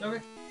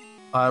 Okay.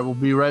 I will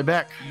be right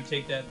back. You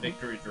take that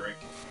victory drink.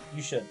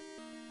 You should.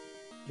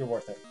 You're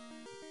worth it.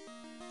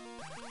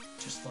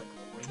 Just like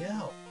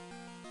L'Oreal.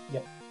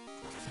 Yep.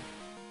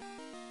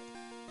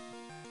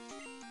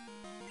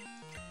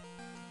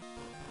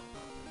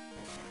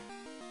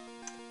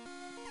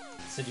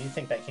 So do you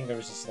think that Kingler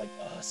was just like,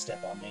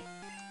 step on me?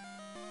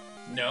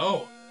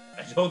 No,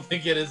 I don't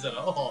think it is at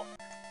all.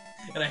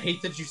 And I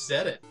hate that you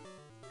said it.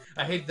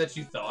 I hate that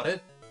you thought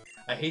it.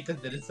 I hate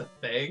that it's a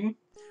thing.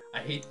 I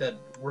hate that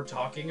we're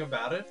talking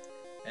about it.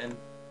 And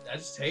I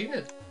just hate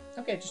it.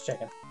 Okay, just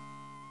checking.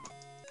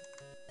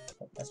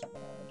 Oh, that's not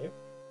what I want to do.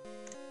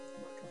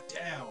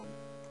 Down.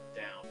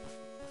 Down.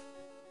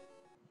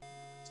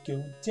 Let's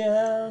go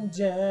down,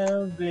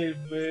 down, baby,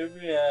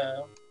 baby,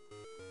 down.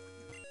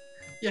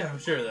 Yeah, I'm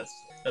sure that's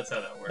how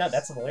that works. No,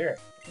 that's the lyric.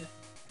 Yeah.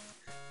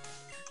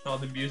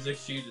 On the music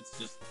sheet, it's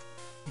just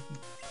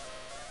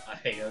a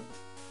hand.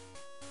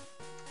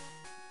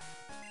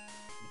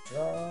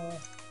 Draw.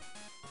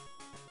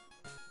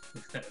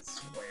 That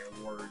swear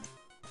word.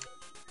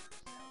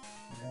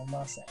 No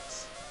more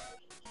sex.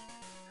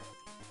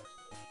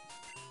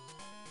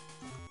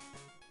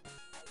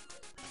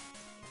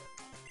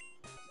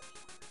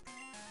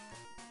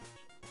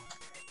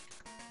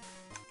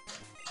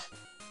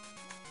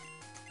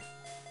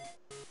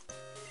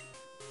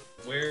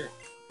 Where?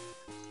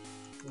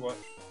 What?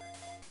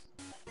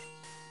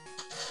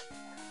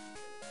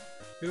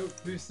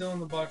 Who's still in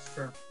the box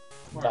for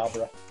March?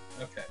 Dabra.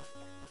 Okay.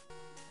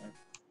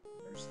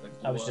 There's the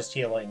I was just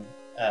healing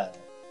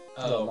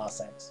Lil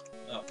Nas X.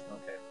 Oh,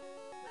 okay.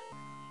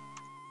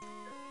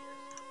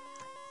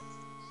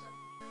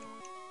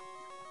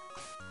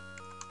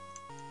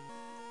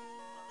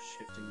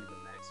 Shifting into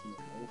maximum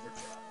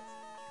overdrive.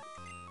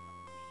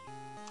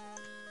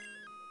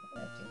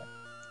 Damn it.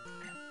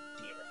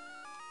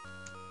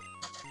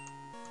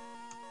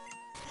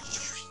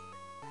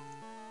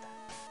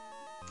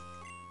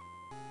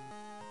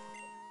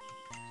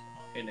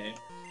 Hey Nate.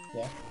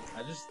 Yeah?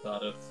 I just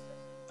thought of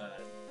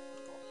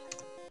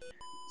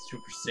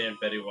Super Saiyan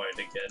Betty White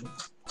again.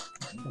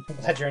 I'm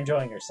glad you're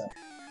enjoying yourself.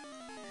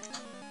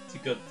 It's a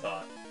good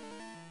thought.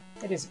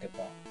 It is a good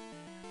thought.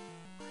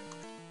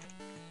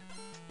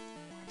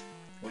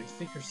 What do you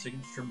think her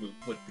signature move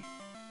would be?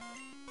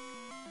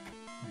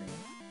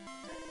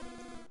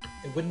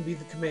 It wouldn't be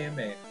the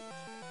Kamehameha.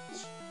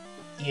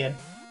 Ian,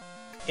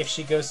 if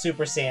she goes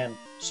Super Saiyan,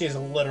 she is a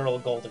literal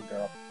golden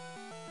girl.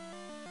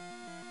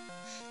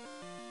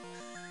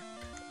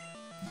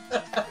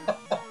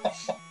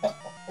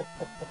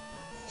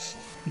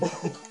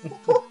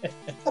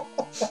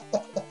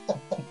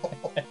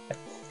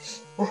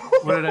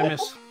 What did I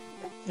miss?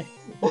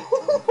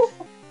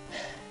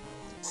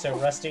 So,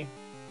 Rusty,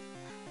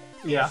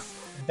 Yeah.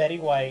 Betty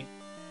White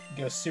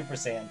goes Super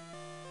Saiyan.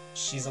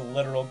 She's a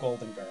literal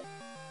golden girl.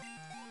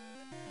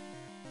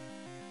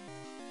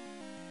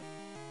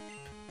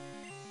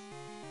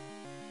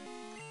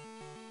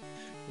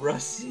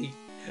 Rusty,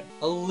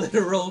 a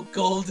literal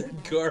golden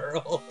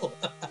girl.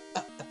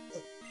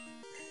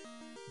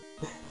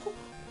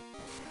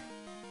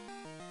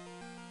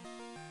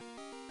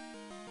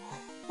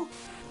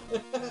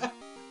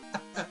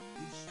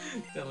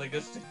 Telling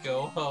us to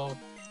go home.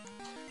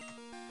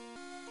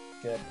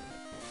 Good.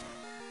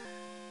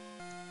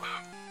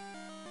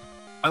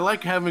 I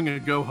like having a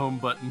go home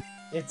button.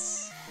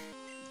 It's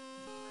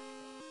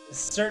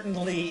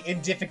certainly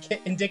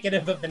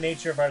indicative of the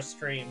nature of our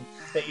stream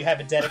that you have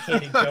a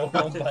dedicated go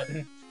home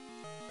button.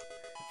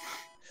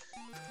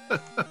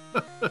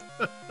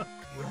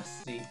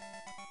 Rusty,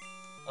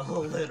 a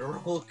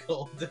literal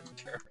golden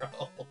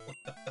girl.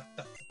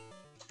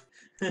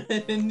 I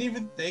didn't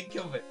even think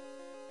of it.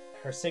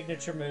 Her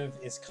signature move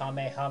is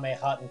Kamehameha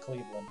Hot in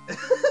Cleveland.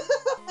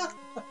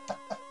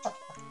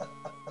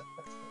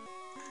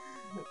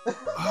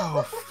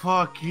 Oh,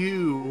 fuck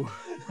you.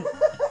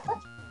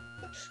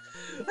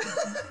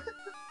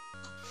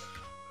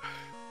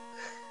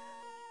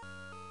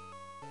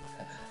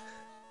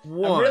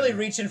 One. I'm really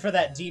reaching for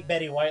that deep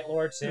Betty White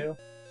lore, too.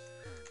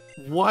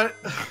 What?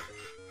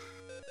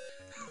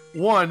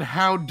 One,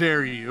 how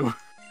dare you?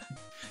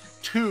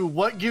 Two,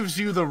 what gives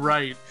you the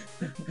right?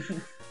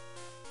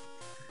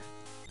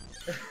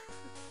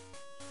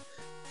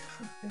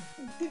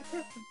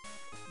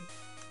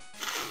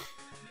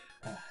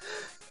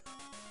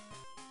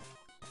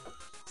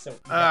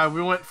 So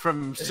we went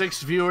from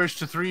 6 viewers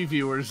to 3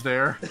 viewers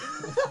there.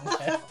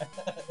 It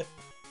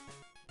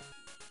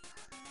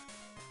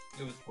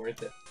was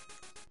worth it.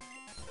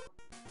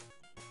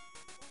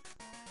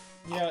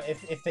 You know,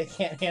 if they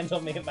can't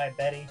handle me at my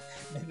Betty,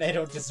 then they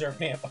don't deserve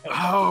me at my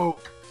Oh,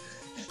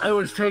 I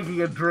was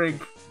taking a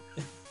drink.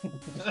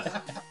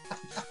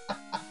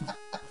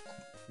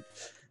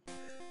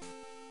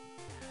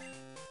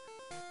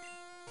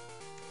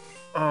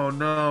 Oh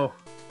no.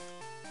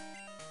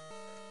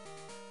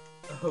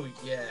 Oh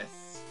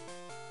yes.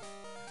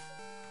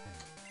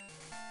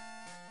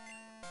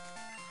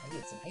 I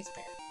need some ice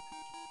bear.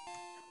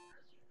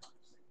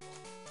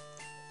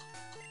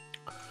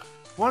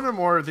 One or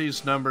more of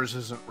these numbers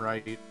isn't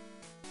right.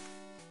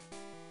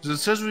 It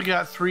says we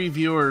got 3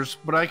 viewers,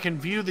 but I can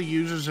view the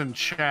users in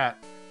chat,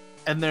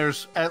 and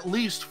there's at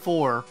least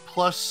 4,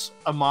 plus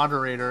a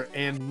moderator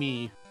and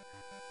me.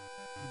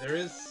 There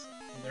is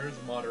a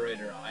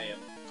moderator. I am.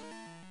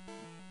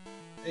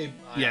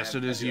 Yes,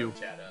 it is you.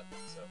 Chat up,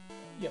 so.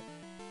 Yep.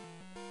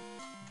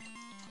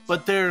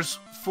 But there's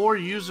 4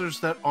 users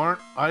that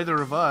aren't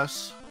either of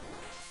us.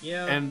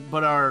 Yeah.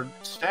 But our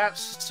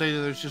stats say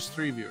that there's just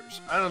 3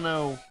 viewers. I don't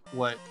know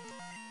what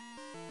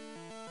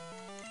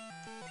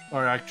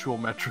our actual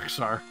metrics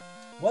are.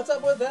 What's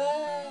up with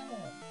that?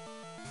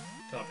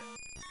 Calm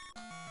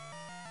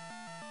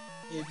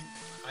down.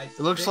 It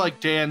looks like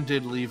Dan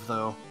did leave,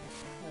 though.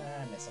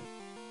 I miss him.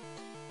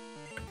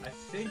 I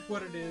think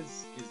what it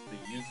is the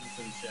users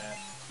in chat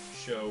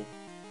show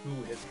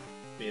who has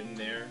been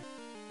there,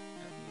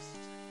 at least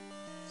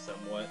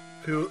somewhat.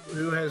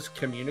 Who has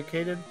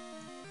communicated?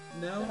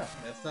 No,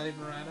 that's not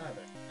even right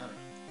either. I don't know.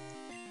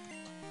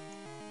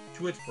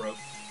 Twitch broke.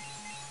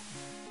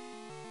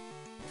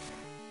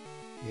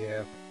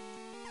 Yeah.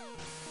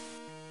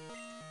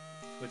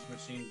 Twitch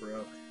machine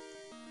broke.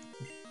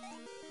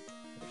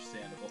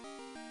 Understandable.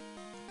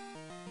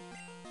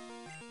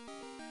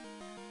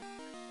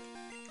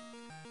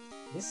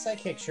 This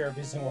psychic sure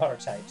is in water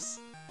types.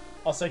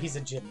 Also, he's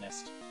a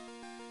gymnast.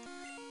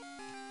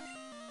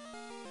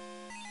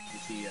 He's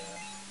he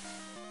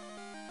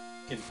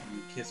can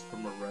you kiss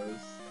from a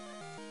rose.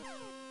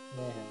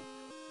 Yeah.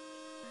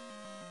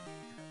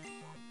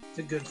 It's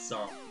a good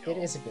song. It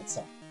is a good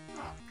song.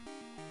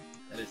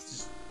 And it's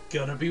just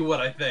gonna be what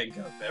I think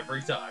of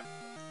every time.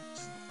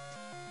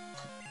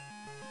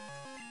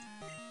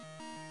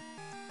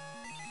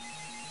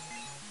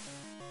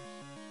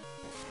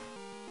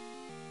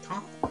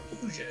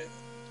 Confusion.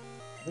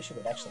 I wish it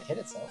would actually hit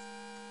itself.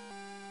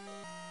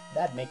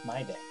 That'd make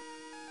my day.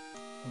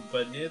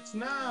 But it's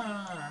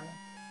not.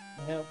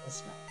 No,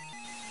 it's not.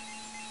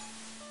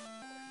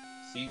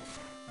 See,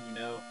 you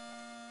know,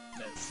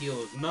 that seal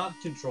is not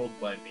controlled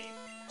by me.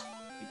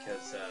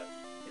 Because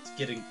it's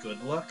getting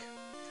good luck.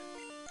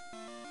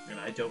 And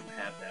I don't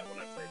have that when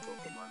I play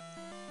Pokemon.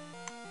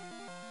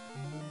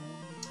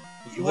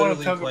 You want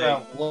to talk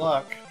about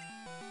luck?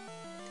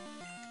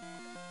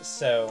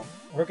 So,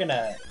 we're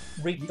gonna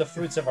reap the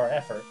fruits of our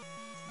effort.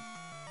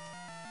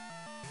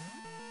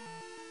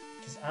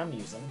 Because I'm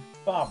using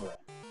Barbara.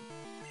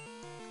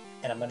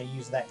 And I'm gonna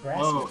use that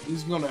grass. Oh,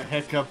 he's gonna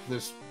heck up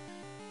this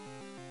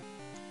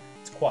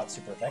It's quad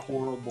super effective.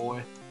 poor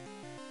boy.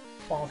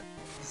 Bonk.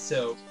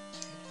 So,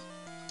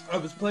 I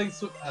was playing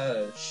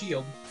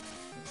Shield,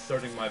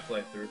 starting my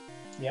playthrough.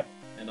 Yep.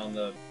 And on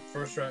the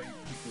first route,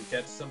 you can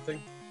catch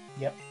something.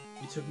 Yep.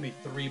 It took me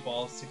 3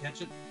 balls to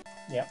catch it.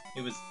 Yep.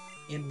 It was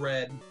in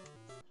red,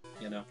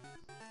 you know.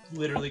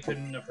 Literally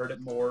couldn't have hurt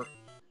it more.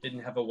 Didn't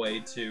have a way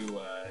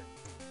to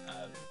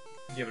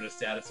give it a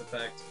status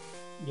effect.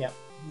 Yep.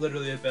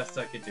 Literally the best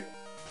I could do.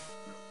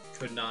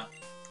 Could not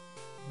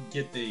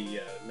get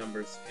the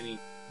numbers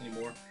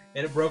anymore.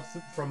 And it broke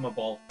from a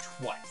ball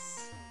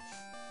twice.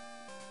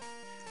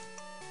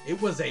 It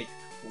was a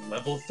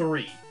level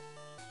 3.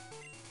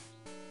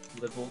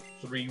 Level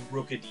 3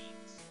 Rookidee.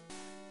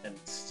 And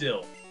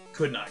still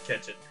could not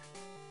catch it.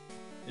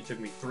 It took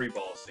me 3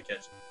 balls to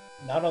catch it.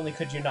 Not only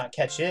could you not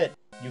catch it,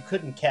 you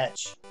couldn't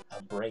catch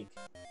a break.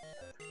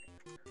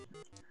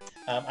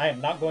 I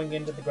am not going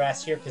into the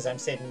grass here because I'm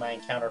saving my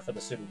encounter for the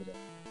Sudowoodo.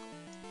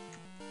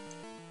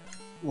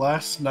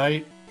 Last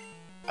night,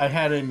 I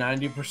had a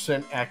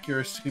 90%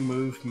 accuracy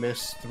move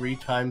miss 3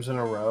 times in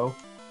a row.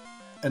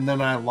 And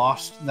then I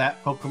lost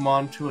that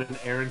Pokemon to an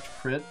errant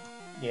crit.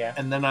 Yeah.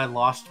 And then I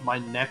lost my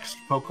next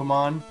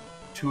Pokemon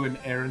to an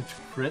errant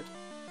crit.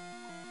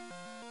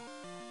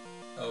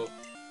 Oh.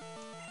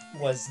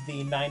 Was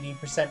the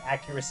 90%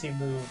 accuracy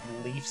move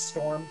Leaf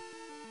Storm?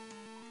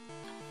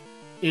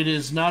 It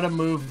is not a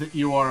move that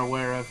you are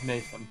aware of,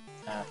 Nathan.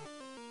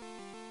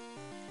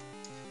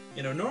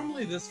 You know,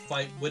 normally this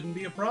fight wouldn't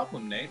be a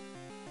problem, Nate.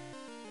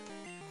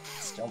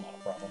 Still not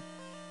a problem.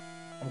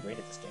 I'm great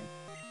at this game.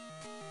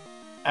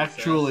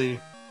 Actually,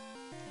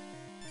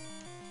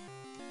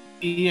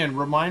 Ian,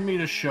 remind me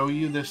to show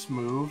you this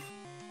move.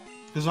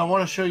 Because I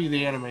want to show you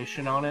the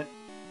animation on it.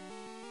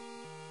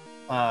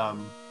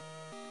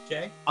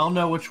 Okay. I'll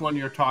know which one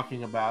you're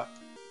talking about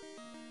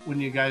when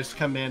you guys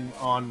come in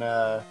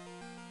on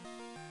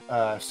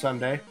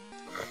Sunday.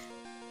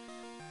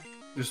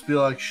 Just be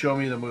like, show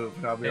me the move,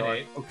 and I'll be Hey, like,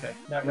 Nate. okay,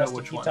 No, I know Rusty,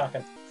 which keep one.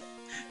 talking.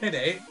 Hey,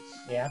 Nate.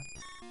 Yeah?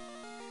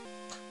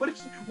 What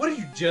did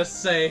you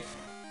just say?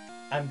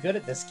 I'm good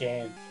at this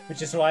game,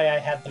 which is why I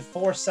had the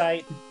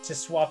foresight to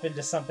swap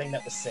into something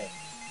that was safe.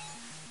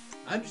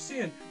 I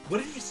understand.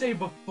 What did you say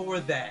before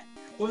that?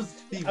 What was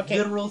the Okay,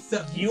 literal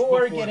sentence You're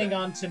before getting that?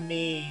 on to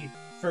me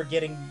for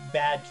getting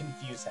bad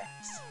confuse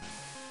hacks.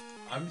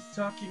 I'm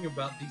talking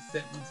about the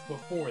sentence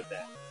before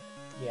that.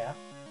 Yeah?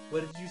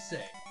 What did you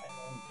say?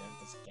 I'm good at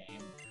this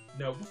game.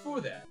 No,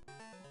 before that.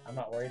 I'm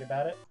not worried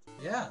about it.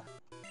 Yeah.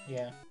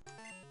 Yeah.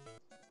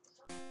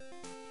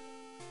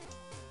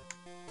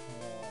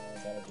 All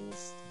I gotta do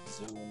is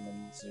zoom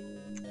and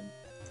zoom and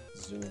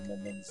zoom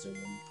and then zoom.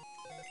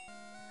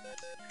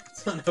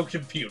 It's not how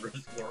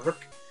computers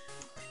work.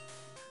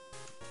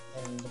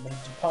 And I'm gonna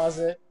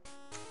deposit.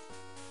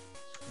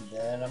 And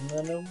then I'm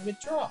gonna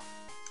withdraw.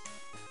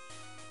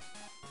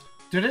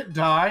 Did it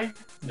die?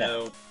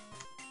 No.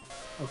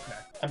 Okay.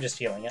 I'm just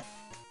healing it.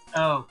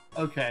 Oh,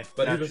 okay.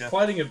 But gotcha. he was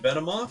fighting a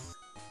Venomoth,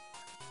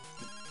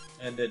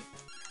 and the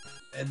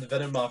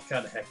Venomoth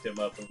kind of hecked him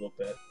up a little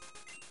bit.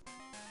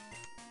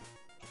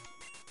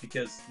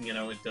 Because, you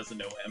know, it doesn't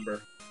know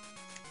Ember.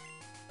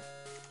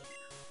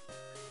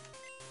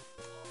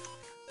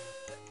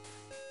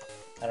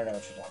 I don't know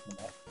what you're talking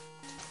about.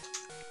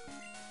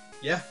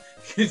 Yeah,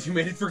 because you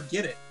made it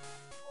forget it.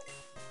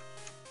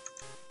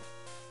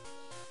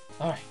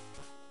 Alright.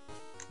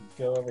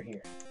 Go over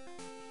here.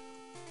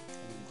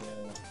 And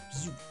go.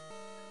 Zoom.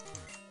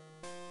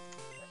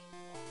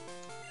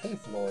 Hey,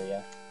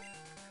 Floria.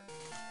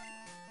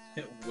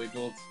 It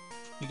wiggled.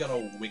 He got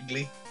all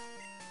wiggly.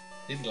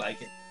 Didn't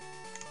like it.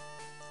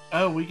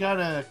 Oh, we got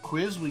a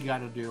quiz we got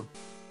to do.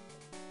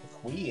 The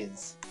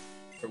quiz.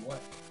 For what?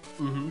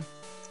 Mm-hmm.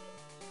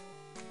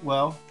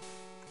 Well,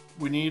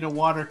 we need a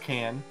water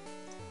can.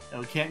 And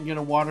we can't get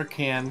a water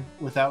can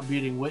without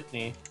beating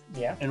Whitney.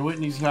 Yeah. And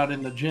Whitney's not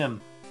in the gym.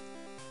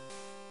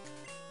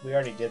 We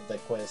already did the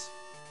quiz.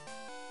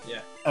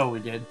 Yeah. Oh, we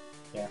did?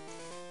 Yeah.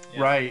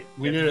 Yeah. Right.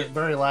 We You have did to it get-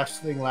 very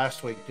last thing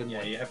last week, didn't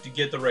Yeah, we? you have to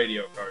get the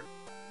radio card.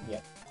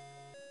 Yep.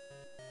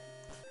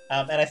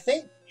 And I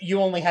think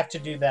you only have to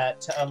do that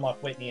to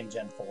unlock Whitney in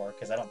Gen 4,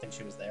 because I don't think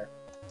she was there.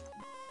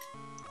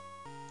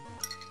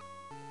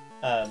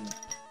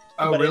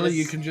 Oh, but it really? is-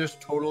 You can just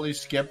totally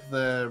skip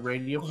the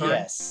radio card?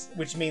 Yes,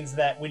 which means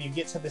that when you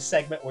get to the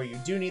segment where you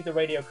do need the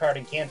radio card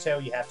in Kanto,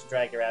 you have to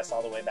drag your ass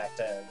all the way back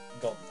to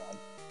Goldenrod.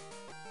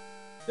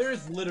 There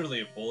is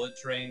literally a bullet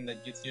train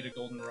that gets you to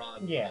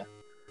Goldenrod. Yeah.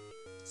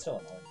 Still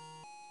annoying.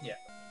 Yeah.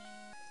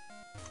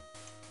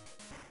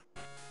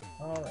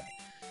 Alright.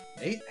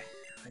 Nate,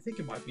 I think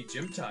it might be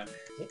gym time.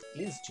 It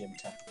is gym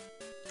time.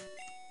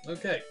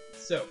 Okay,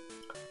 so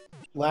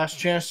Last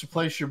chance to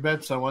place your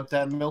bets on what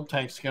that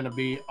Miltank's going to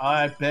be.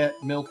 I bet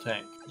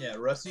Miltank. yeah,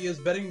 Rusty is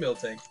betting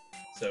Miltank.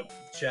 So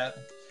chat.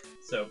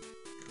 So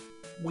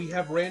we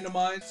have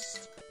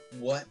randomized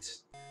what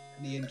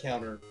the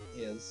encounter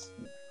is.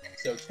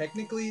 So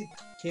technically, it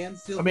can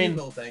still be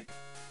Miltank,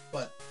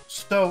 but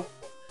So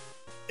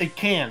it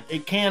can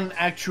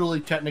actually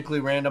technically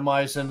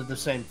randomize into the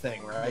same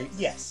thing, right?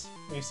 Yes.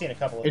 We've seen a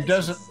couple of It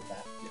doesn't- instances of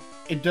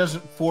that. It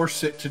doesn't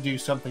force it to do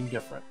something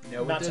different.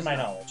 no, Not it to does my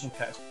not. knowledge.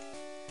 Okay.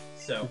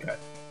 So Okay.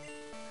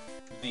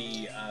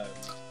 the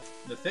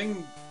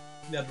thing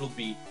that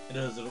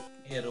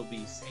it'll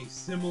be a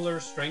similar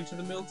strength to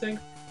the Miltank,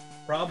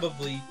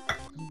 probably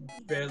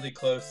fairly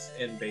close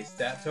in base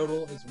stat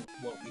total is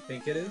what we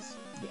think it is.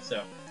 Yeah.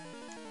 So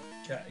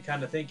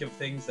kind of think of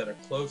things that are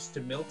close to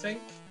Miltank.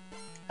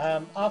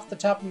 Off the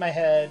top of my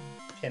head,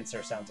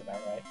 Pinsir sounds about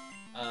right.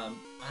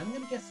 I'm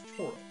gonna guess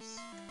Tauros.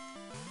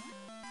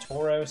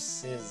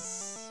 Tauros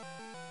is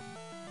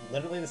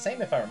literally the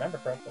same, if I remember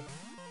correctly.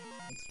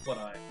 That's what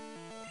I'm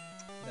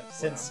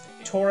Since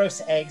thinking.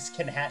 Tauros eggs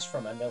can hatch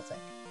from a Miltank.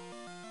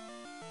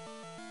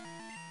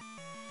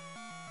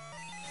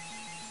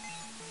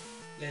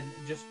 And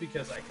just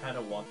because I kind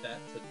of want that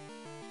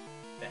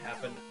to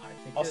happen, I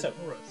think Also- it's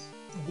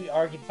Tauros. We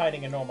are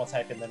fighting a normal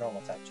type in the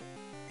normal type gym.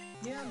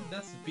 Yeah,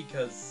 that's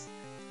because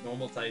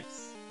normal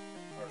types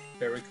are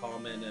very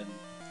common and,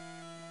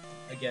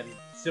 again,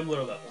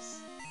 similar levels.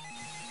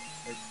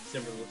 Or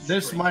similar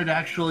This strength. might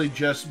actually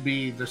just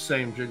be the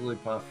same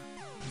Jigglypuff.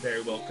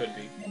 Very well could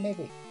be.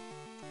 Maybe.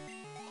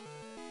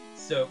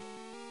 So,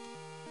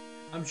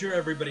 I'm sure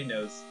everybody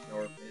knows,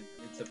 or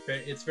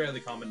it's fairly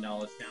common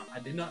knowledge now. I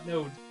did not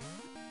know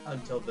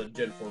until the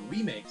Gen 4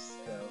 remakes,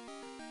 though.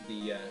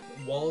 The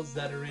walls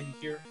that are in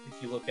here,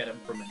 if you look at them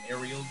from an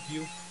aerial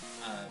view,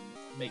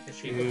 make the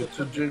shape It's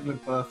a of the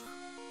Jigglypuff.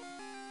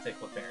 Say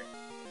Clefairy.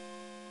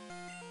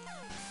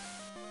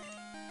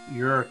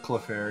 You're a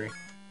Clefairy.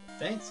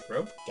 Thanks,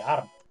 bro.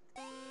 Got him.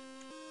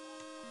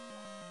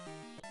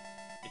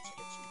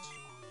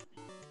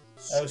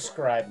 Oh,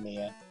 Scribe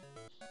Mia.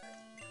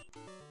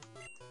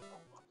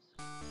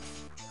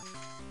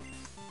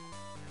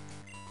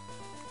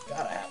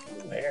 Gotta have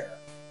blue hair.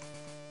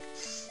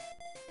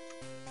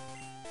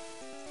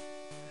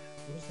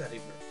 What is that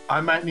even? I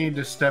might need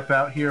to step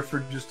out here for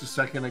just a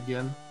second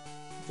again.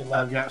 Good luck.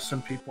 I've got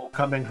some people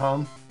coming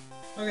home.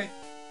 Okay.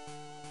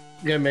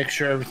 Yeah, make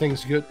sure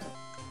everything's good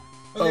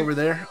Okay. over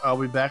there. I'll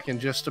be back in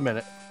just a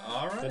minute.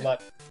 Alright. Good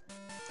luck.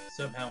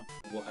 Somehow,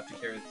 we'll have to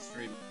carry the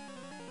stream.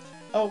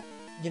 Oh,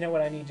 you know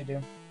what I need to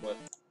do? What?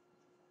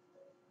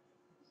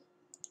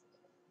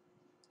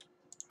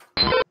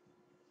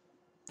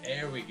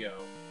 There we go.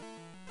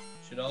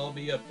 Should all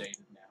be updated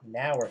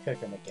now. Now we're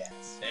cooking with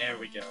gas. There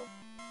we go.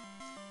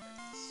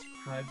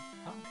 Subscribe.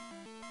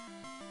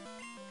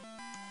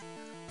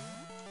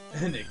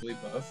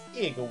 Nigglypuff.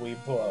 Iggly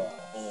buff.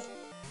 Oh,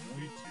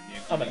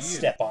 I'm gonna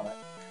step on it.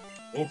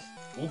 Oh,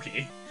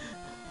 okay.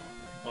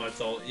 Oh,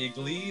 it's all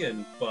Iggly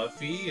and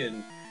Buffy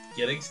and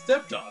getting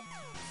stepped on.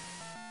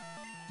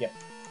 Yep.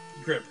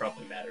 Grip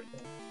probably mattered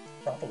then.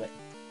 Probably.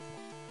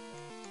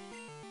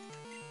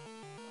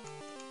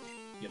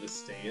 You gonna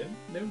stay in?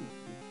 No.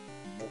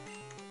 Nope.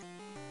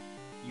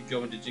 You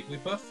go into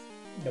Jigglypuff?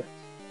 Nope.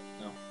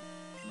 No.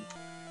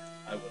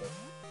 I would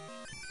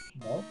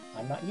have. No,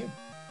 I'm not you.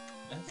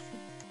 That's true.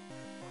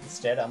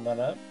 Instead, I'm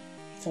gonna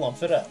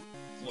flump it up.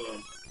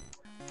 Flump.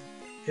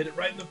 Hit it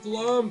right in the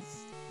flump!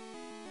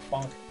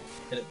 Bonk.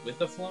 Hit it with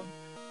the flump,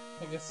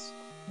 I guess.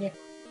 Yeah.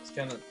 It's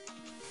kind of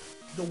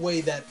the way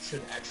that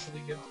should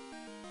actually go.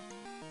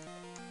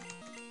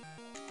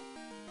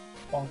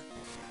 Bonk.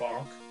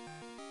 Bonk.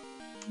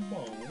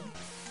 Bonk.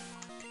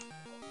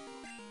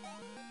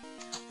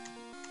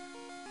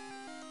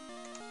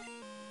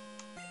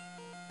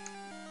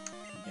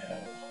 No.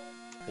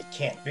 It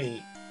can't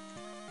be.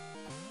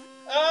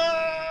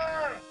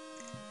 Ah!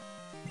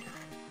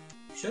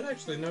 Should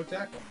actually no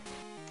tackle.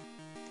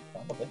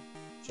 Probably.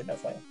 Should know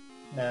flame.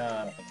 No,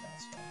 I don't think it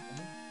knows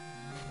flame.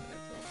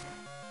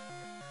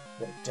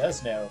 What it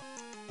does know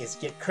is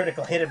get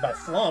critical hitted by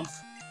flump.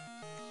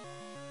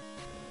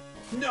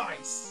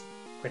 Nice!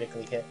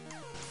 Critically hit.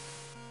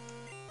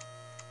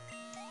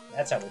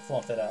 That's how we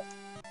flump it up.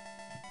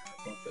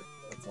 Flump it.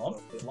 Flump,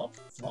 flump,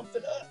 flump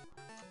it up.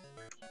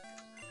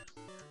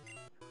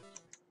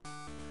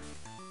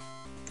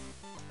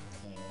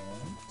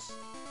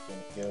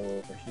 And go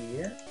over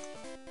here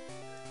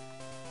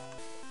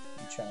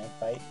and try and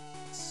fight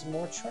some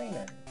more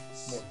trainers.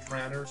 More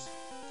trainers.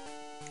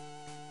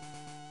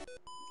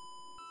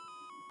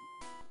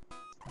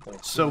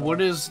 So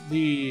what is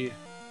the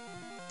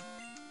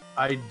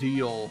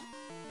ideal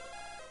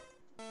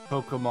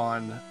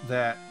Pokemon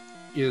that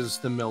is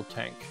the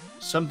Miltank?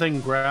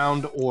 Something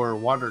ground or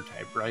water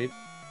type, right?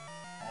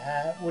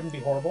 Wouldn't be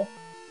horrible.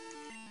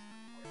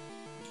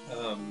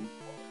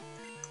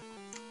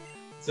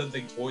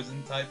 Something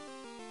poison type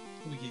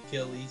we could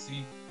kill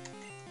easy.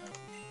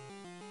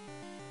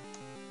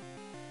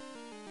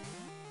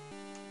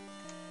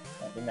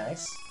 That'd be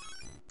nice.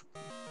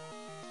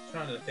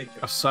 Trying to think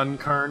A of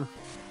Sunkern?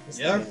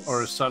 Yeah.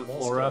 Or a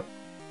Sunflora?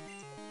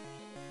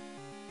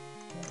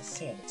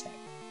 Sand attack.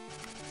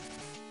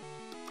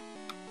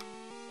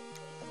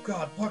 Oh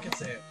god, pocket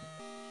sand.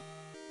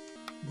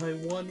 My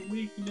one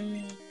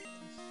weakness.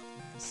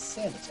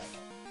 Sand attack.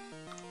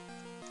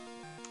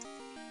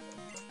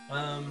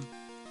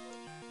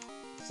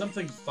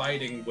 Something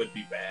fighting would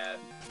be bad.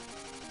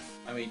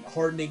 I mean,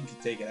 hardening could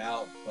take it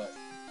out, but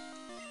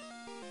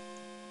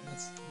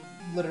that's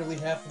literally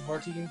half of our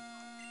team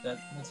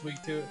that's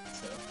weak to it.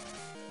 So,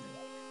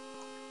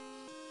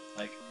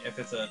 like, if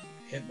it's a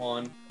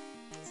Hitmon,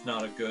 it's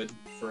not a good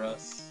for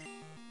us.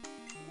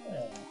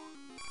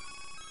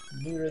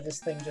 Neuter this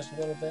thing just a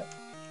little bit.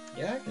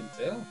 Yeah, I can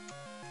tell.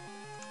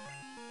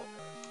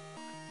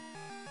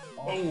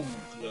 Bone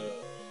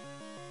Club.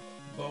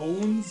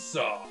 Bone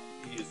Saw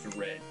is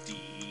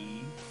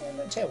ready. And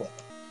my tail whip.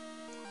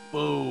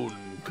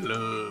 Bone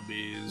Club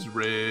is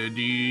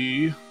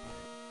ready.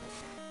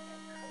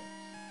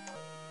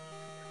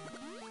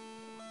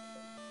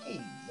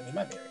 Hey, there's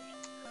my berry.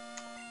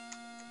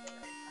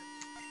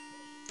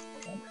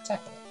 And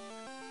tackle it.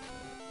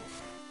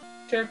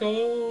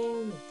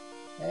 Tackle!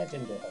 That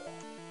didn't do a whole lot.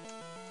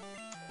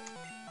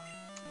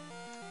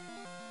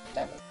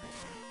 Tackle.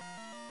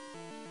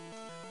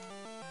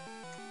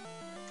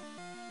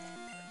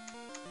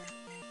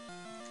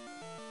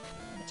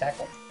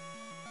 Tackle.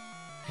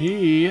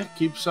 He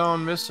keeps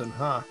on missing,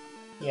 huh?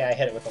 Yeah, I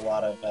hit it with a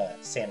lot of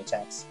sand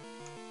attacks.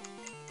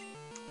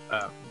 Oh,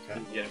 okay.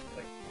 You can get it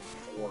like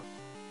 4.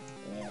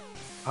 Yeah.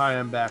 Hi,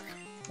 I'm back.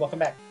 Welcome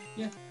back.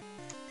 Yeah.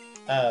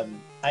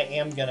 I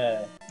am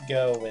gonna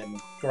go and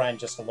grind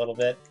just a little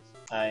bit.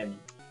 I'm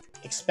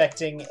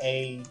expecting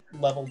a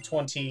level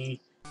 20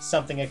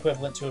 something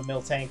equivalent to a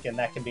Miltank, and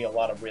that can be a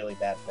lot of really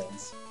bad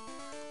things.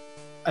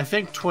 I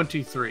think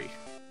 23.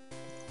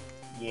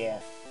 Yeah.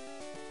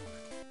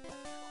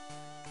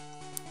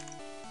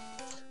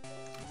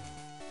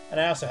 And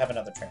I also have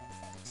another trainer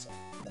fighting, so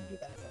I'm gonna do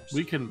that first.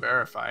 We can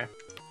verify.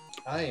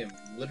 I am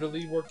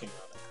literally working on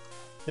it.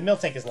 The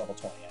Miltank is level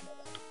 20, I know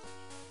that.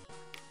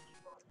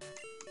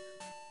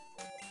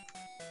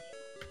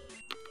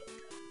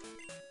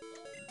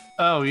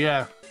 Oh,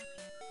 yeah.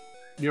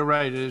 You're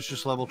right, it is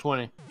just level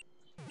 20.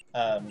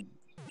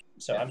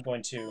 So I'm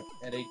going to...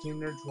 At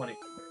 18 or 20.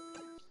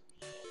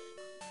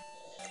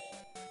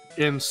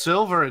 In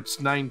silver,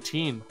 it's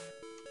 19.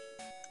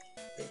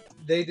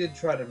 They did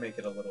try to make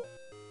it a little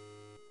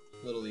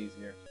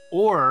easier.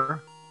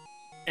 Or,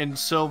 in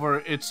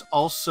silver, it's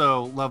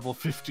also level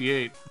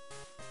 58.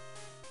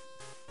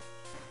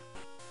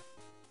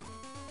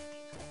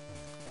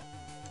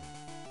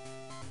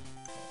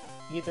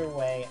 Either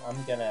way,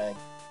 I'm gonna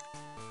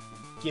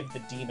give the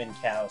demon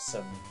cow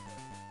a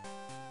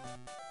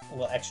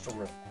little extra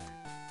room.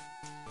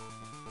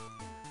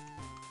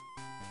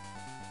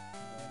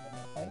 And I'm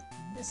gonna fight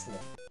this one.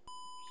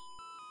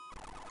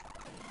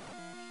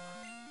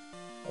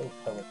 Oh,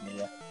 poet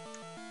Mia.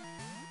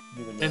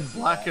 You and In your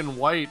black cat. and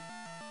white,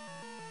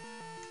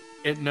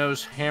 it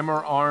knows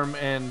Hammer Arm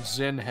and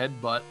Zen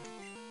Headbutt.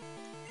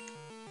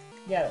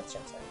 Yeah, that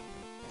checks out.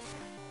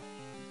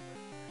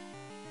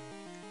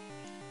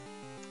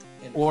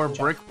 Or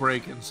Brick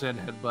Break and Zen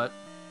Headbutt.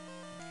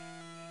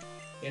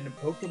 In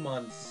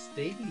Pokemon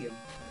Stadium,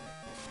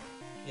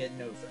 it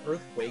knows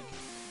Earthquake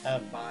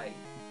by.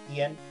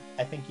 Ian,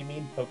 I think you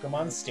mean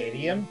Pokemon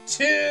Stadium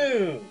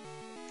 2!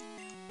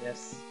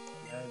 Yes,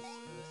 that is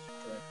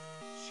correct.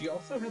 She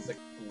also has a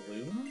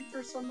Gloom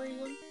for some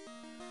reason.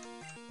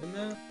 In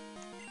that.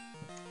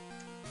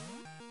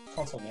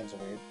 Console games are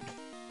weird.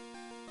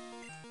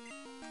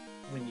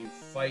 When you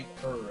fight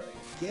her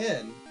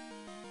again,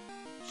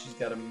 she's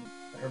got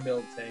her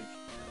Miltank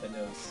that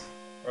knows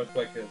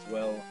Earthquake as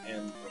well,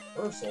 and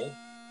Reversal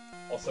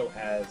also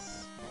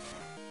has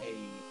a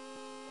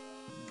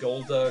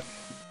Golduck,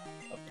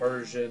 a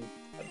Persian,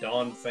 a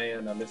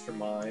Donphan, a Mr.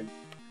 Mime,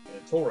 and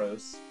a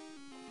Tauros.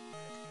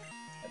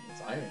 That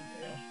means Iron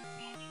Tail.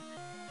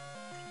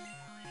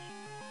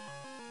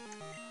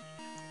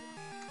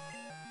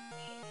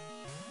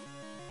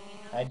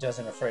 I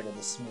doesn't afraid of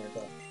the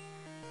Smeargle.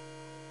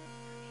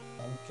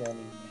 I'm gonna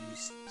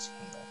use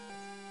Tail.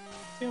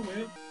 Tail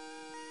Whip.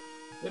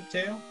 Whip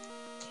Tail.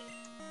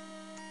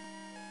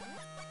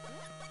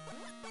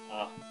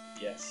 Ah,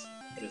 yes.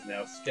 It is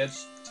now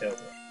Sketch Tail Whip.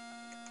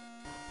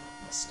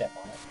 I'm gonna step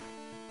on it.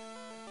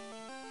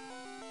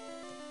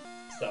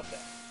 Stop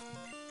that.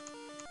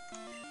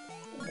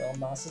 Well,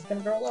 Moss is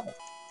gonna grow a level.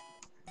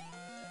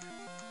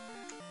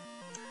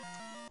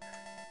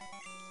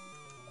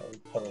 Oh,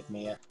 poet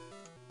Mia.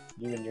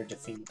 You and your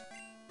defeat.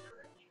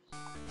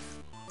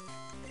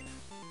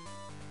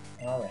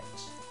 Alright.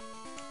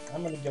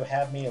 I'm gonna go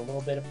have me a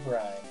little bit of a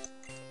grind.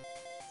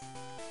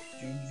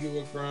 Do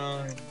a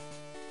grind.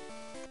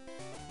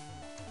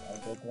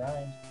 Gotta go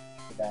grind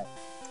for that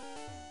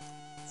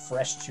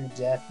fresh to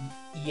death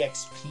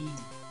EXP.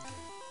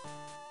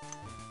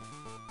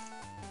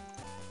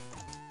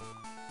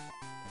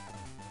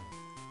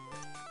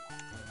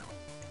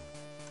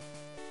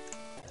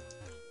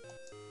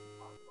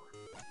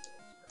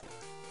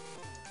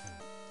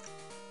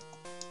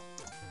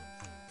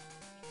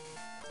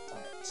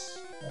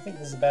 I think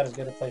this is about as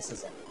good a place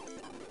as any.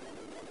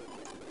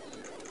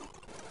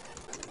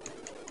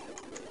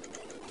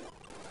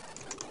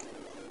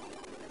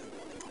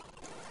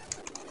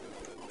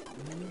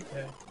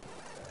 Okay.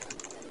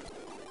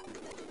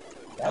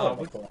 That would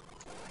be cool.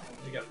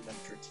 We got an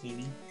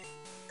Dratini.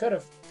 Could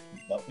have,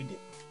 but we did.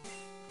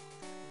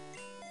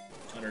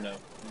 I don't know.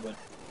 What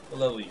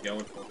level are you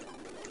going for?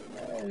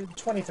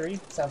 23.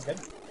 Sounds good.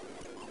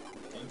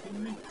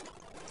 23?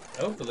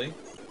 Hopefully.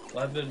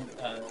 Well, I've been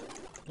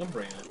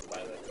lumbering it by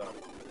that time.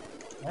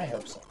 I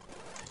hope so.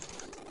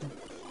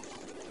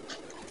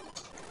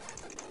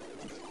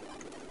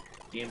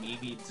 Damn,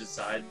 Eevee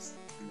decides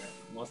that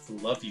he wants to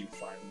love you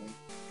finally.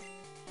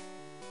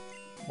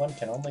 One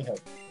can only hope.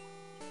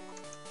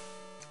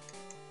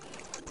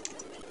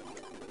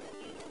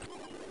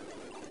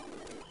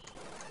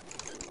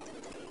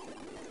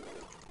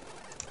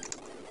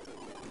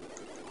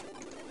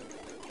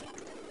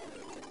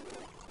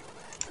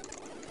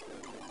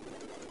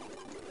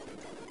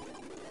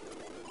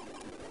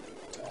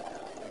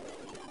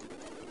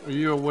 Are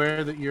you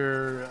aware that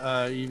your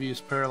Eevee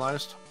is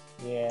paralyzed?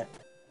 Yeah.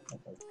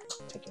 Okay.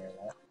 Take care of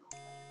that.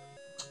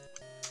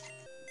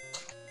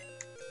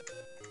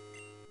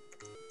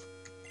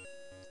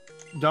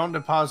 Don't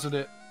deposit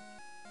it,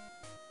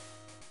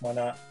 Why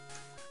not?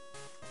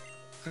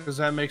 because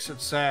that makes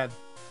it sad.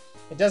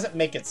 It doesn't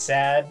make it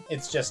sad,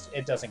 it's just,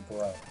 it doesn't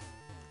grow.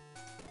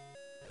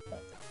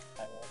 But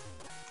I will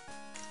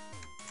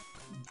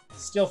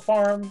still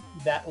farm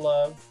that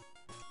love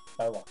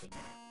by walking.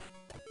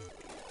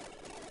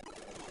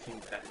 Can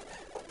you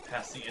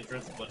pass the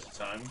entrance a bunch of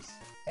times?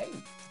 Hey,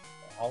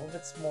 all of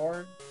it's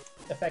more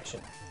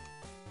affection.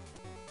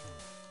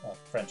 Well,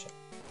 friendship.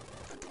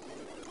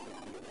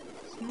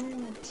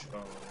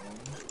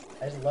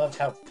 I just loved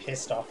how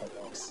pissed off it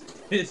looks.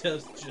 It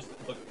does just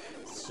look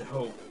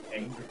so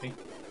angry.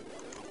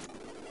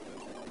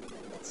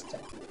 It's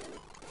tough.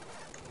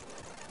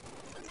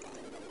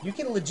 You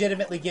can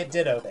legitimately get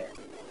Ditto there.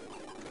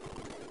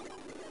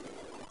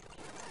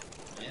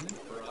 And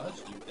it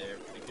barraged you there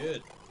pretty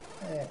good.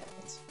 Eh,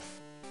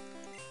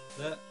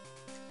 That?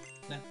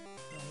 Nah, no,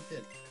 it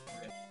did.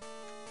 Okay.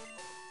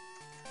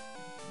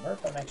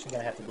 Murph, I'm actually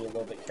going to have to be a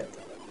little bit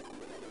careful.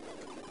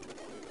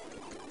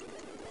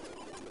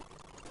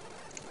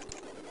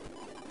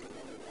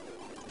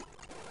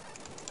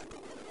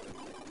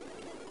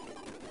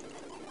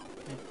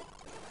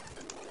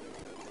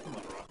 Come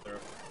on, rock throw.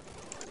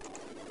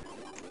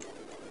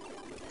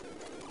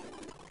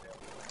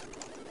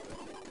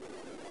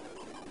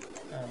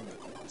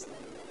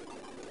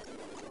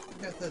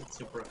 I guess that's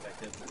super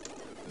effective.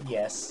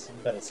 Yes,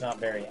 but it's not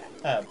very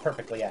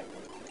perfectly accurate.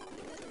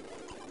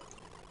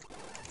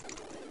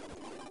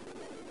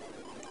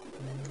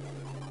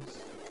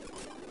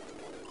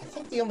 I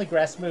think the only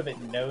grass move it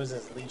knows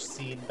is Leech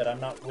Seed, but I'm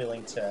not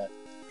willing to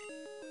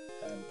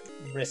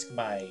risk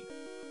my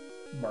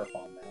Murph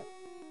on that.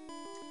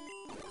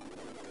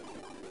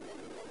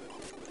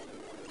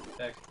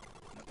 Heck.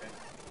 Okay.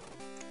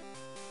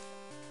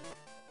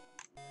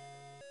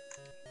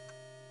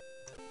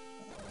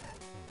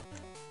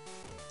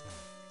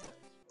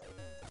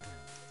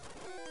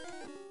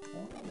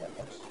 Oh, yeah,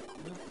 that's,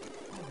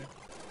 Okay.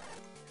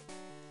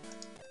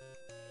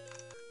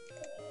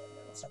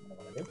 that's not what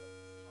I want to do.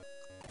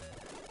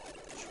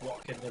 Just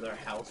walk into their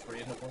house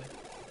randomly.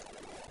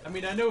 I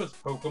mean, I know it's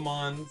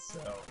Pokemon, so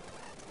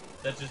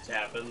that just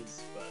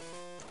happens, but...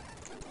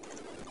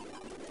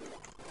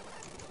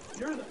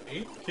 You're the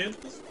 8th kid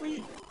this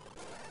week.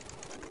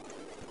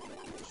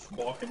 Just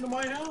walk into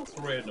my house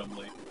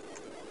randomly.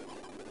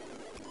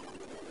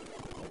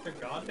 Like a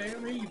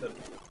goddamn heathen.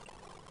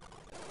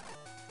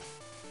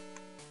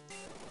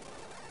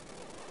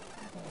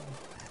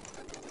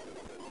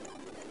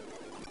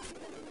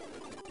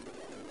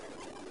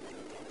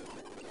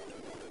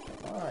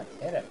 Come on,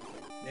 hit it.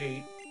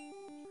 Nate.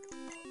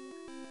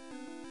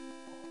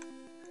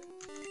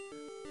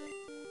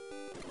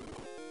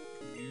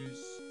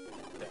 Use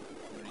that.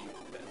 I'm gonna use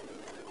that.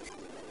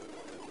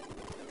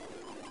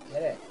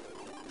 Hit it.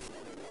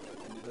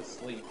 Use the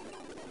sleep.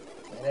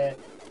 Hit it.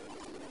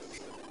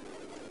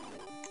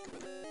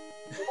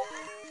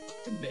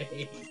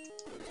 Nate.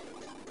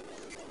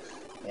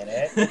 Hit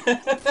it.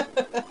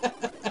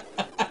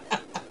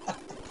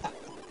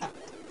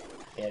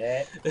 Hit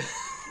it.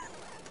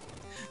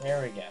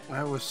 There we go.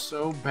 That was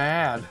so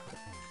bad.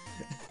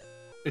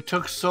 It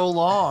took so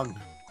long.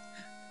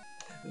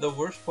 The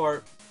worst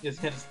part is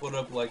kind of split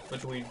up like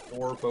between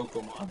 4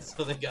 Pokemon,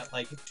 so they got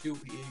like 2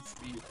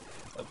 EXP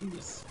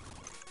apiece.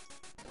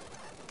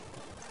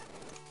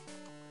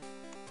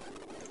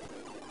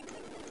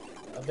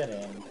 Rub it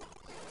in.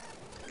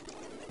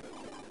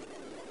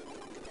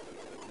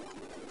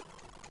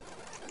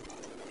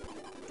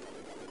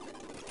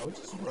 I would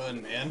just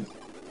run, man.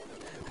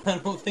 I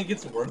don't think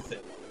it's worth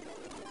it.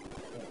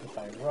 If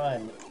I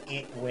run,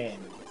 it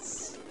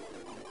wins.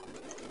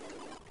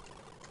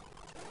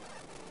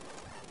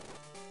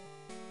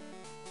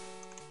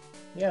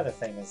 The other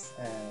thing is,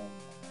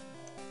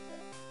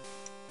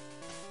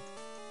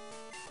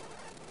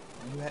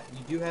 you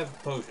do have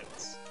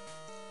potions.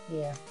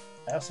 yeah,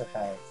 I also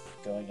have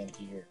going in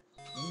here.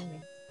 Oh,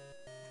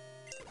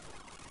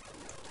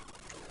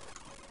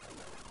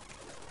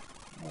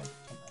 come on.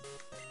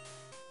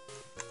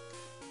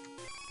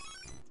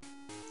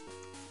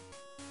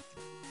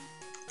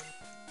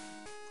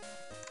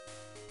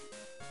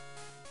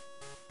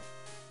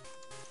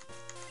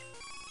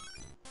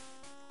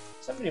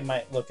 Somebody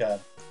might look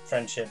up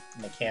friendship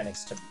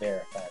mechanics to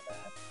verify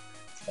that,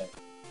 but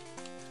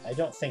I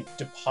don't think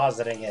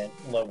depositing it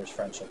lowers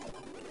friendship.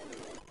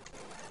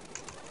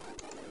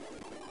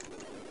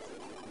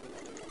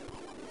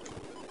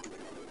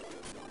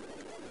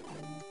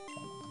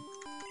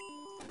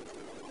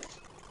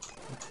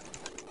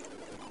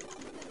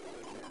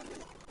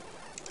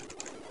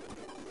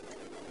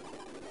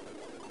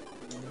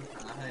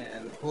 I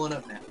am pulling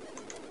up now.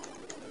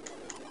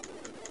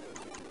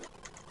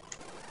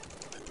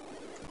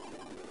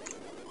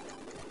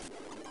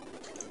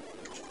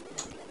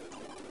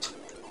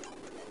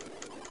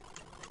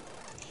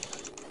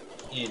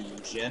 In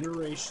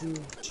Generation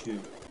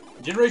 2.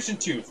 Generation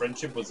 2,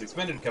 friendship was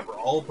expanded to cover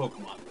all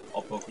Pokemon.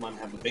 All Pokemon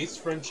have a base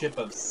friendship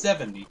of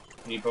 70.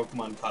 Any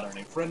Pokemon caught on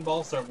a friend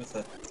ball start with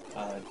a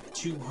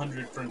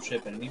 200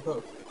 friendship, and any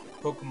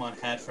Pokemon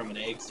hatched from an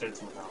egg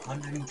starts with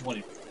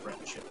 120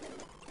 friendship.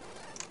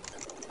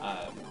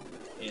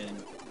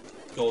 In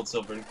Gold,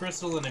 Silver, and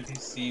Crystal, an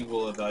NPC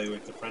will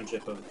evaluate the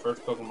friendship of the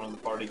first Pokemon in the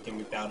party can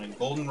be found in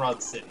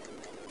Goldenrod City.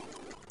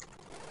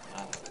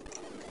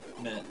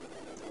 Met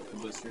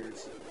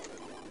boosters.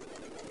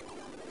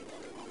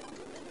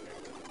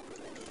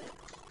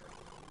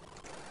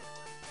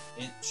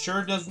 It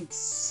sure doesn't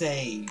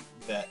say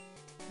that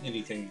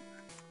anything.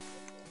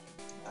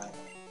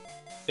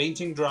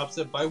 Fainting drops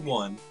it by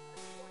 1.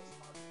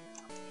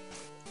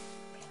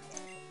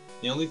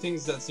 The only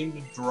things that seem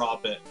to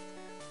drop it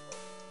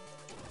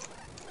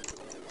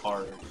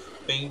are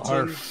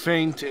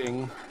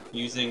fainting,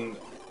 using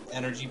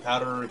energy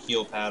powder or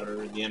heal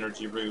powder, the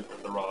energy root,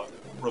 or the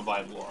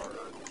revival art.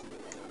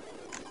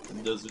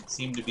 Those would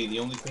seem to be the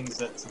only things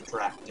that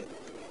subtract it.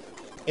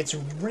 It's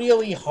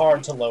really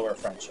hard to lower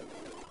friendship.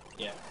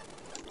 Yeah.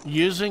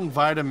 Using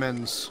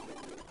vitamins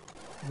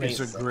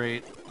is a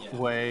great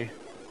way.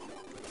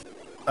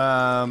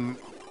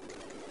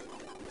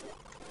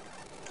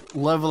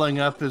 Leveling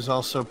up is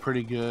also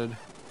pretty good.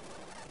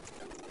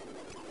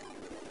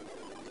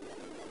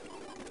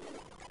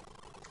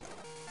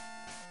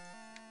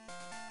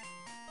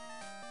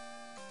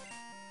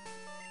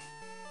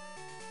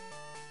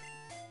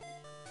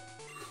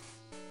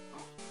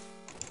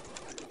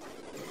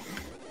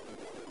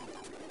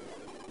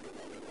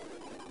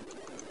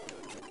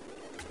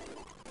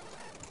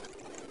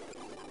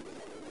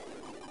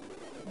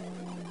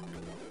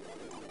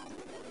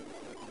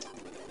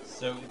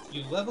 So if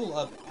you level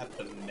up at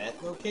the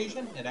Met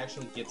location, it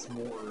actually gets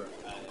more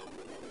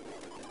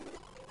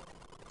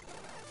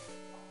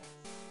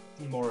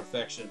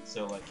affection.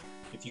 So like,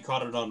 if you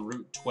caught it on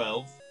Route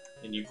 12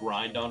 and you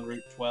grind on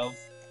Route 12,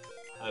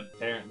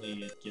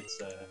 apparently it gets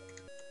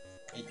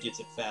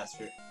it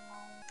faster.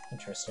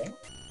 Interesting.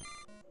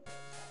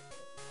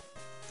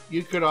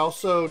 You could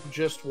also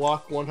just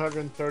walk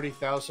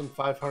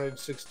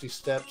 130,560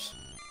 steps.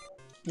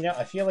 You know,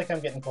 I feel like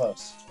I'm getting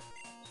close.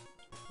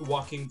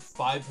 Walking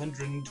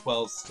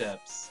 512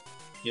 steps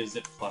gives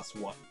it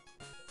 +1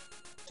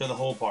 to the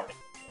whole party.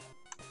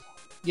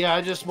 Yeah,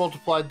 I just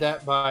multiplied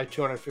that by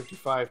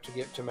 255 to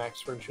get to max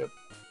friendship.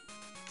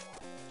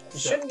 You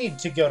shouldn't need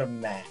to go to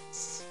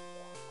max.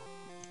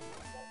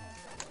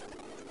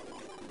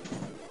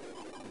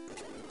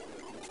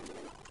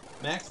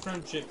 Max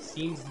friendship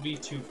seems to be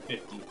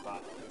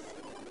 255.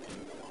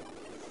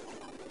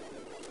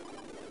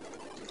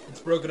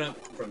 It's broken up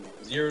from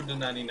 0 to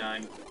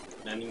 99,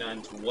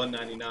 99 to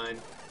 199,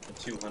 and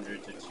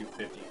 200 to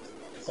 250.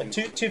 So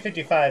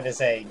 255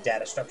 is a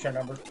data structure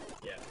number?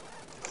 Yeah.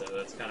 So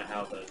that's kind of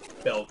how the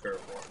bell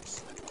curve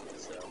works.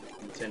 So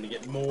you tend to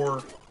get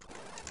more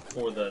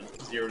for the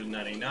 0 to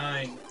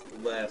 99,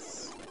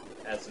 less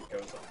as it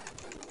goes on.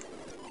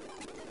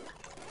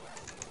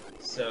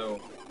 So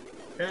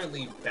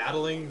apparently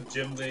battling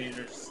gym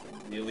leaders,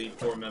 the Elite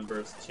Four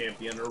members,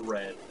 champion or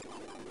red,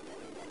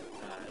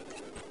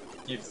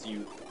 gives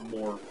you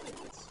more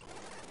points.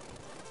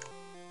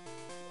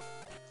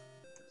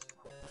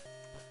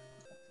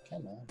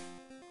 Come on.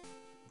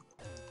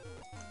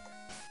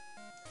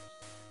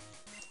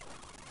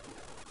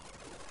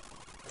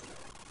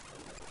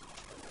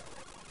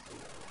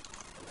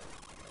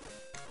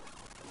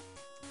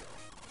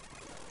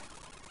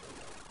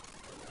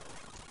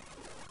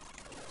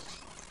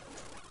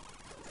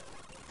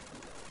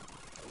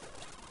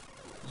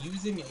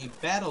 using a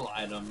battle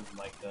item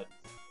like the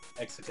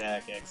X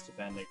attack, X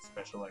defend, X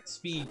special, X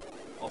speed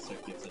also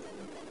gives it.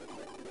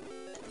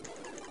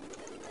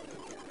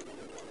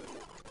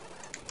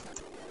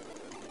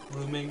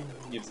 Blooming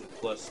gives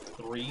it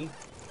 +3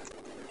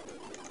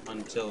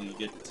 until you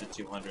get to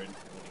 200, and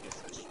then it gets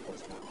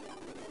 +1.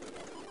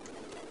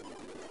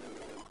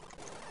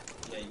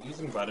 Yeah,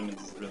 using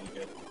vitamins is really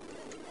good.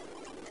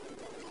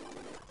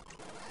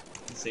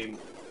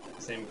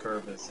 Same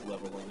curve as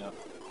leveling up.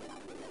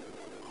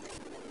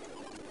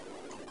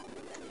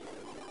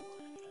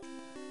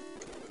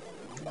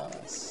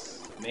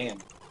 Nice.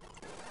 Man,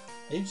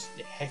 they just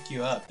heck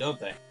you up, don't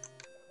they?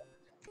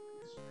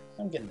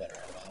 I'm getting better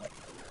at it.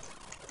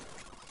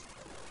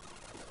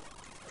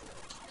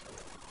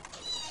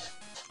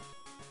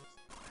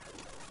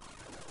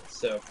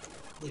 So,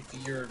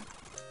 if your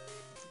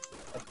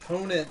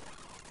opponent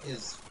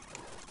is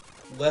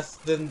less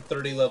than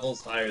 30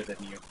 levels higher than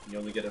you, you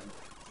only get a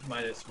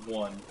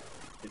 -1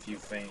 if you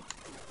faint.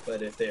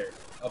 But if they're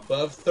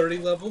above 30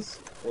 levels,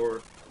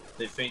 or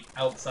they faint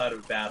outside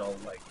of battle,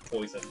 like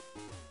poison,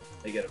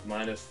 they get a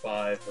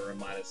 -5 or a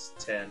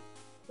 -10,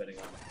 depending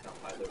on how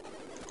high their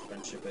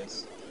friendship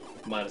is.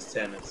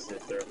 -10 is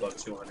if they're above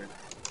 200.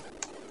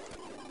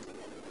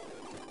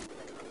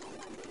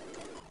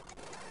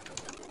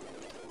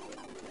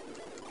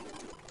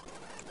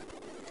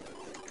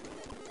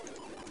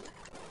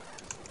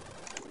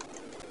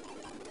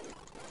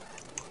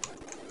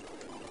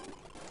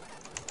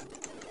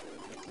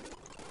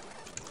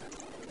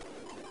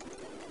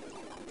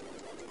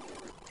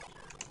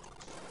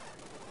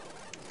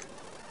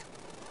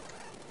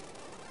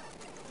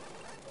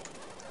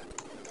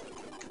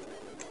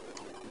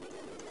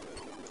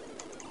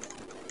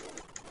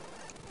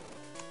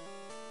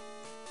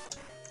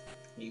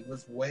 He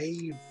was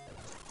wave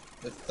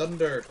with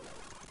thunder.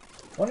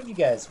 One of you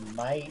guys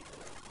might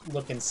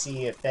look and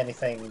see if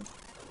anything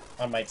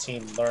on my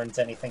team learns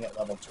anything at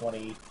level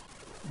 20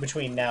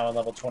 between now and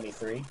level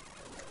 23,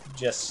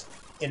 just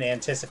in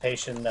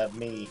anticipation of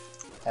me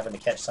having to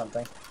catch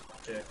something.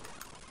 Okay.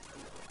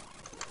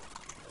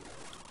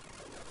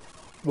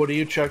 What are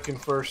you checking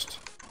first?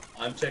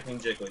 I'm checking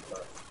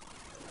Jigglypuff.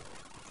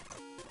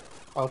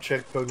 I'll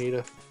check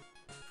Bonita.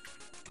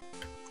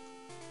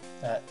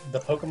 The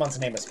Pokemon's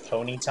name is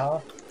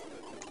Ponyta.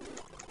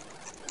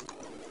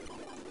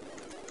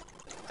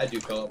 I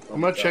do call it. I'm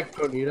gonna check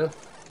Bonita.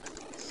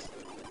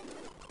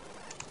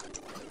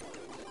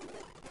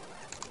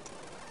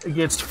 It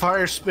gets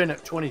Fire Spin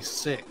at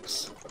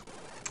 26.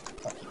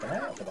 I'll keep an eye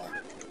out for that.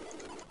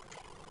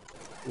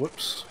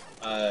 Whoops.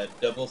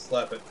 Double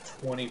Slap at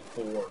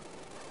 24.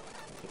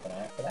 Keep an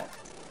eye out for that.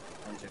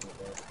 I'm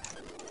Jigglypuff.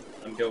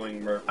 I'm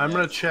going Murph. I'm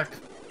gonna check.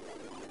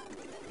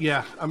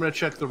 Yeah, I'm gonna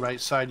check the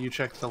right side. You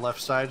check the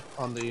left side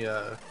on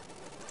the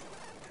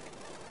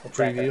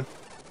preview.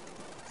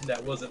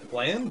 That wasn't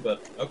planned,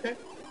 but okay.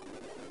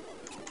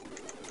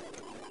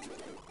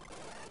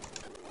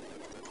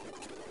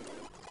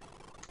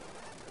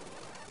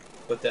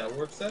 But that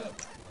works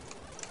out.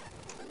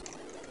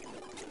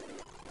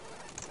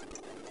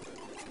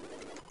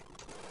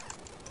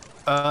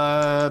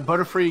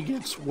 Butterfree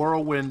gets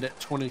Whirlwind at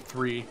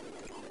 23.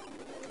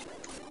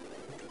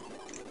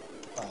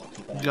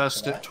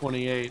 Gust at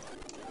 28.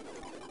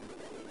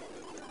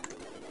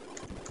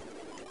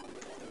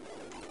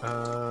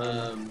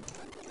 I'm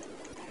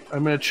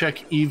gonna check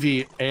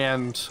Eevee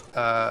and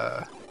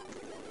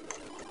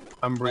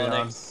Umbreon.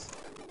 Onyx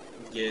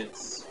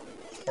gets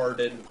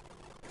Harden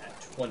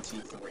at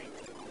 23.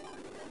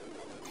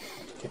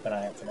 Keep an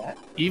eye out for that.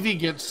 Eevee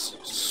gets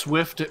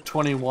Swift at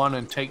 21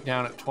 and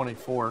Takedown at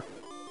 24.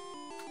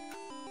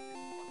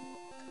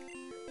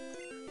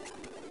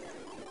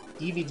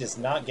 Eevee does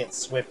not get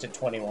Swift at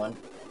 21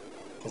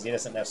 because he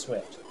doesn't know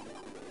Swift.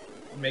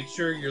 Make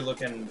sure you're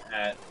looking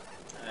at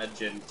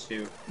Gen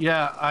 2.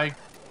 Yeah,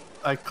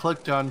 I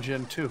clicked on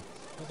Gen 2.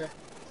 Okay.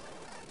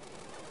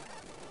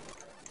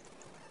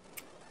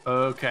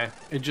 Okay,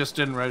 it just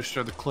didn't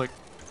register the click.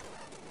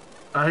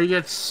 He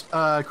gets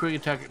Quick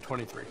Attack at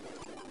 23.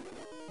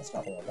 That's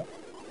not horrible.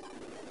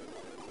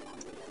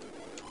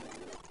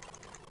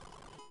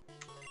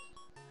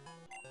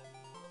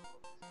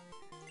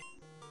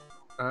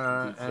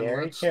 And Be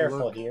very let's careful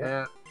look here.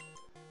 at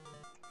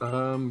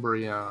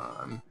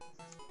Umbreon.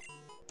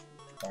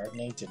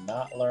 Gardening did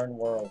not learn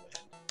Whirlwind.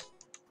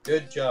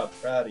 Good job.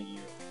 Proud of you.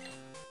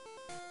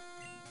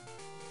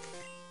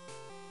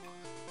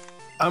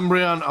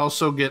 Umbreon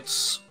also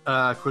gets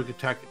Quick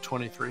Attack at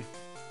 23.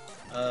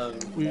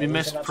 We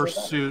missed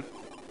Pursuit.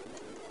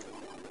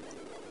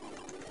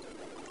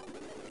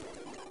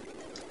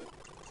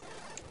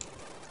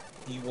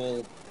 He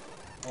will,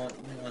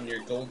 on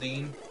your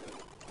Goldeen,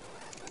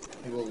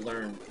 he will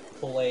learn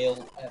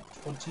Flail at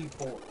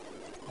 24.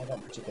 I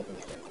don't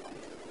particularly care for that.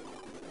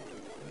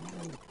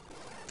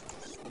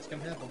 What's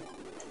gonna happen?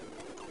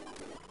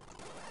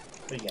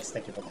 But yes,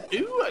 thank you for that.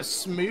 Ooh, a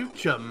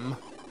Smoochum.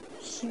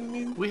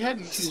 We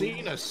hadn't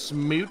seen a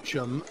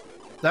Smoochum.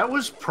 That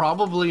was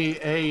probably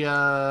a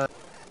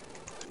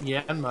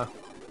Yanma.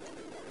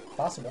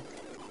 Possible.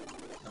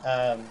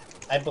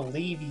 I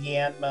believe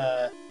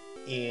Yanma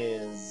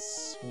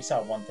is... We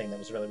saw one thing that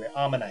was really weird.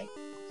 Ammonite.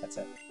 That's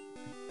it.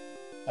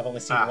 I've only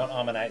seen one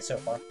Ammonite so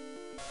far.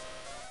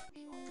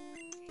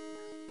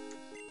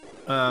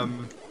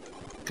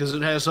 Because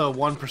it has a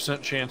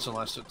 1% chance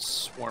unless it's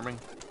swarming.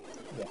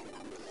 Yeah.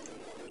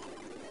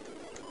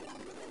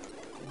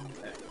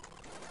 Okay.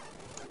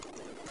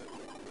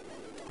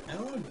 How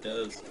long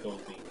does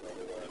Goldie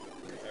level up?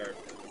 Or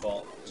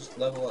Vault? Just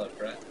level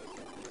up, right?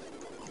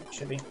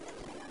 Should be.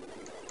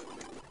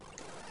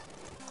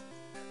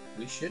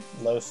 We should.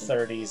 Low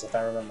 30s, if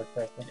I remember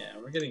correctly. Yeah,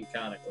 we're getting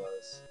kind of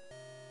close.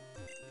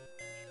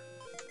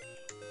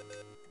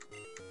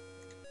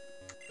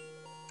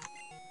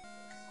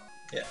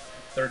 Yeah,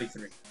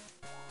 33.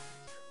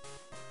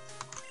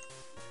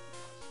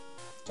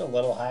 Still a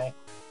little high.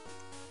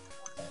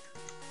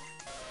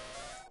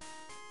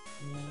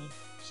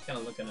 Just kind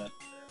of looking at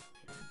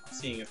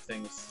seeing if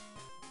things.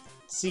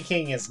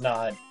 Sea-King is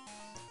not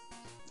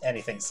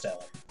anything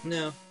stellar.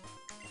 No.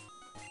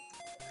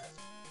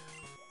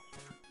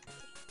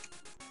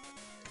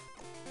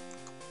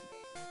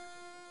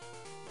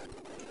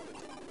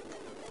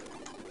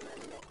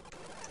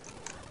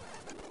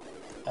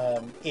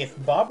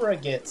 If Barbara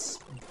gets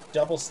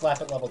double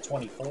slap at level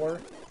 24,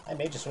 I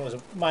might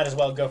as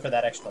well go for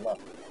that extra level.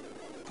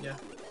 Yeah,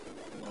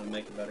 that'll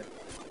make it better.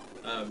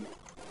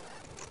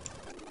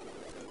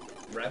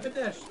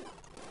 Rapidash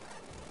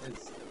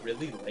is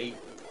really late.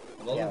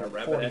 I've only Yeah, a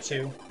Rapidash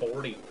 42.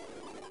 40.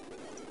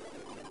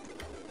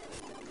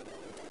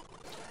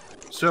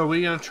 So are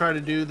we going to try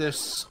to do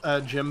this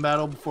gym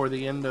battle before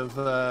the end of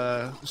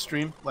the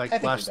stream? Like I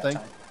think last we've got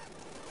thing? time.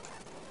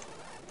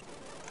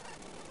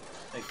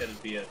 I think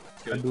that'd be a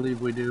I good. believe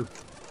we do.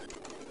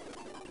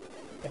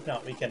 If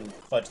not, we can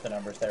fudge the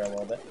numbers there a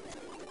little bit.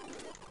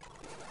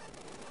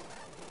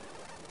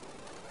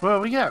 Well,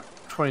 we got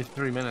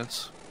 23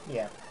 minutes.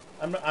 Yeah.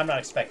 I'm not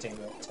expecting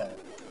it to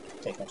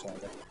take much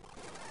longer.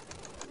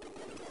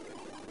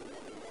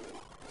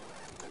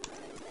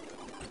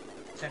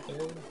 Tackle.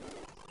 Go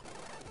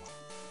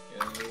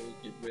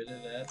get rid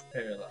of that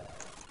paralyze.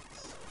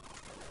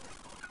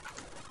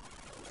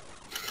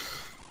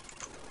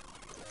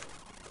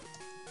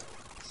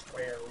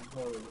 Square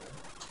word.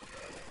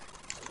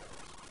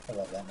 I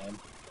love that name.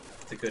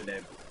 It's a good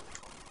name.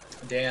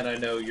 Dan, I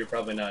know you're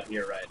probably not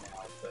here right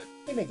now, but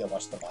We may go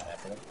watch the bot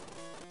after.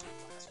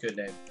 it's a good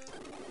name.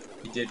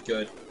 You did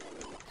good.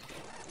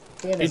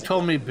 He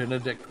told me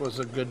Benedict was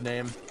a good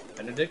name.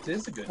 Benedict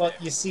is a good Well, name.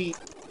 you see,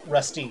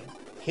 Rusty,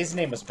 his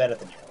name was better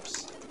than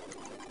yours.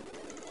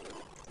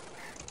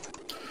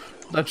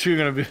 Thought you were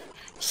going to be...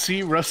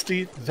 See,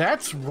 Rusty,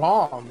 that's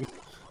wrong.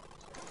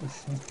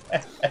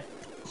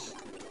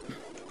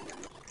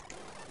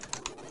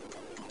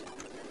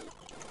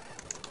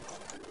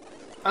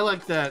 I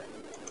like that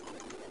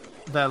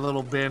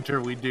little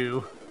banter we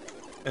do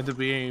at the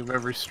beginning of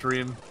every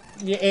stream.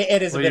 Yeah,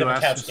 it is a Where bit you of a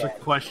ask couch us a gag.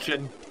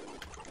 question,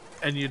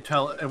 and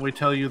we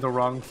tell you the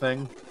wrong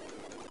thing.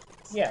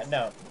 Yeah,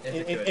 no.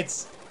 It's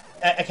It's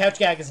a couch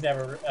gag is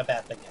never a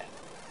bad thing to have.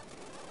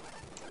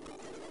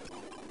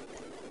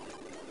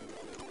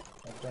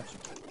 Oh, don't you?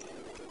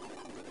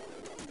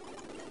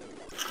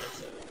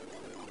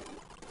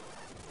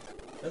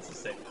 That's a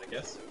statement, I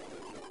guess.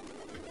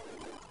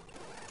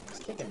 It's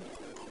kicking me.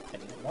 I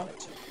didn't want it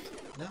to.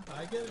 No,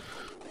 I get it.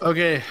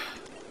 Okay,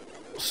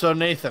 so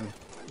Nathan,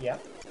 Yeah.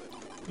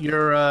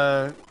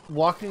 you're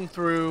walking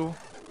through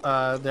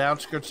the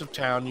outskirts of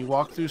town. You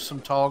walk through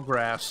some tall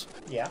grass,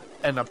 Yeah.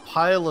 and a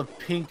pile of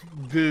pink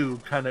goo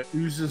kind of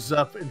oozes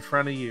up in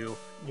front of you.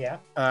 Yeah.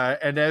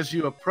 And as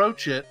you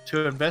approach it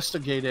to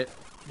investigate it,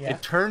 Yeah.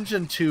 it turns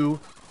into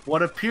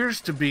what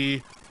appears to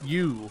be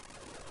you.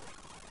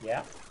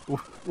 Yeah.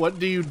 What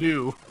do you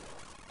do?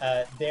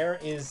 There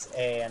is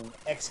an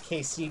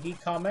XKCD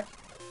comic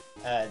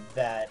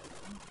that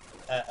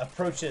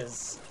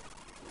approaches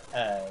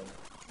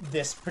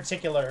this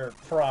particular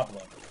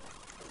problem.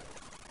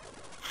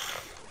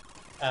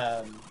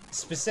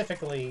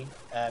 Specifically,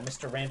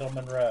 Mr. Randall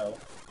Monroe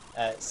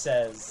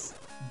says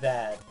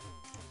that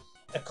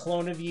a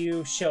clone of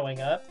you showing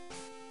up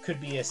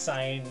could be a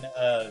sign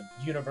of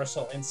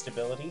universal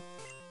instability,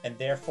 and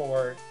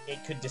therefore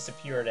it could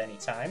disappear at any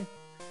time.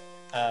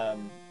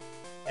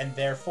 And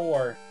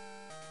therefore,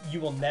 you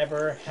will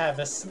never have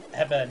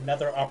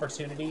another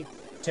opportunity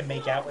to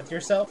make out with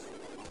yourself.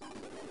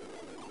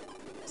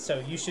 So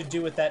you should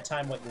do at that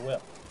time what you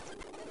will.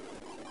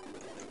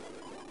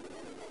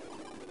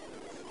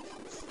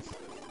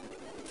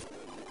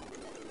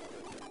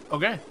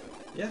 Okay.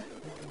 Yeah.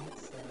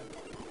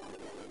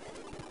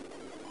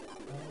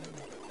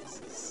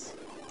 This is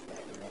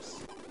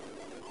dangerous.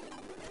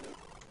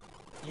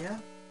 Yeah.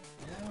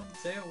 Yeah, I'd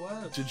say it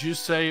was. Did you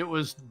say it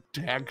was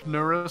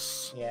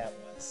Dagnerous? Yeah, it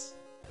was.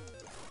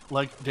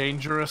 Like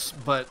dangerous,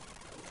 but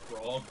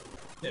Wrong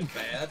and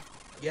bad?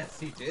 Yes,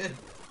 he did.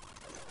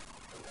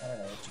 I don't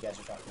know what you guys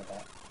are talking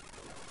about.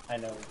 I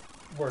know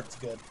words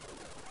good.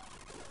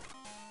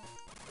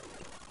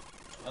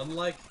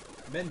 Unlike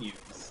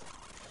menus.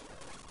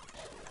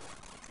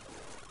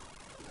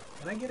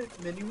 And I get it,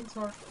 menus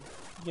are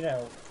You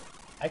know,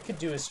 I could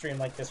do a stream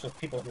like this with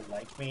people who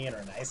like me and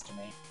are nice to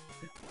me.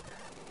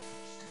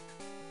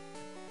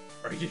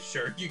 Are you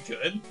sure you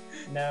could?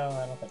 No,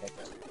 I don't think I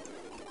could.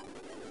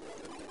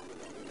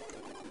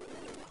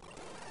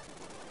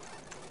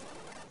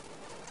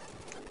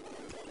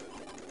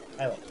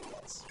 I like you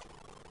guys.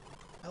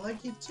 I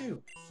like you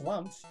too.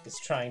 Flumph is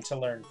trying to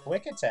learn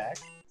Quick Attack.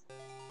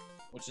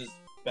 Which is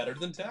better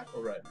than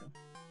Tackle right now.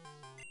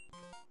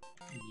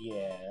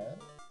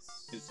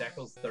 Yes. Because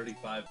Tackle's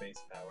 35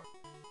 base power.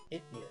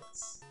 It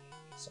is.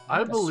 So I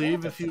I'm gonna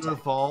believe swap if it you to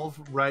evolve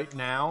right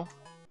now,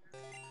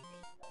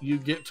 you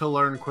get to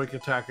learn Quick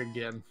Attack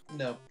again.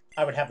 No.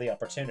 I would have the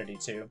opportunity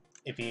to.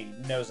 If he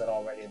knows it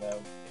already,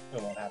 though,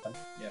 it won't happen.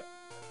 Yep.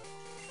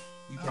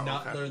 You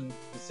cannot okay. learn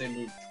the same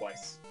move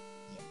twice.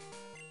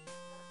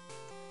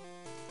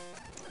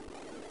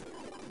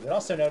 You would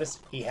also notice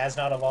he has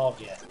not evolved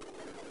yet.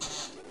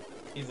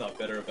 He's not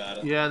better about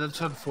it. Yeah,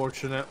 that's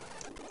unfortunate.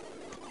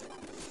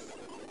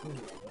 Ooh,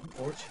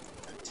 unfortunate.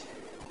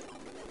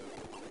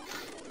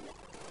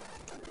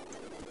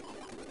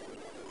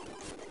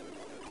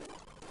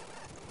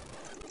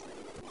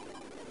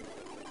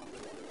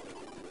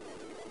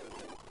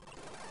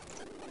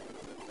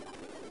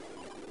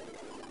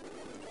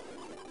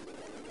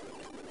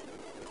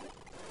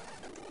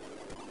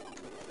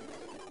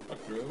 A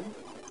crew?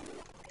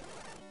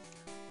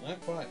 Not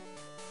quite.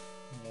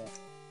 Yeah.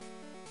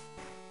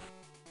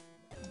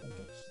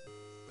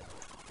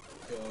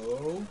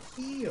 Go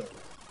heal.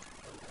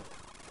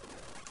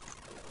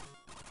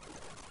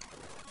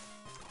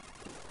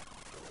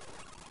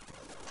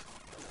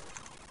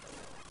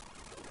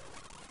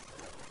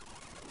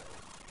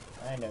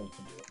 I know you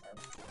can do it,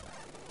 Merp.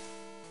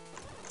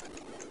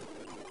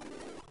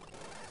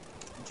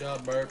 Good job,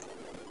 Merp.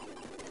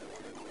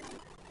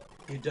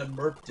 You done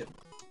merped him.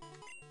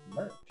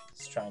 Merp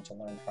is trying to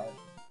learn hard.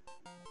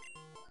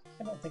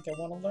 I don't think I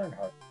want to learn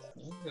hard,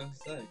 though. I was gonna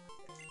say.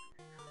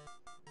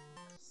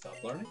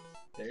 Stop learning.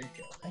 There you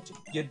go. I do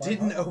not You learn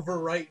didn't hard.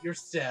 overwrite your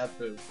stab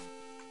move.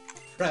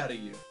 Proud of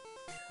you.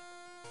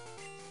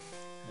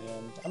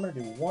 And I'm going to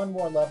do one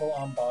more level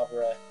on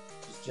Barbara,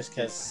 just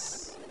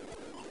because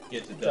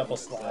Get to double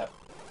slap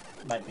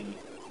might be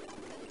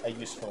a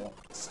useful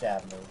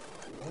stab move.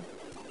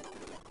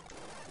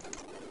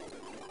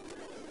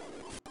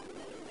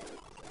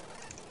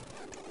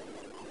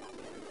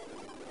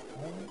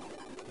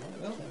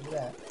 Well, can't do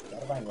that.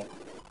 Gotta bind one.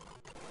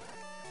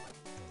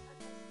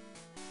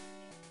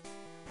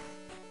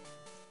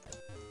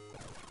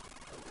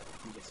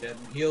 You just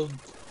hadn't healed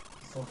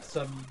some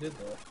stuff you did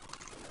though.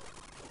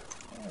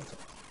 Oh, it's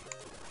okay.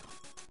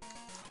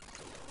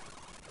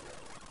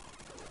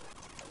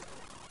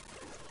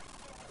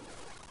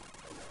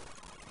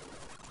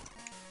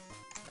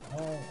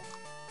 Oh.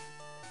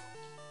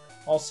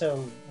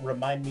 Also,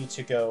 remind me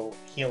to go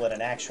heal at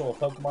an actual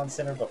Pokemon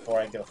Center before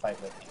I go fight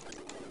Whitney.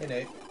 Hey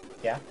Nate.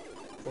 Yeah?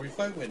 Before you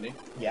fight Whitney,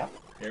 Yeah?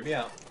 hear me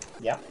out.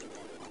 Yeah?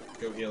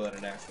 Go heal at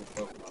an actual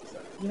Pokemon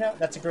Center. You know,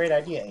 that's a great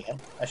idea, Ian.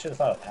 I should have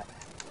thought of that.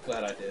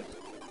 Glad I did.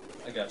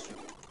 I got you.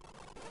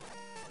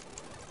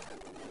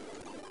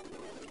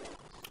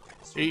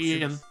 Hey,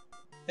 Ian.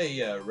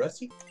 Hey,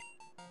 Rusty?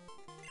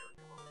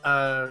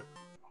 I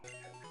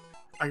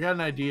got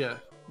an idea.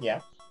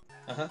 Yeah?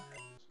 Uh-huh.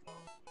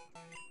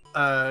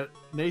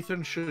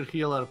 Nathan should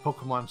heal at a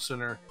Pokemon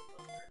Center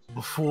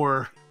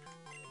before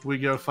we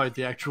go fight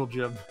the actual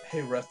gym.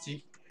 Hey,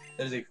 Rusty.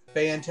 That is a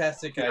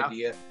fantastic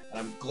idea, and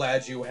I'm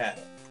glad you had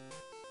it.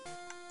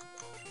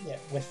 Yeah,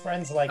 with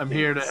friends like I'm these,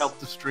 here to help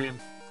the stream.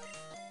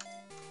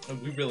 And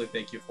we really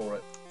thank you for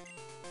it.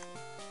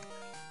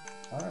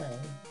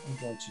 I'm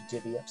going to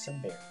divvy up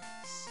some berries.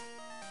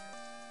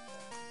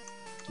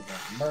 Give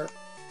one to Merp.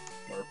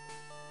 Merp.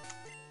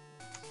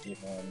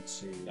 Give one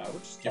to... I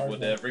would just give one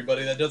to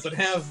everybody that doesn't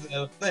have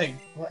a thing.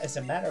 Well, as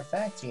a matter of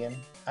fact, Ian,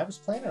 I was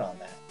planning on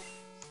that.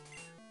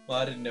 Well,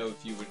 I didn't know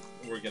if you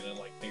were gonna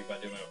like think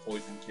about doing a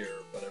poison cure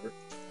or whatever.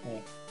 Yeah.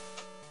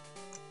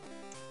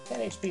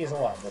 10 HP is a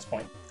lot at this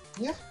point.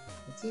 Yeah,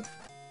 that's it.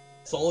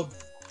 Solid,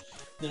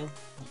 you know,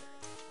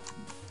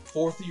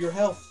 fourth of your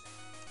health.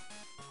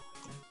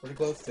 Pretty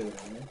close to it,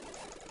 I mean.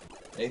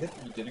 Nathan,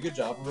 you did a good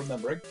job of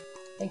remembering.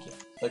 Thank you.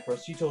 Like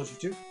Rusty told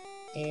you to.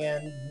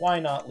 And why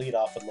not lead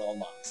off with Lil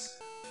Knox?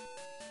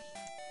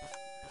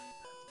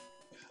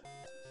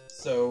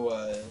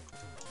 So,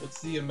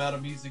 what's the amount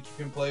of music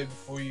you can play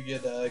before you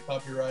get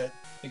copyright?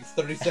 I think it's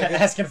 30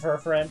 seconds. Asking for a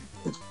friend.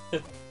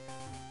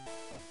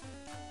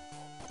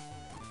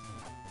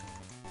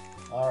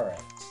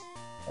 Alright.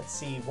 Let's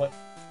see what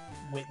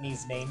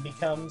Whitney's name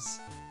becomes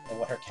and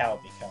what her cow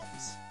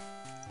becomes.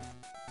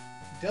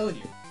 I'm telling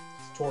you,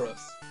 it's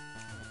Tauros.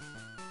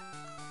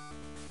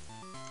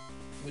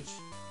 Which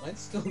might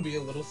still be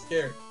a little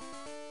scary.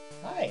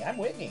 Hi, I'm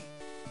Whitney.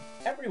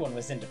 Everyone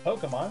was into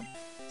Pokemon,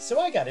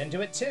 so I got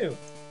into it too.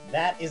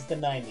 That is the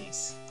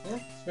 90s. Yeah,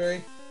 it's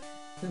very,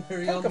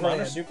 very on Pokemon are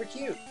brand. super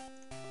cute.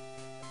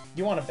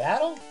 You want a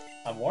battle?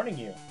 I'm warning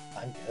you,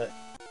 I'm good.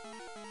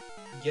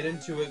 Get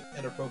into it,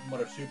 and our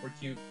Pokemon are super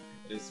cute.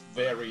 It is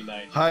very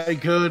 90s. Hi,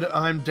 good.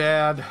 I'm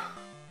Dad.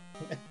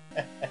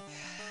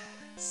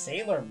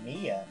 Sailor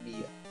Mia.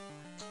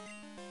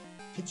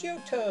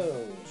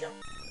 Pidgeotto.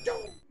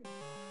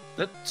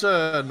 That's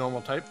a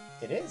normal type.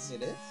 It is.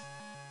 It is.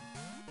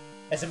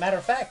 As a matter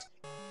of fact,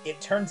 it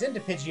turns into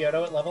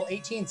Pidgeotto at level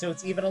 18, so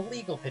it's even a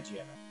legal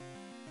Pidgeotto.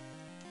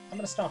 I'm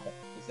gonna stomp it.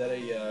 Is that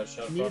a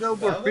shot across Nino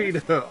the bow?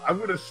 Burrito. I'm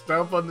gonna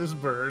stomp on this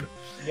bird.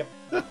 Yep.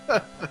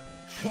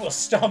 We'll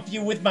stomp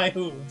you with my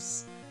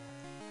hooves.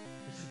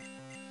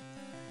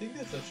 I think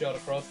that's a shot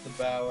across the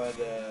bow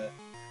at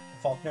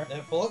Faulkner.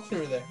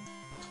 Faulkner there.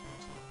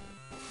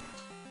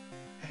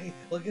 Hey,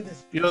 look at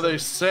this. You know, they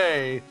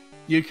say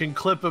you can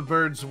clip a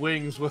bird's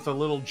wings with a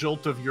little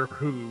jolt of your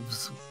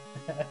hooves.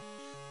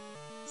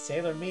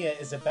 Sailor Mia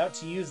is about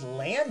to use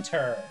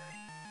Lantern.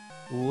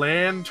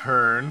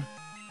 Lantern?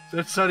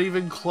 That's not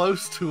even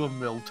close to a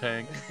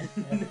Miltank.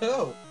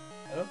 No,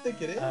 I don't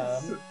think it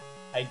is.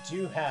 I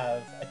do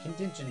have a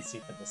contingency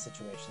for this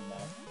situation,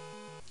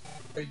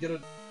 though. Are you gonna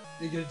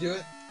do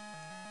it?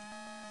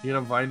 You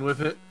gonna vine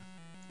with it?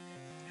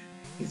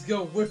 He's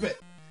gonna whip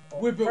it.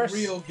 Well, Whip first- it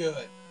real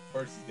good.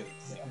 First he's gonna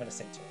sing. I'm gonna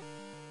sing to it.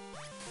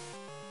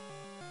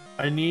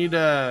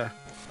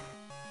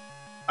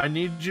 I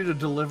need you to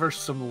deliver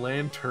some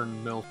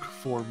lantern milk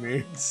for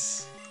me.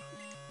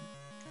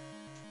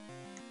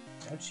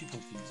 Don't you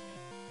confuse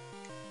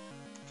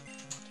me.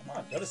 Come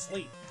on, go to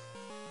sleep.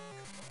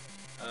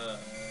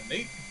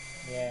 Nate?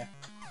 Yeah,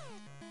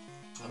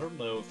 I don't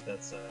know if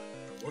that's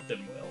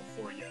working well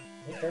for you.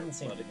 it doesn't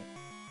seem to be.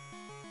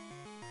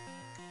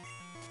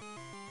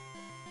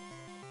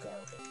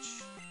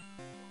 Garbage.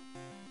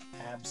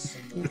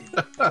 Absolute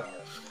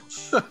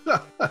garbage.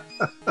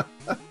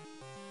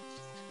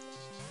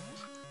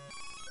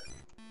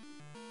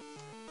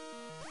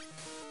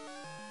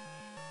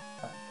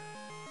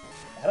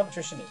 Battle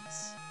Patricia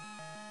needs.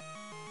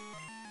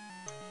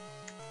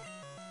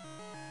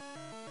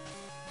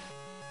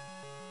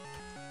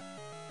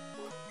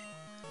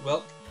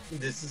 Well,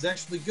 this is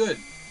actually good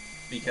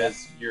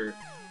because you're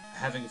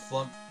having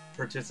Flump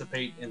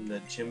participate in the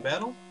gym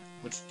battle,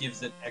 which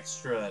gives it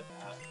extra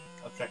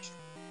affection.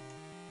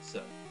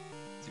 So,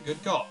 it's a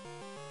good call.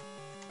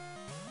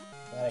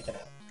 Glad I can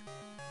help.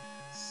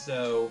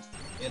 So,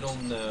 it'll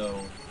know,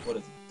 what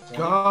is it? 20?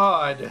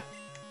 God!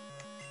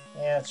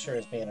 Yeah, it sure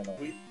is being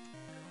annoying.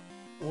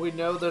 We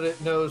know that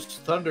it knows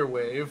Thunder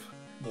Wave.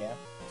 Yeah.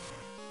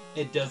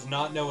 It does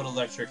not know an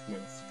electric move.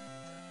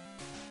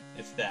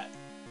 If that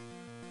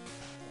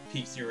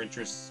piques your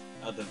interest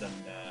other than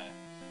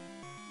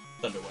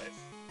Thunder Wave.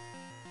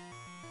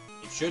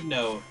 It should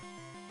know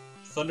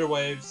Thunder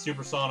Wave,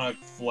 Supersonic,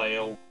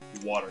 Flail,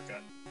 Water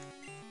Gun.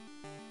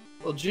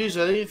 Well, geez,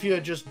 I think if you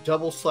had just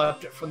double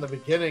slapped it from the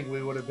beginning,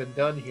 we would have been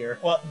done here.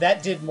 Well,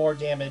 that did more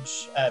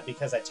damage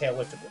because I tail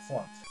whipped it with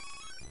Flump.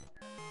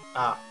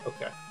 Ah,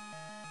 okay.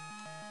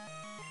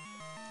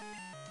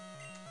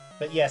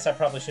 But yes, I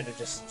probably should have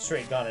just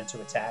straight gone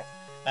into attack.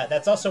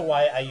 That's also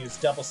why I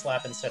used Double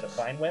Slap instead of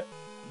Vine Whip,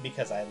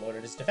 because I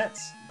loaded his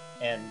defense.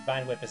 And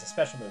Vine Whip is a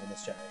special move in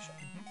this generation.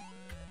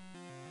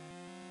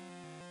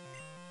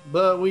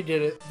 But we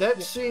did it.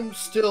 That seems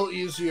still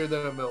easier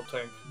than a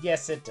Miltank.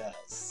 Yes, it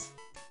does.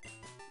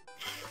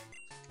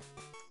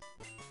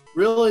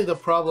 Really, the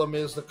problem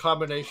is the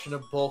combination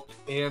of bulk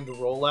and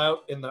rollout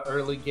in the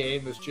early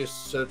game is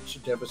just such a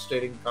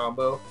devastating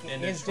combo.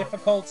 And It is it's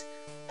difficult.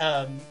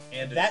 And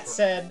it's That short.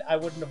 said, I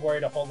wouldn't have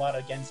worried a whole lot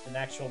against an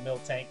actual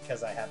Miltank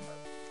because I have Merc.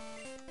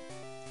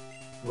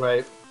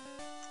 Right.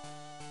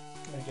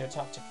 I'm gonna go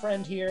talk to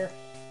friend here.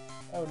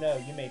 Oh no,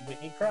 you made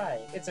Whitney cry.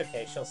 It's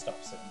okay, she'll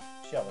stop soon.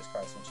 She always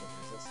cries when she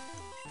loses.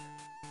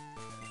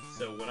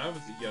 So when I was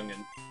a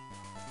youngin',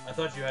 I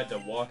thought you had to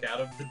walk out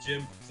of the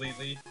gym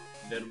completely,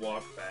 then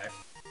walk back.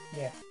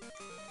 Yeah,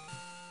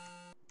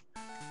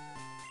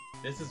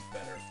 This is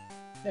better.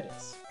 it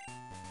is.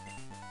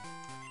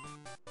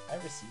 I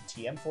received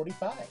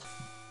TM45.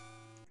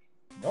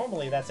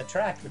 Normally that's a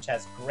tract which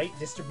has great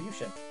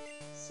distribution.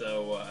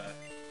 So,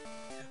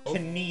 oh,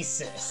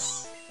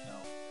 Kinesis. no.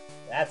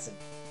 That's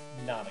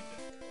not a good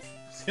move.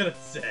 I was gonna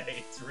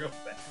say, it's real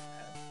bad.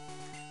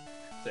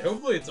 So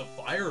hopefully it's a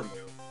fire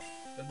move.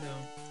 But no,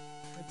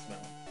 it's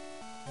not.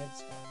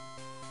 It's fine.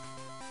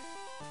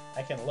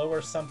 I can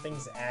lower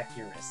something's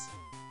accuracy.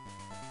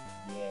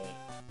 Yay.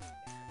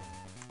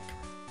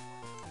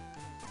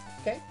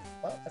 Okay,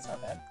 well, that's not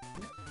bad.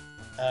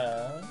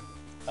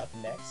 Up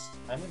next,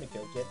 I'm gonna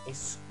go get a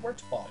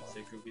squirt bottle.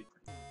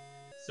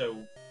 So,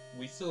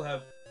 we still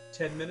have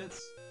 10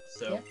 minutes,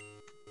 so Yeah.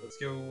 let's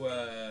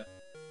go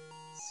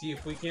see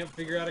if we can't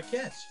figure out a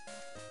catch.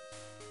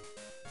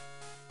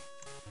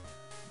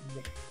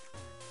 Yep.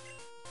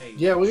 Hey,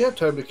 Yeah, we have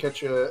time to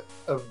catch a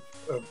a-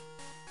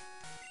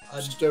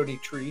 stony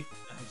tree.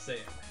 I'm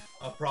saying,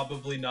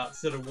 probably not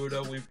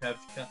Sudowoodo we have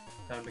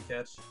time to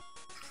catch.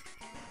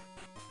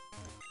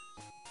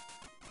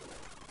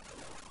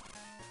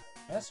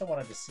 I also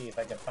wanted to see if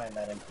I could find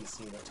that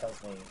NPC that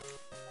tells me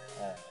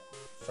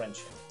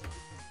friendship.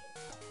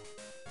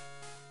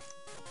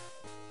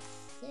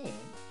 I think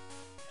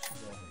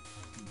it's over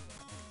here,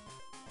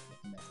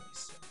 if memory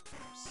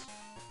serves.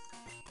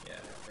 Yeah, I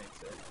think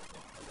so.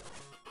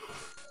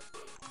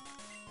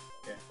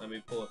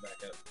 me pull it back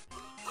up.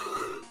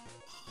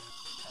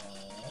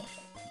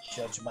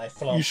 Judge my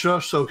flow. You should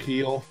also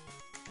heal.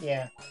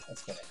 Yeah,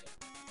 that's a good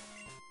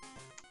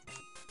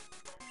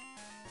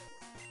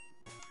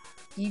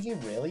idea. Evie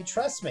really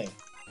trusts me.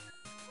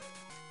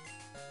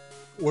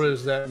 What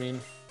does that mean?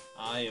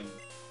 I am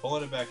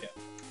pulling it back up.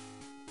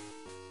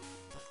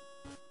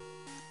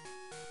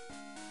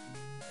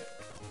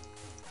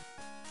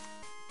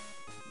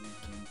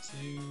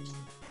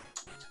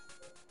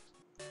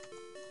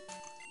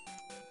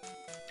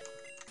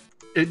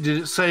 Did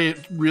it say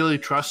it really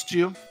trusts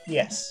you?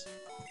 Yes.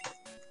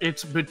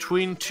 It's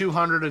between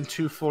 200 and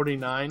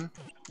 249.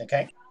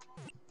 Okay.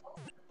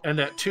 And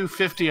at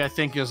 250, I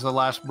think, is the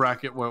last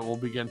bracket where it will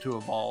begin to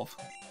evolve.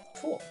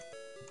 Cool.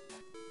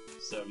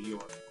 So you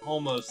are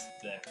almost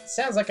there.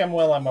 Sounds like I'm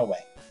well on my way.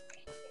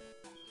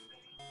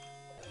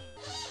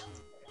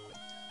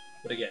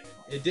 But again,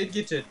 it did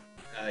get to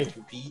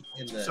compete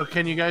in the... So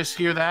can you guys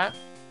hear that?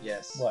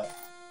 Yes. What?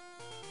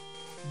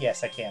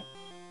 Yes, I can.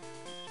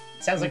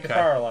 Sounds like the Okay.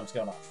 fire alarm's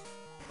going off.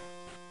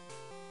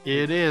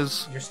 It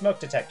is. Your smoke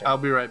detector. I'll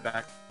be right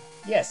back.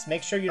 Yes,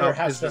 make sure your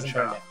house it's been doesn't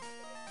shut burn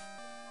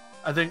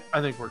off. down.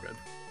 I think we're good.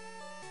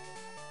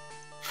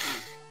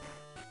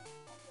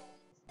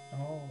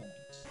 Alright.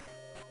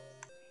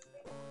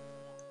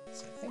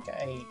 So I think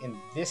in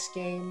this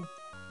game,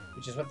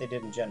 which is what they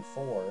did in Gen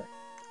 4,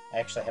 I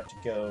actually have to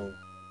go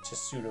to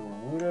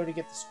Sudowoodo to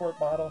get the squirt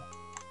bottle.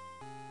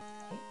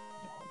 Wait,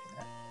 I don't want to do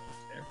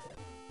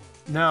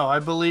that. No, I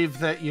believe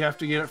that you have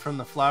to get it from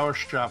the flower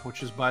shop,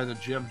 which is by the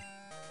gym.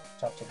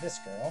 Talk to this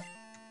girl.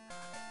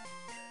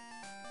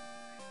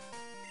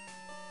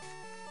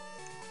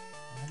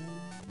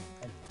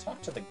 I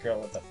talked to the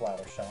girl at the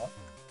flower shop.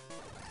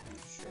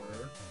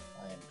 Sure.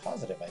 I am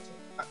positive I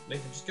did.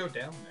 Nathan, just go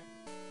down there.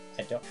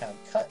 I don't have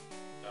cut.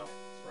 Oh,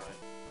 that's right.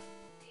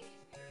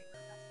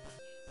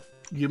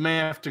 You may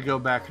have to go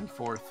back and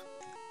forth.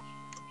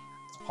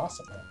 It's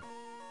possible.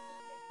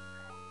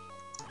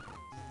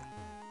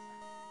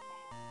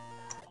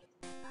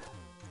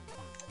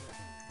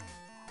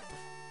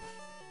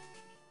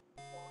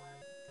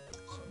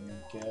 So I'm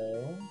gonna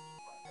go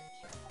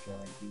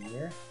in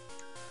here.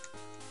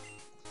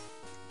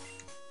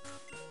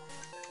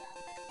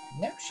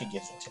 Now she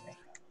gives it to me.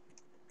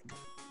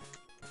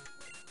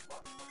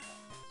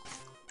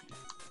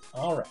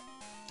 Alright.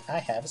 I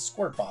have a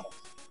squirt bottle.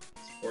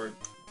 Squirt.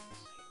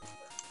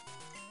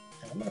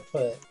 And I'm going to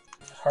put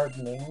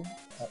hardening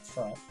up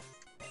front.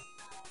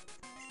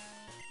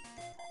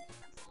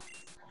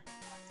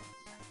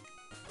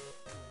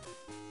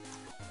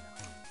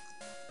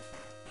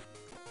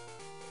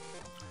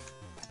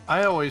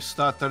 I always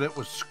thought that it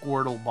was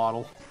Squirtle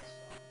bottle.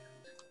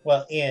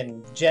 Well,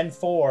 in Gen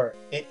 4,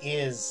 it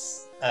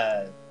is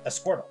a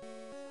Squirtle.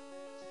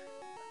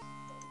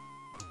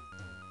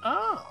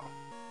 Oh.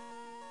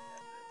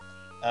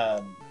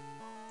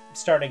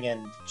 Starting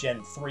in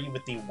Gen 3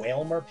 with the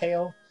Whalmer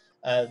Pail,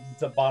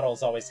 the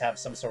bottles always have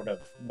some sort of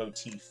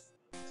motif.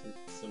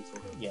 Some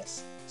sort of...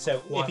 Yes. So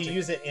Aquatic. if you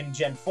use it in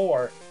Gen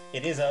 4,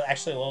 it is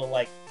actually a little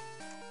like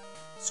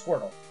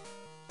Squirtle.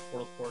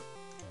 Squirtle sport.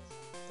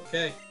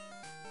 Okay.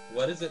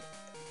 What is it?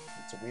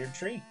 It's a weird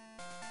tree.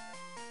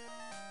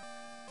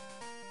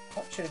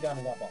 Probably should have gone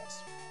and got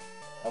balls.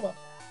 Oh well.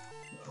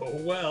 Oh,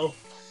 well.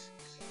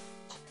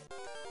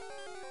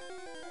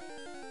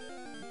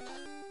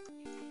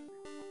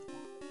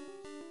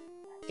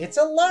 It's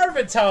a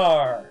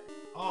Larvitar!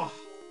 Oh.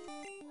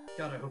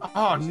 God, I hope...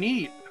 Oh,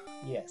 neat.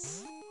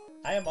 Yes.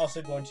 I am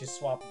also going to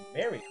swap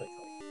very quickly.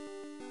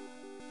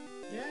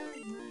 Yeah,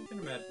 I can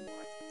imagine why.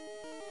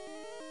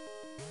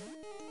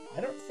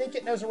 I don't think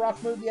it knows a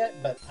rock move yet,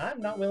 but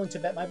I'm not willing to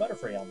bet my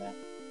Butterfree on that.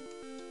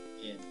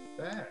 In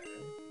fact,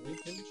 we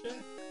can check.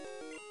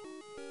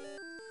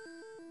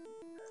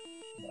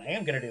 What I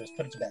am going to do is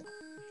put it to bed.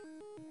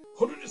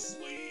 Put it to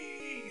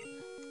sleep!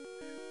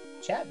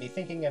 Chat, be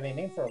thinking of a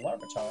name for a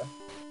Larvitar.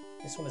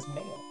 This one is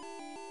male.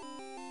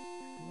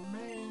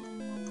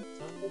 Man,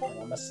 And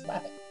I must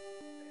slap it.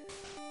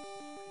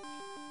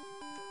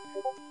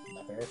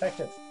 Not very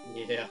effective.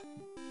 yeah.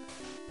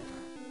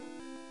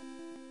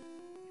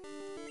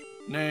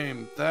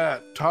 Name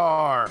that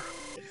tar.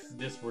 If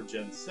this were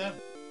Gen 7,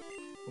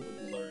 it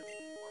would learn.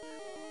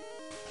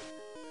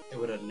 It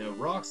would have no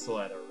Rock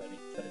Slide already,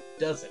 but it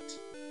doesn't.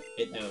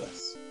 It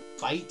knows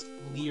Bite,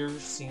 Leer,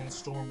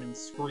 Sandstorm, and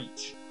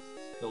Screech.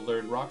 It'll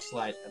learn Rock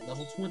Slide at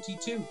level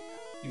 22.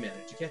 You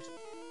managed to catch it.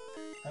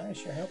 I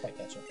sure hope I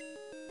catch it.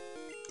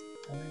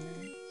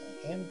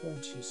 I am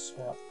going to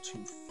swap to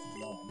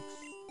Flump.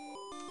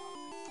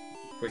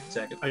 Quick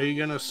second. Are you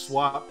going to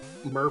swap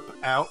Merp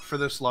out for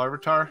this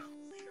Larvitar?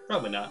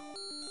 Probably not.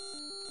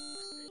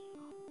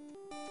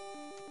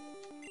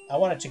 I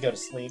want it to go to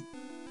sleep.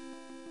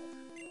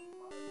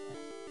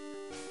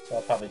 So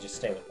I'll probably just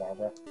stay with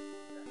Barbara.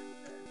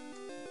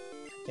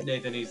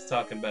 Nathan, he's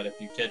talking about if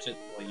you catch it,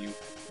 will you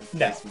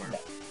No, replace Mark?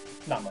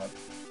 no, not Mark.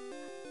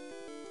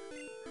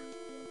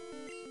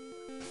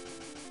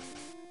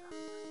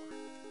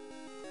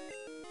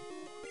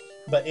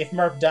 But if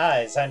Merp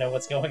dies, I know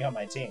what's going on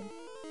my team.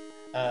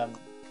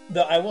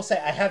 Though I will say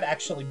I have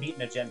actually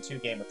beaten a Gen 2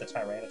 game with the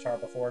Tyranitar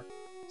before,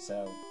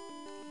 so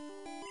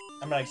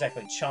I'm not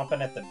exactly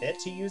chomping at the bit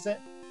to use it,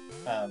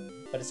 but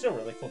it's still a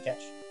really cool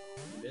catch.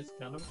 It is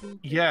kind of cool.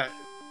 Yeah,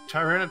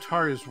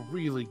 Tyranitar is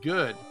really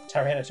good.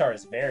 Tyranitar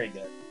is very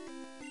good.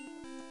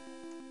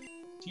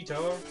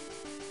 T-Tar.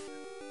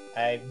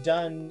 I've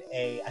done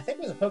I think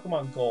it was a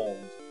Pokemon Gold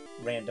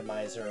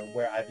randomizer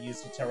where I've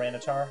used a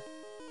Tyranitar.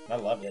 I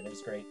loved it. It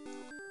was great.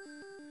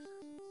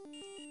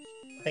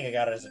 I think I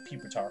got it as a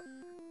Pupitar.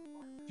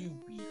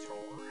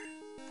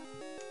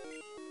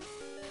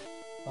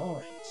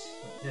 Alright.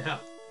 Yeah.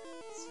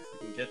 See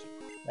if we can get it.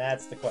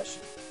 That's the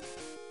question.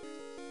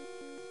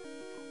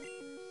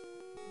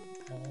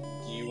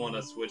 Do you want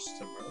to switch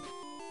to Murph?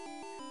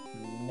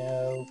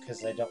 No,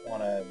 because I don't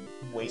want to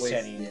waste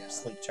any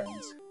sleep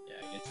turns. Yeah,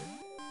 I get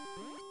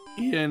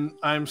you. Ian,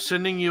 I'm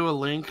sending you a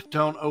link.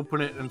 Don't open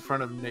it in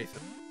front of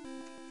Nathan.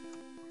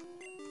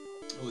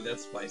 Ooh,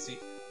 that's spicy.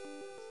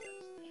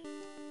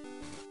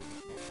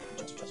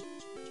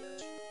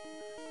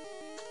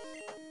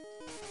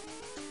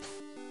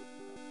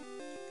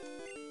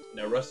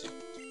 Now, Rusty,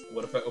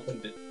 what if I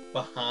opened it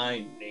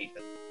behind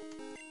Nathan?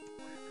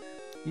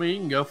 I mean, you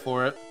can go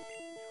for it.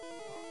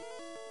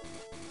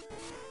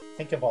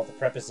 Think of all the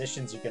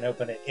prepositions you can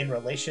open it in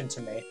relation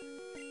to me.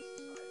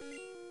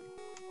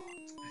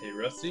 Hey,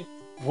 Rusty?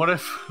 What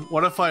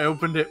if I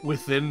opened it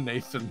within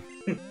Nathan?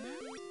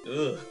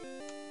 Ugh.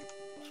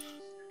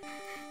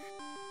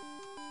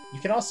 You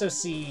can also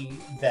see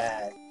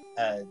that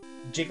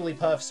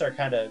Jigglypuffs are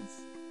kind of...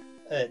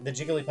 the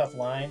Jigglypuff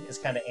line is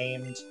kind of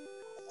aimed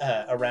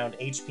around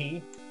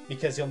HP,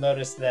 because you'll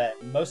notice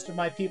that most of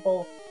my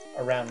people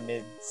around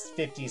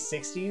mid-50s,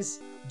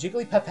 60s,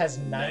 Jigglypuff has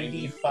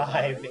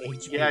 95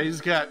 HP. Yeah,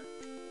 he's got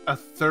a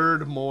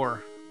third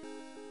more.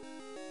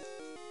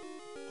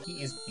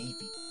 He is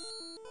beefy.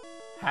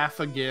 Half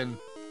again.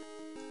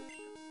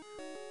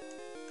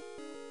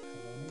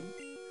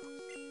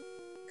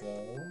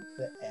 Go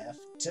the F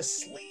to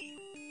sleep.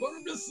 Put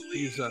him to sleep.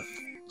 He's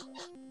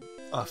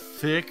a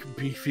thick,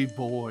 beefy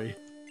boy.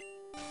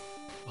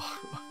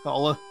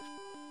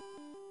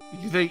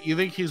 You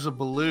think he's a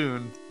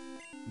balloon?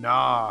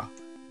 Nah,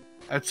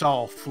 that's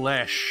all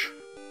flesh.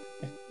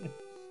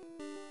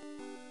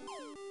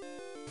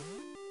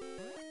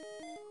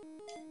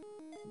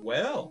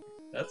 Well,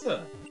 that's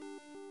a...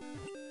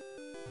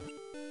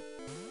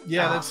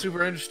 Yeah, that's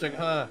super interesting,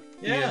 huh?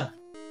 Yeah.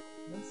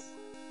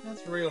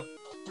 That's real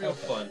Okay.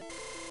 fun.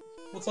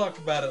 We'll talk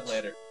about it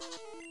later.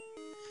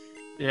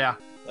 Yeah.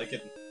 Like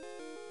in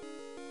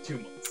 2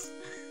 months.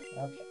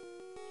 Okay.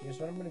 Here's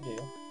what I'm going to do.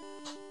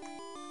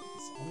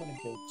 I'm going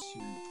to go to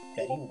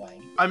Betty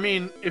White. I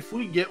mean, if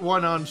we get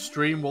one on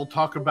stream, we'll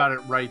talk about it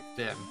right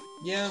then.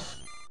 Yeah.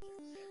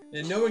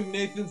 And knowing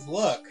Nathan's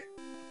luck.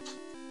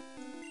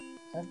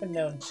 I've been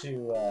known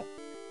to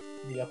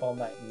be up all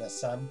night in the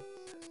sun.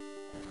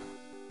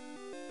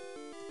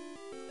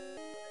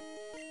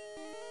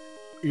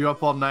 You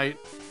up all night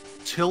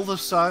till the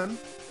sun?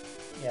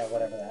 Yeah,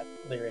 whatever that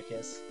lyric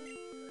is.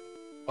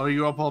 Are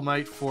you up all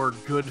night for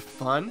good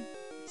fun?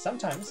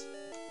 Sometimes.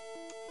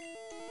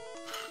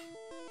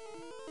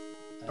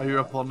 Are you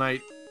up all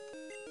night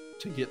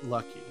to get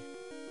lucky?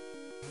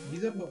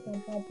 He's up.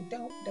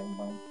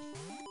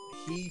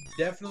 He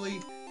definitely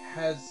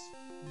has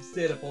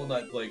stayed up all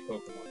night playing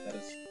Pokemon. That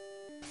is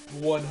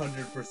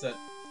 100%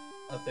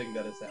 a thing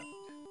that has happened.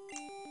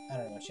 I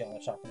don't know what y'all are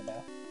talking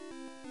about.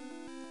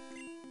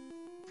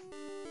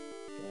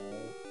 Go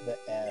the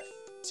F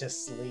to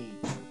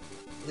sleep.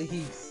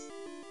 Please.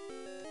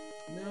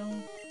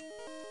 No.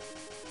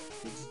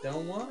 You just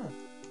don't want to.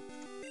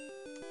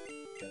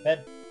 Go to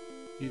bed.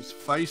 He's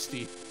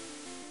feisty.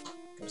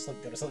 Go to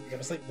sleep, go to sleep, go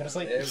to sleep, go to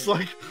sleep. It's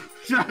like,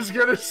 I was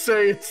gonna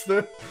say, it's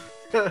the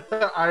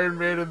Iron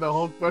Man and the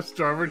Hulk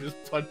Buster armor just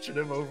punching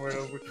him over and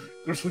over.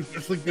 Go to sleep, go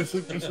to sleep, go to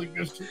sleep, go to sleep,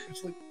 go to sleep, go to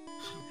sleep.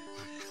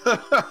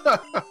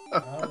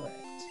 Alright.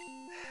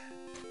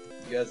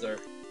 You guys are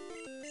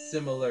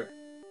similar.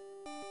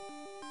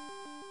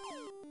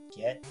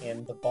 Get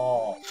in the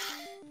ball.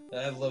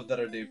 I love that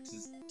our name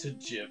is to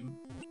Jim.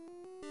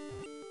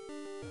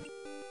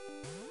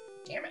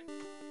 Damn it.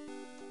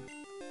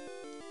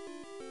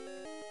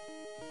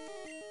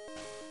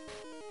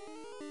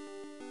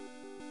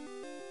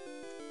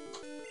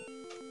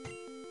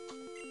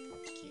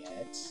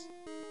 Get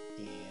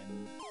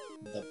in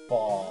the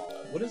ball.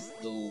 What is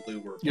the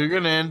lure? You're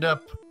gonna end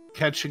up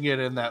catching it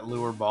in that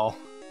lure ball.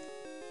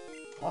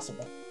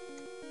 Possible.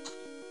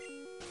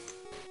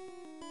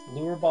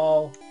 Lure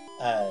ball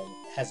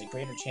has a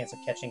greater chance of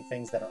catching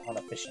things that are on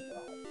a fishing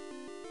rod.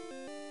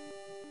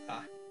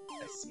 Ah,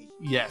 I see.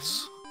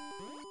 Yes.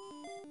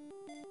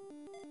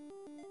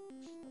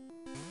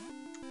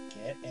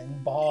 Get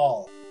in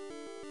ball.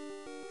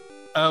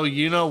 Oh,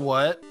 you know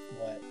what?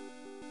 What?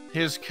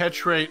 His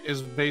catch rate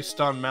is based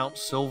on Mount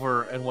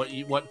Silver and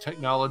what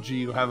technology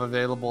you have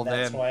available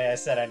That's then. why I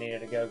said I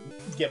needed to go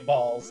get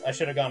balls. I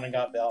should have gone and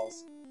got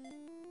balls.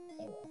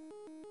 Oh well.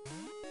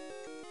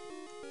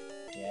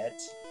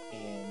 Get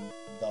in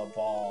the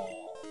ball.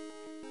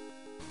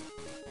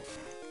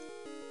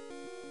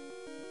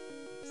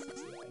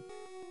 That's annoying.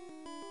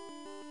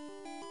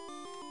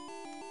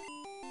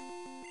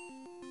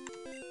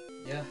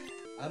 Yeah,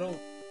 I don't know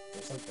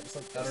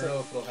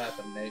if it'll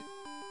happen, Nate.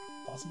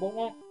 Possible it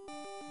won't.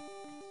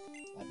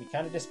 I'd be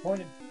kind of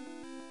disappointed,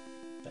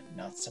 but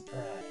not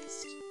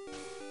surprised.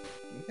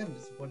 I'm kind of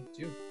disappointed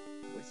too.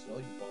 Wasted all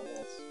your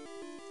balls.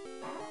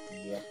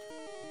 Yep.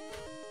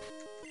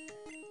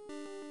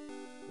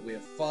 We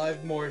have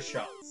 5 more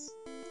shots.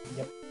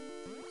 Yep.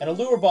 And a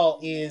lure ball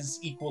is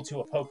equal to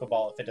a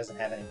Pokeball if it doesn't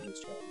have any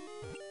boost going.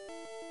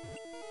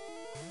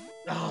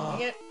 Ah,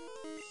 Dang it.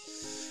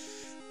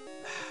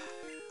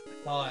 I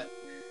thought.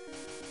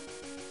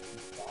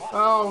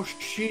 Oh,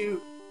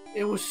 shoot.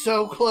 It was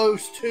so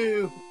close,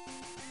 too.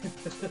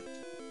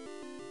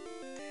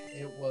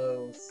 It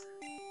was.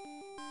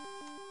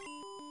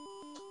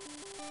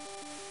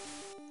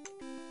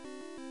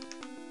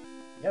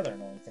 The other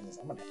annoying thing is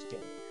I'm gonna have to deal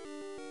with it.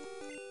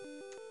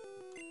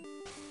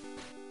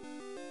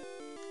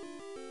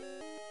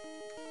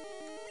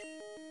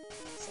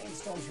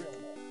 Sandstorm's real low.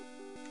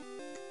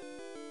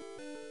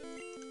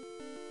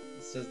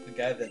 Says the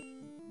guy that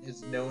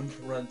is known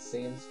to run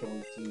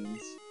sandstorm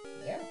teams.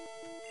 Yeah.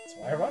 That's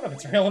why I run them.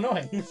 It's real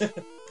annoying. Go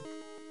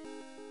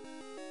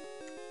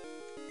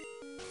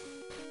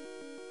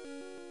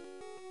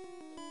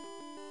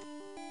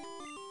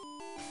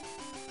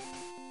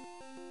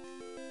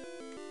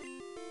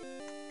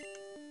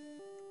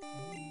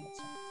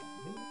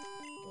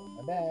in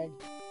my bag.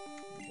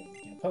 Go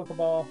get a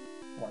Pokeball.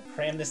 I want to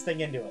cram this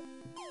thing into it.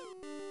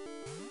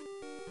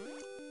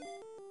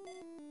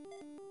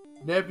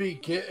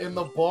 Nebby, get in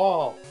the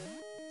ball.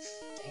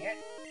 Dang it.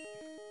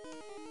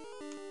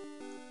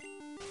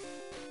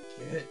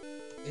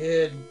 Get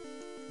in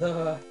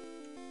the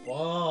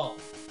ball.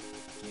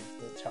 Give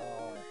the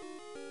tar.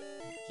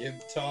 Give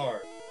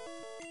tar.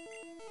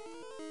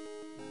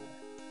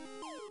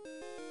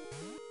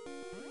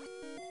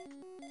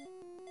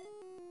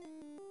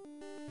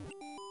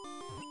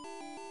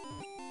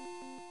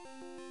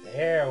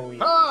 There we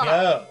Ah!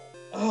 go.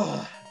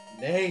 Oh,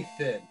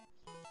 Nathan.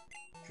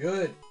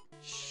 Good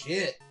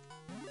shit.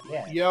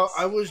 Yeah. Yo,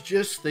 I was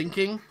just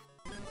thinking,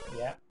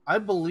 Yeah. I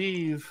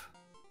believe...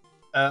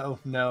 Oh,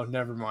 no,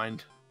 never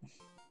mind.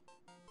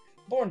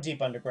 Born deep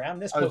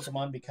underground, this I was-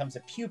 Pokemon becomes a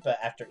pupa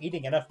after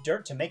eating enough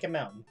dirt to make a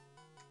mountain.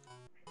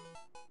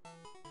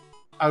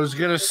 I was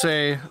going to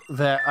say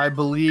that I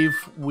believe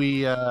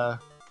we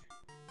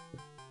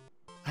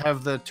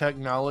have the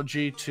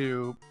technology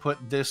to put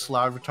this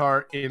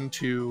Larvitar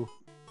into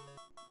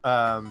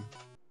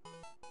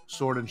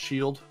Sword and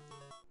Shield.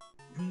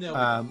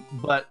 No.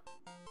 But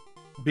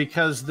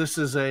because this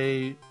is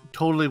a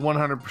totally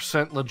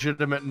 100%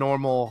 legitimate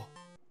normal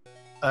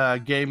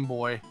Game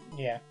Boy,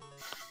 Yeah.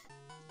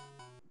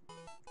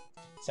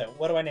 So,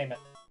 what do I name it?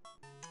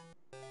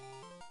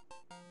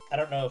 I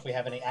don't know if we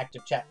have any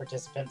active chat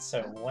participants,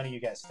 so one of you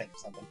guys think of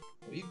something.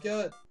 We've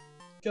got a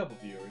couple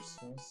viewers.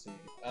 Let's see.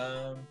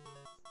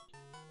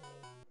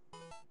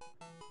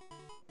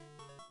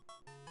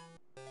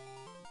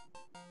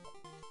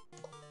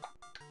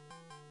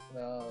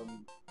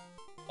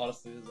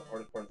 Honestly, this is the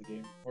hardest part of the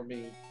game for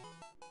me.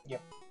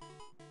 That's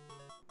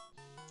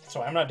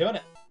why I'm not doing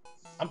it.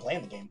 I'm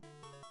playing the game.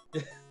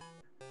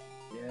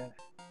 Yeah.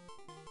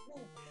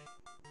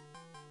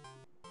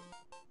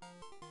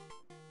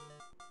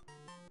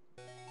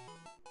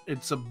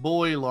 it's a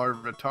boy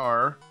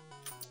Larvitar.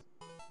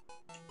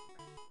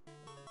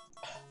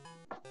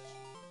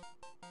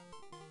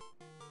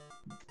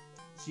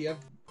 See, I've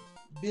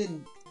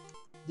been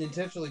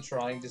intentionally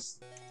trying to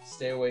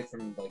stay away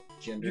from like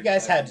gender. You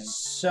guys had names.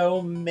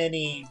 so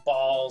many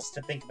balls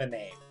to think of a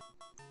name.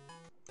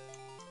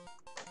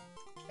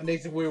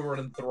 Nathan, we were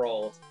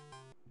enthralled.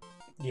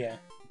 Yeah.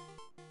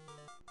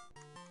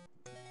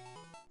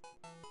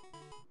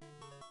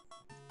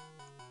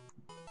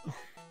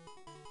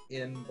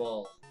 In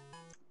ball.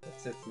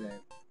 That's its name.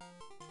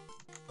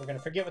 We're going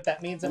to forget what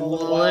that means in a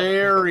little while.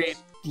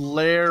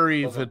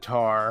 Larry Hold on.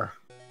 Vitar.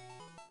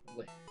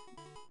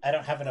 I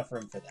don't have enough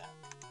room for that.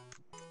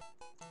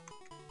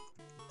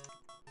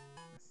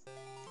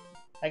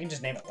 I can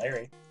just name it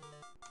Larry.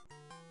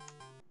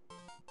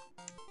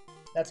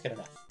 That's good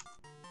enough.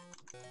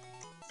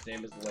 His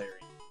name is Larry.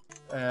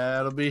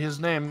 That'll be his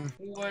name.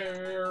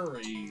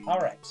 Larry. All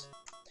right.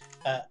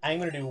 I'm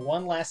going to do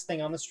one last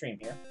thing on the stream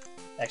here.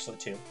 Actually,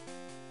 2.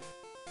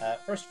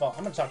 First of all,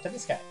 I'm going to talk to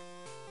this guy.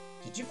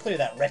 Did you clear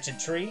that wretched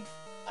tree?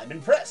 I'm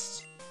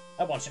impressed.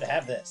 I want you to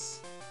have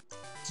this.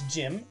 To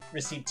Jim,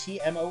 receive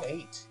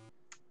TM08. Is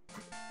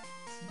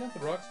he not the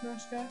Rock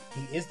Smash guy?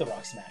 He is the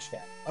Rock Smash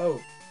guy.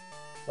 Oh.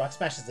 Rock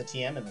Smash is the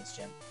TM in this,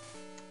 Jim.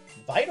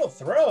 Vital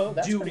Throw?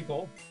 That's pretty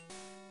cool.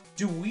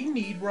 Do we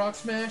need Rock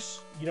Smash?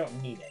 You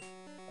don't need it.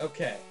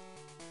 Okay.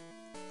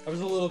 I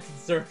was a little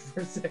concerned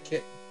for a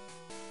second.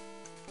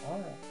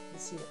 Alright,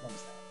 let's see what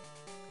one's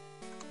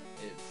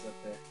that. It's up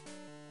there.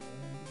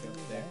 Up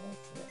there.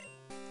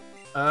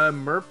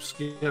 Merp's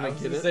I gonna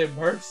was get gonna it. say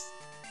Merps.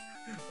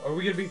 Are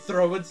we gonna be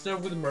throwing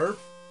stuff with Merp?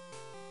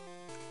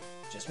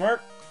 Just Merp.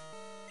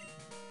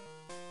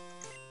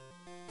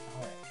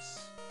 Alright.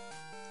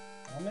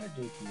 I'm gonna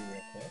do here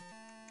real quick.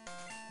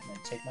 I'm gonna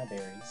take my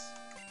berries.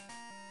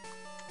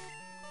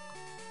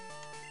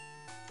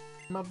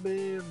 My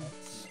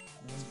berries.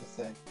 I was gonna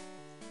say,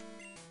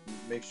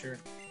 make sure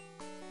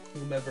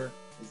whomever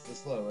is the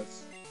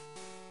slowest.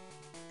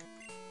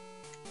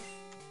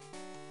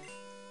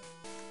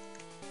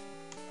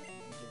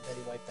 Give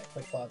Betty White that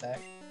quick claw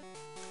back.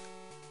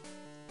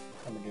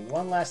 I'm gonna do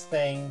one last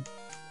thing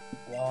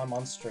while I'm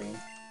on stream.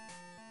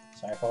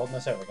 Sorry for holding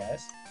this over,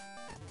 guys.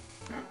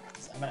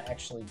 So I'm gonna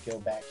actually go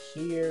back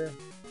here,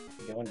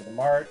 go into the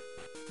mart,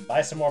 and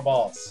buy some more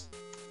balls.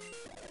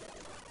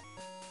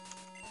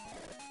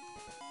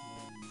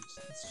 And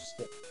let's just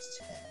get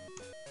 10.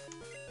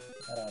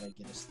 That ought to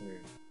get us through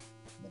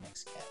the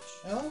next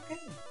catch. Okay.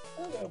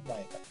 I'll go buy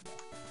a couple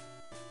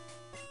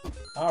more.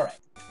 Alright.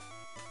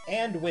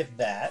 And with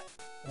that,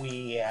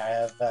 we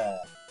have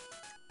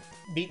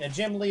beaten a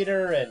gym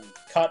leader and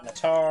caught an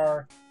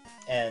Atar,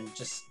 and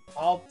just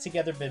all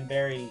together been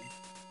very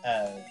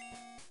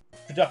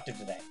productive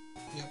today.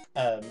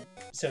 Yep.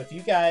 So if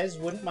you guys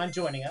wouldn't mind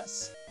joining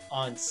us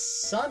on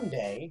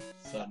Sunday,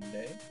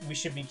 we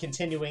should be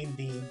continuing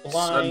the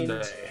blind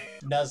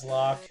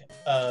Nuzlocke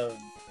of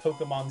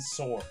Pokemon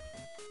Sword.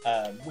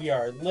 We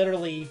are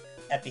literally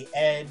at the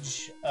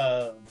edge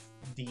of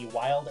the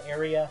wild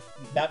area,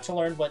 about to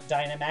learn what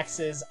Dynamax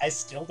is. I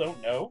still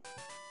don't know.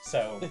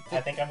 So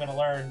I think I'm going to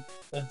learn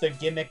the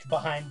gimmick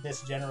behind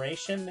this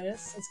generation.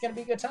 It's going to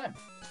be a good time.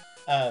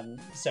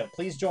 So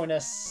please join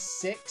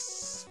us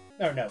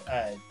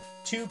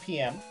 2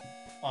 p.m.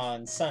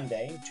 on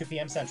Sunday, 2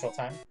 p.m. Central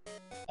Time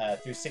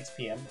through 6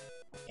 p.m.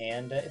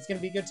 And it's going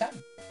to be a good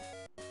time.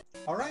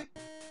 All right.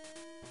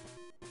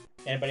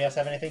 Anybody else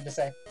have anything to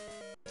say?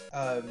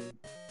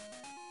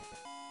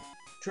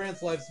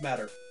 Trans lives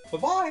matter.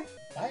 Bye-bye.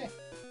 Bye.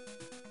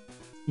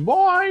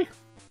 Bye.